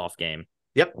playoff game.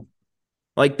 yep.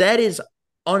 Like, that is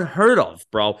unheard of,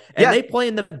 bro. And Yeah. they play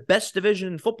in the best division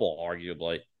in football,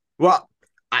 arguably. Well,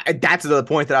 that's another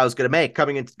point that I was going to make.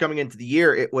 Coming into the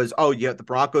year, it was, oh, you have the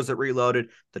Broncos that reloaded.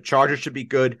 The Chargers should be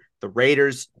good. The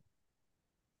Raiders.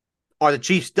 Are the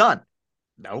Chiefs done?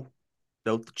 No.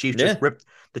 The Chiefs Yeah.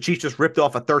 just ripped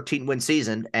off a 13-win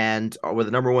season and with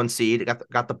the number one seed,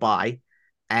 got the bye,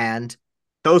 and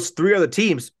those three other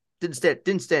teams didn't stand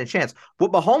a chance.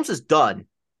 What Mahomes has done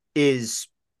is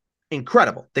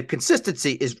incredible. The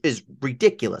consistency is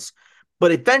ridiculous.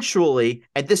 But eventually,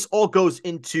 and this all goes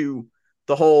into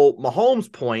the whole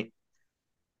Mahomes point,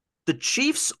 the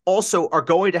Chiefs also are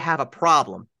going to have a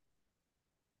problem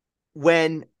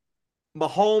when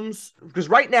Mahomes, because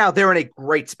right now they're in a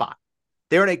great spot.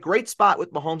 They're in a great spot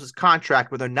with Mahomes'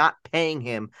 contract where they're not paying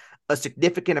him a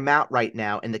significant amount right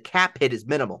now, and the cap hit is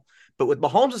minimal. But with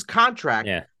Mahomes' contract,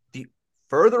 the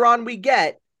further on we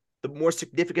get, the more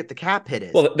significant the cap hit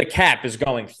is. Well, the cap is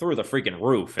going through the freaking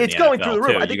roof. It's going through the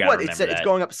roof. Too. I think it's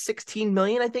going up 16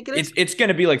 million. I think it is. It's going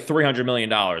to be like $300 million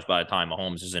by the time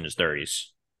Mahomes is in his 30s.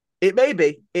 It may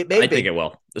be. I think it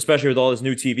will, especially with all this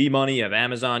new TV money. You have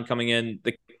Amazon coming in.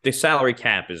 The salary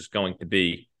cap is going to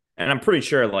be, and I'm pretty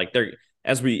sure like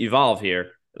as we evolve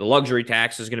here, the luxury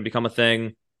tax is going to become a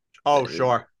thing. Oh,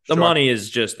 sure. The money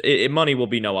is just money will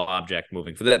be no object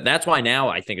moving for that. That's why now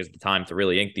I think is the time to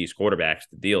really ink these quarterbacks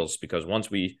the deals, because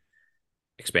once we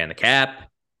expand the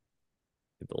cap,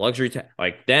 the luxury tax,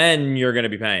 like then you're going to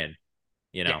be paying.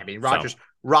 You know, yeah, I mean,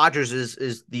 Rodgers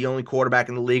is the only quarterback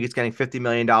in the league that's getting $50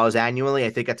 million annually. I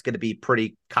think that's going to be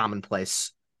pretty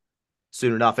commonplace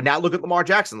soon enough. And now look at Lamar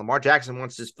Jackson. Lamar Jackson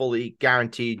wants his fully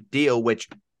guaranteed deal, which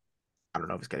I don't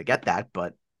know if he's going to get that,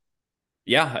 but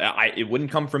yeah, it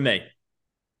wouldn't come from me.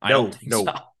 No. You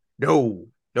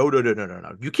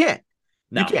can't.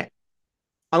 No. You can't.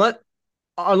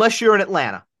 Unless you're in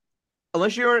Atlanta.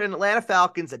 Unless you're an Atlanta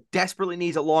Falcons that desperately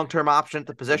needs a long-term option at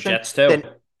the position. Jets too. Then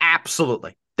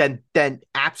absolutely. Then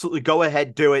absolutely go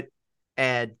ahead, do it,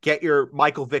 and get your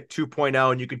Michael Vick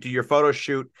 2.0, and you can do your photo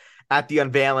shoot at the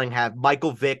unveiling, have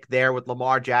Michael Vick there with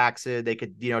Lamar Jackson. They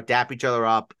could, dap each other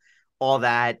up, all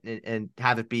that, and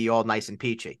have it be all nice and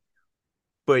peachy.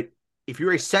 But if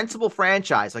you're a sensible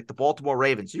franchise like the Baltimore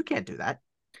Ravens, you can't do that.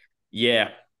 Yeah,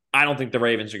 I don't think the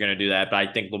Ravens are going to do that, but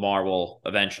I think Lamar will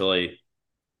eventually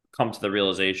come to the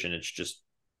realization it's just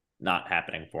not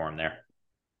happening for him there.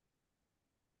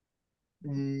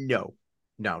 No,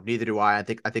 neither do I. I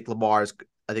think Lamar is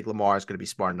going to be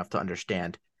smart enough to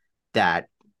understand that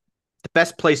the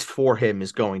best place for him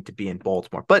is going to be in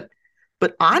Baltimore. But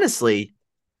honestly,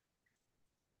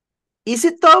 is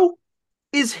it though?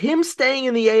 Is him staying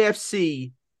in the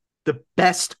AFC the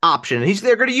best option?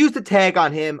 They're going to use the tag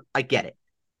on him. I get it.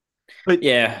 But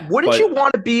yeah, wouldn't you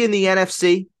want to be in the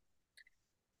NFC?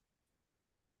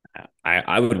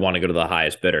 I would want to go to the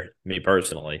highest bidder, me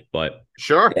personally, but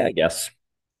sure. Yeah, I guess.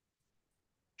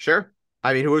 Sure.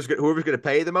 I mean, whoever's going to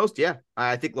pay the most? Yeah.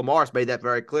 I think Lamar's made that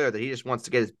very clear that he just wants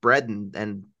to get his bread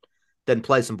and then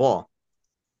play some ball.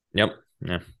 Yep.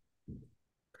 Yeah.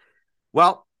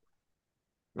 Well,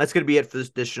 that's going to be it for this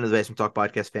edition of the Basement Talk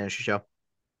Podcast Fantasy Show.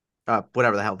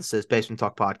 Whatever the hell this is, Basement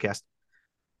Talk Podcast.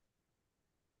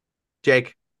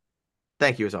 Jake,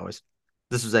 thank you as always.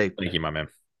 Thank you, my man.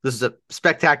 This is a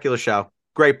spectacular show.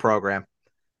 Great program.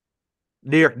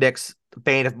 New York Knicks, the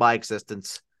bane of my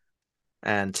existence.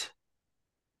 And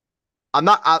I'm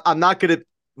not going to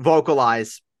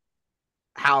vocalize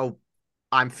how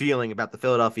I'm feeling about the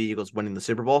Philadelphia Eagles winning the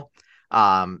Super Bowl.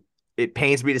 It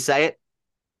pains me to say it,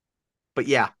 but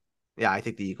yeah, I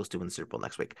think the Eagles do win the Super Bowl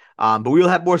next week. But we will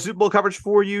have more Super Bowl coverage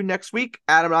for you next week.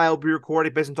 Adam and I will be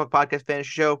recording Basement Talk Podcast Fantasy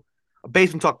Show.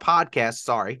 Basement Talk Podcast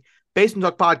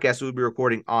will be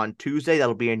recording on Tuesday.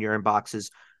 That'll be in your inboxes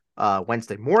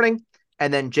Wednesday morning.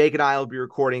 And then Jake and I will be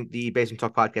recording the Basement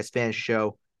Talk Podcast Fantasy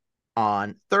Show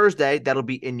on Thursday. That'll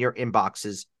be in your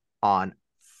inboxes on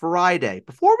Friday.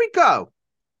 Before we go,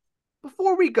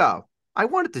 I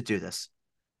wanted to do this.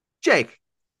 Jake,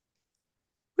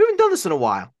 we haven't done this in a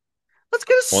while. Let's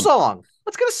get a song.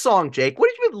 Let's get a song, Jake. What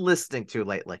have you been listening to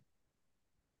lately?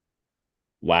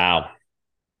 Wow.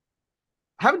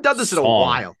 Haven't done this in a Song.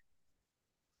 while.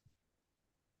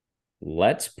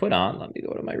 Let's put on. Let me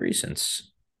go to my recents.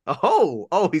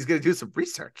 Oh, he's gonna do some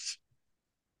research.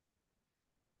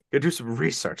 Gonna do some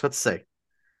research. Let's see.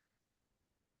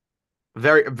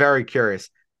 Very, very curious.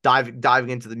 Diving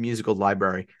into the musical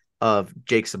library of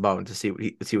Jake Simone to see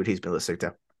what he's been listening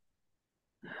to.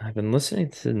 I've been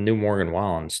listening to new Morgan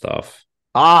Wallen stuff.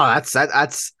 That's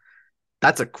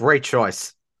a great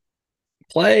choice.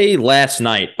 Play Last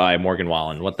Night by Morgan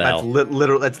Wallen. What the That's hell?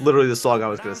 literally the song I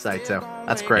was gonna say too.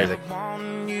 That's crazy.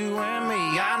 You and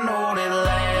me, I know that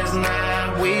last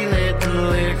night we let the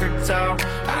liquor talk.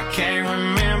 I can't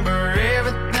remember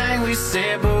everything we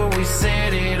said, but we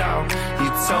said it all. You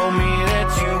told me that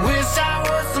you wish I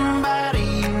was somebody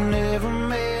you never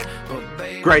met. But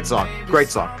baby, Great song. Great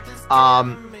song.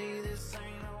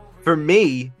 For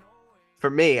me,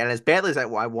 and as badly as I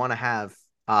want to have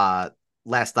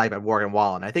Last Night by Morgan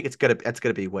Wallen, I think it's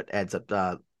gonna be what ends up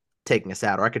taking us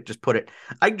out. Or I could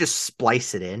just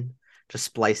splice it in,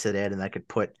 and I could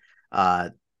put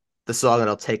the song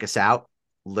that'll take us out,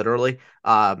 literally.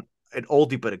 An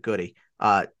oldie but a goodie.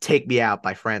 Take Me Out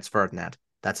by Franz Ferdinand.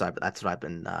 That's what I've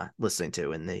been listening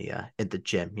to in the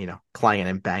gym, clanging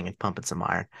and banging, pumping some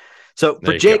iron. So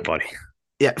for Jake, buddy.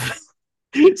 yeah.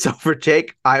 So for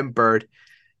Jake, I'm Bird.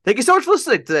 Thank you so much for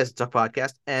listening to this Talk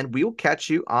Podcast, and we will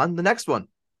catch you on the next one.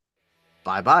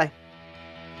 Bye-bye.